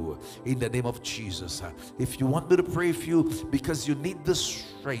with you in the name of Jesus. If you want me to pray with you because you need the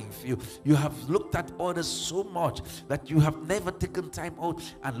strength, you have looked at others so much that you have never taken time out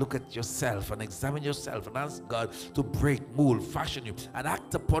and look at yourself and examine yourself and ask God to break, mold, fashion you and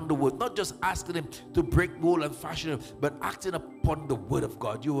act upon the word. Not just asking him to break, mold and fashion you, but acting upon the word of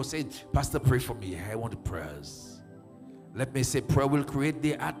God. You were saying, Pastor, pray for me. I want prayers. Let me say, prayer will create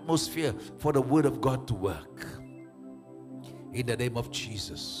the atmosphere for the word of God to work. In the name of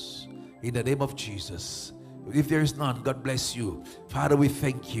Jesus. In the name of Jesus. If there is none, God bless you. Father, we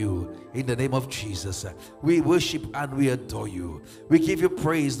thank you in the name of Jesus. We worship and we adore you. We give you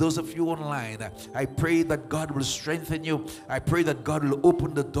praise. Those of you online, I pray that God will strengthen you. I pray that God will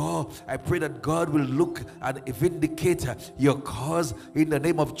open the door. I pray that God will look and vindicate your cause in the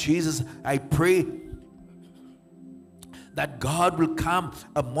name of Jesus. I pray that God will come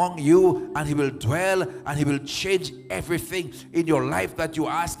among you and he will dwell and he will change everything in your life that you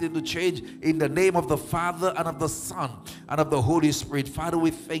asked him to change in the name of the Father and of the Son and of the Holy Spirit. Father, we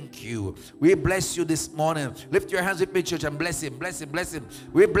thank you. We bless you this morning. Lift your hands with me, church, and bless him, bless him, bless him.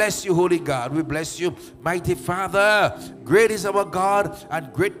 We bless you, Holy God. We bless you, mighty Father. Great is our God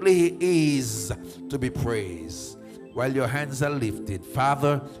and greatly he is to be praised. While your hands are lifted,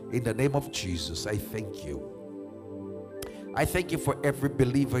 Father, in the name of Jesus, I thank you. I thank you for every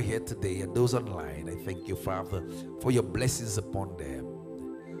believer here today and those online. I thank you, Father, for your blessings upon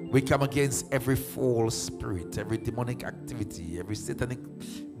them. We come against every false spirit, every demonic activity, every satanic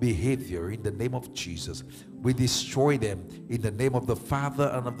behavior in the name of Jesus. We destroy them in the name of the Father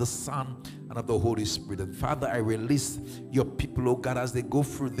and of the Son and of the Holy Spirit. And Father, I release your people, oh God, as they go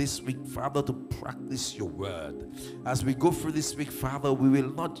through this week, Father, to practice your word. As we go through this week, Father, we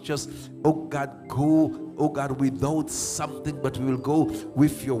will not just, oh God, go, oh God, without something, but we will go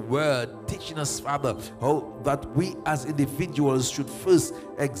with your word, teaching us, Father, how that we as individuals should first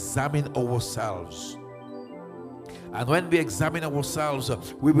examine ourselves. And when we examine ourselves,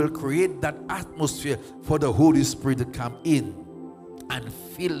 we will create that atmosphere for the Holy Spirit to come in and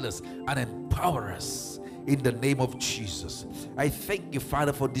fill us and empower us in the name of Jesus. I thank you,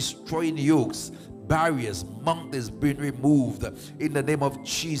 Father, for destroying yokes, barriers, mountains being removed in the name of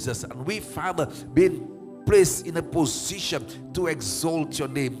Jesus. And we, Father, being placed in a position to exalt your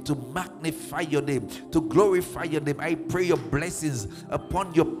name, to magnify your name, to glorify your name. I pray your blessings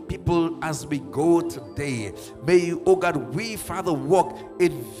upon your people as we go today. May you, oh God, we, Father, walk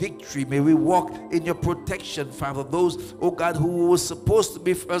in victory. May we walk in your protection, Father. Those, oh God, who were supposed to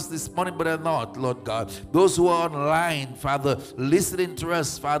be for us this morning but are not, Lord God. Those who are online, Father, listening to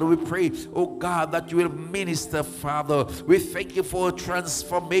us, Father, we pray, oh God, that you will minister, Father. We thank you for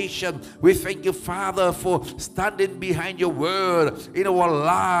transformation. We thank you, Father, for standing behind your word in our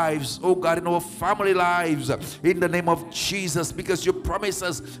lives, oh God, in our family lives, in the name of Jesus, because you promise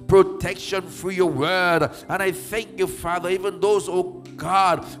us protection through your word. And I thank you, Father, even those, oh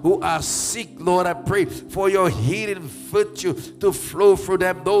God, who are sick, Lord, I pray for your healing virtue to flow through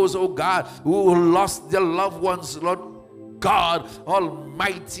them. Those, oh God, who lost their loved ones, Lord God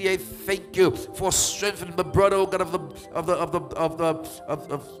Almighty, I thank you for strengthening the brother, oh God, of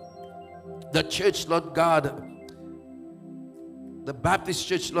the church, Lord God, the Baptist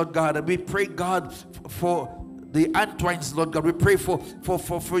church, Lord God. And we pray, God, for the Antoines, Lord God. We pray for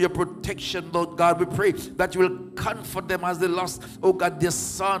your protection, Lord God. We pray that you will comfort them as they lost, oh God, their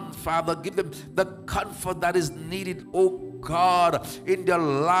son, Father. Give them the comfort that is needed, oh God, in their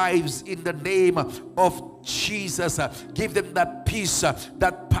lives, in the name of Jesus. Give them that peace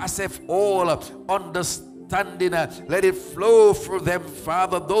that passeth all understanding. Let it flow through them,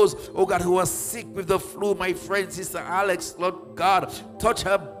 Father. Those, oh God, who are sick with the flu, my friend, Sister Alex, Lord God, touch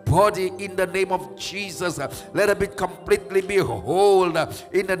her body in the name of Jesus. Let her be completely be whole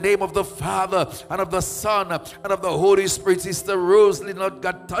in the name of the Father and of the Son and of the Holy Spirit. Sister Rosalie, Lord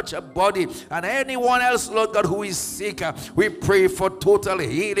God, touch her body. And anyone else, Lord God, who is sick, we pray for total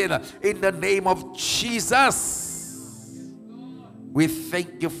healing in the name of Jesus. We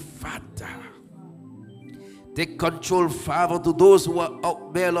thank you, Father. Take control, Father, to those who are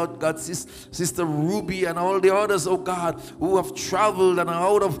out there, Lord God, Sister Ruby and all the others, oh God, who have traveled and are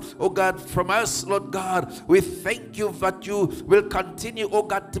out of, oh God, from us, Lord God. We thank you that you will continue, oh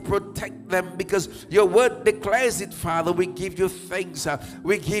God, to protect them because your word declares it, Father. We give you thanks.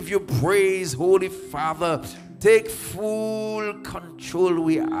 We give you praise, Holy Father. Take full control,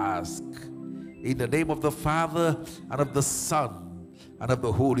 we ask. In the name of the Father and of the Son and of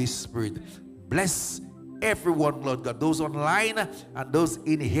the Holy Spirit. Bless everyone, Lord God, those online and those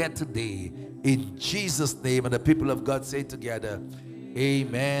in here today, in Jesus' name. And the people of God say together,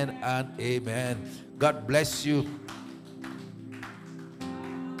 amen and amen. God bless you.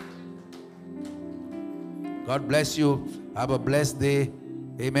 God bless you. Have a blessed day.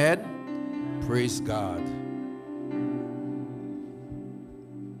 Amen. Praise God.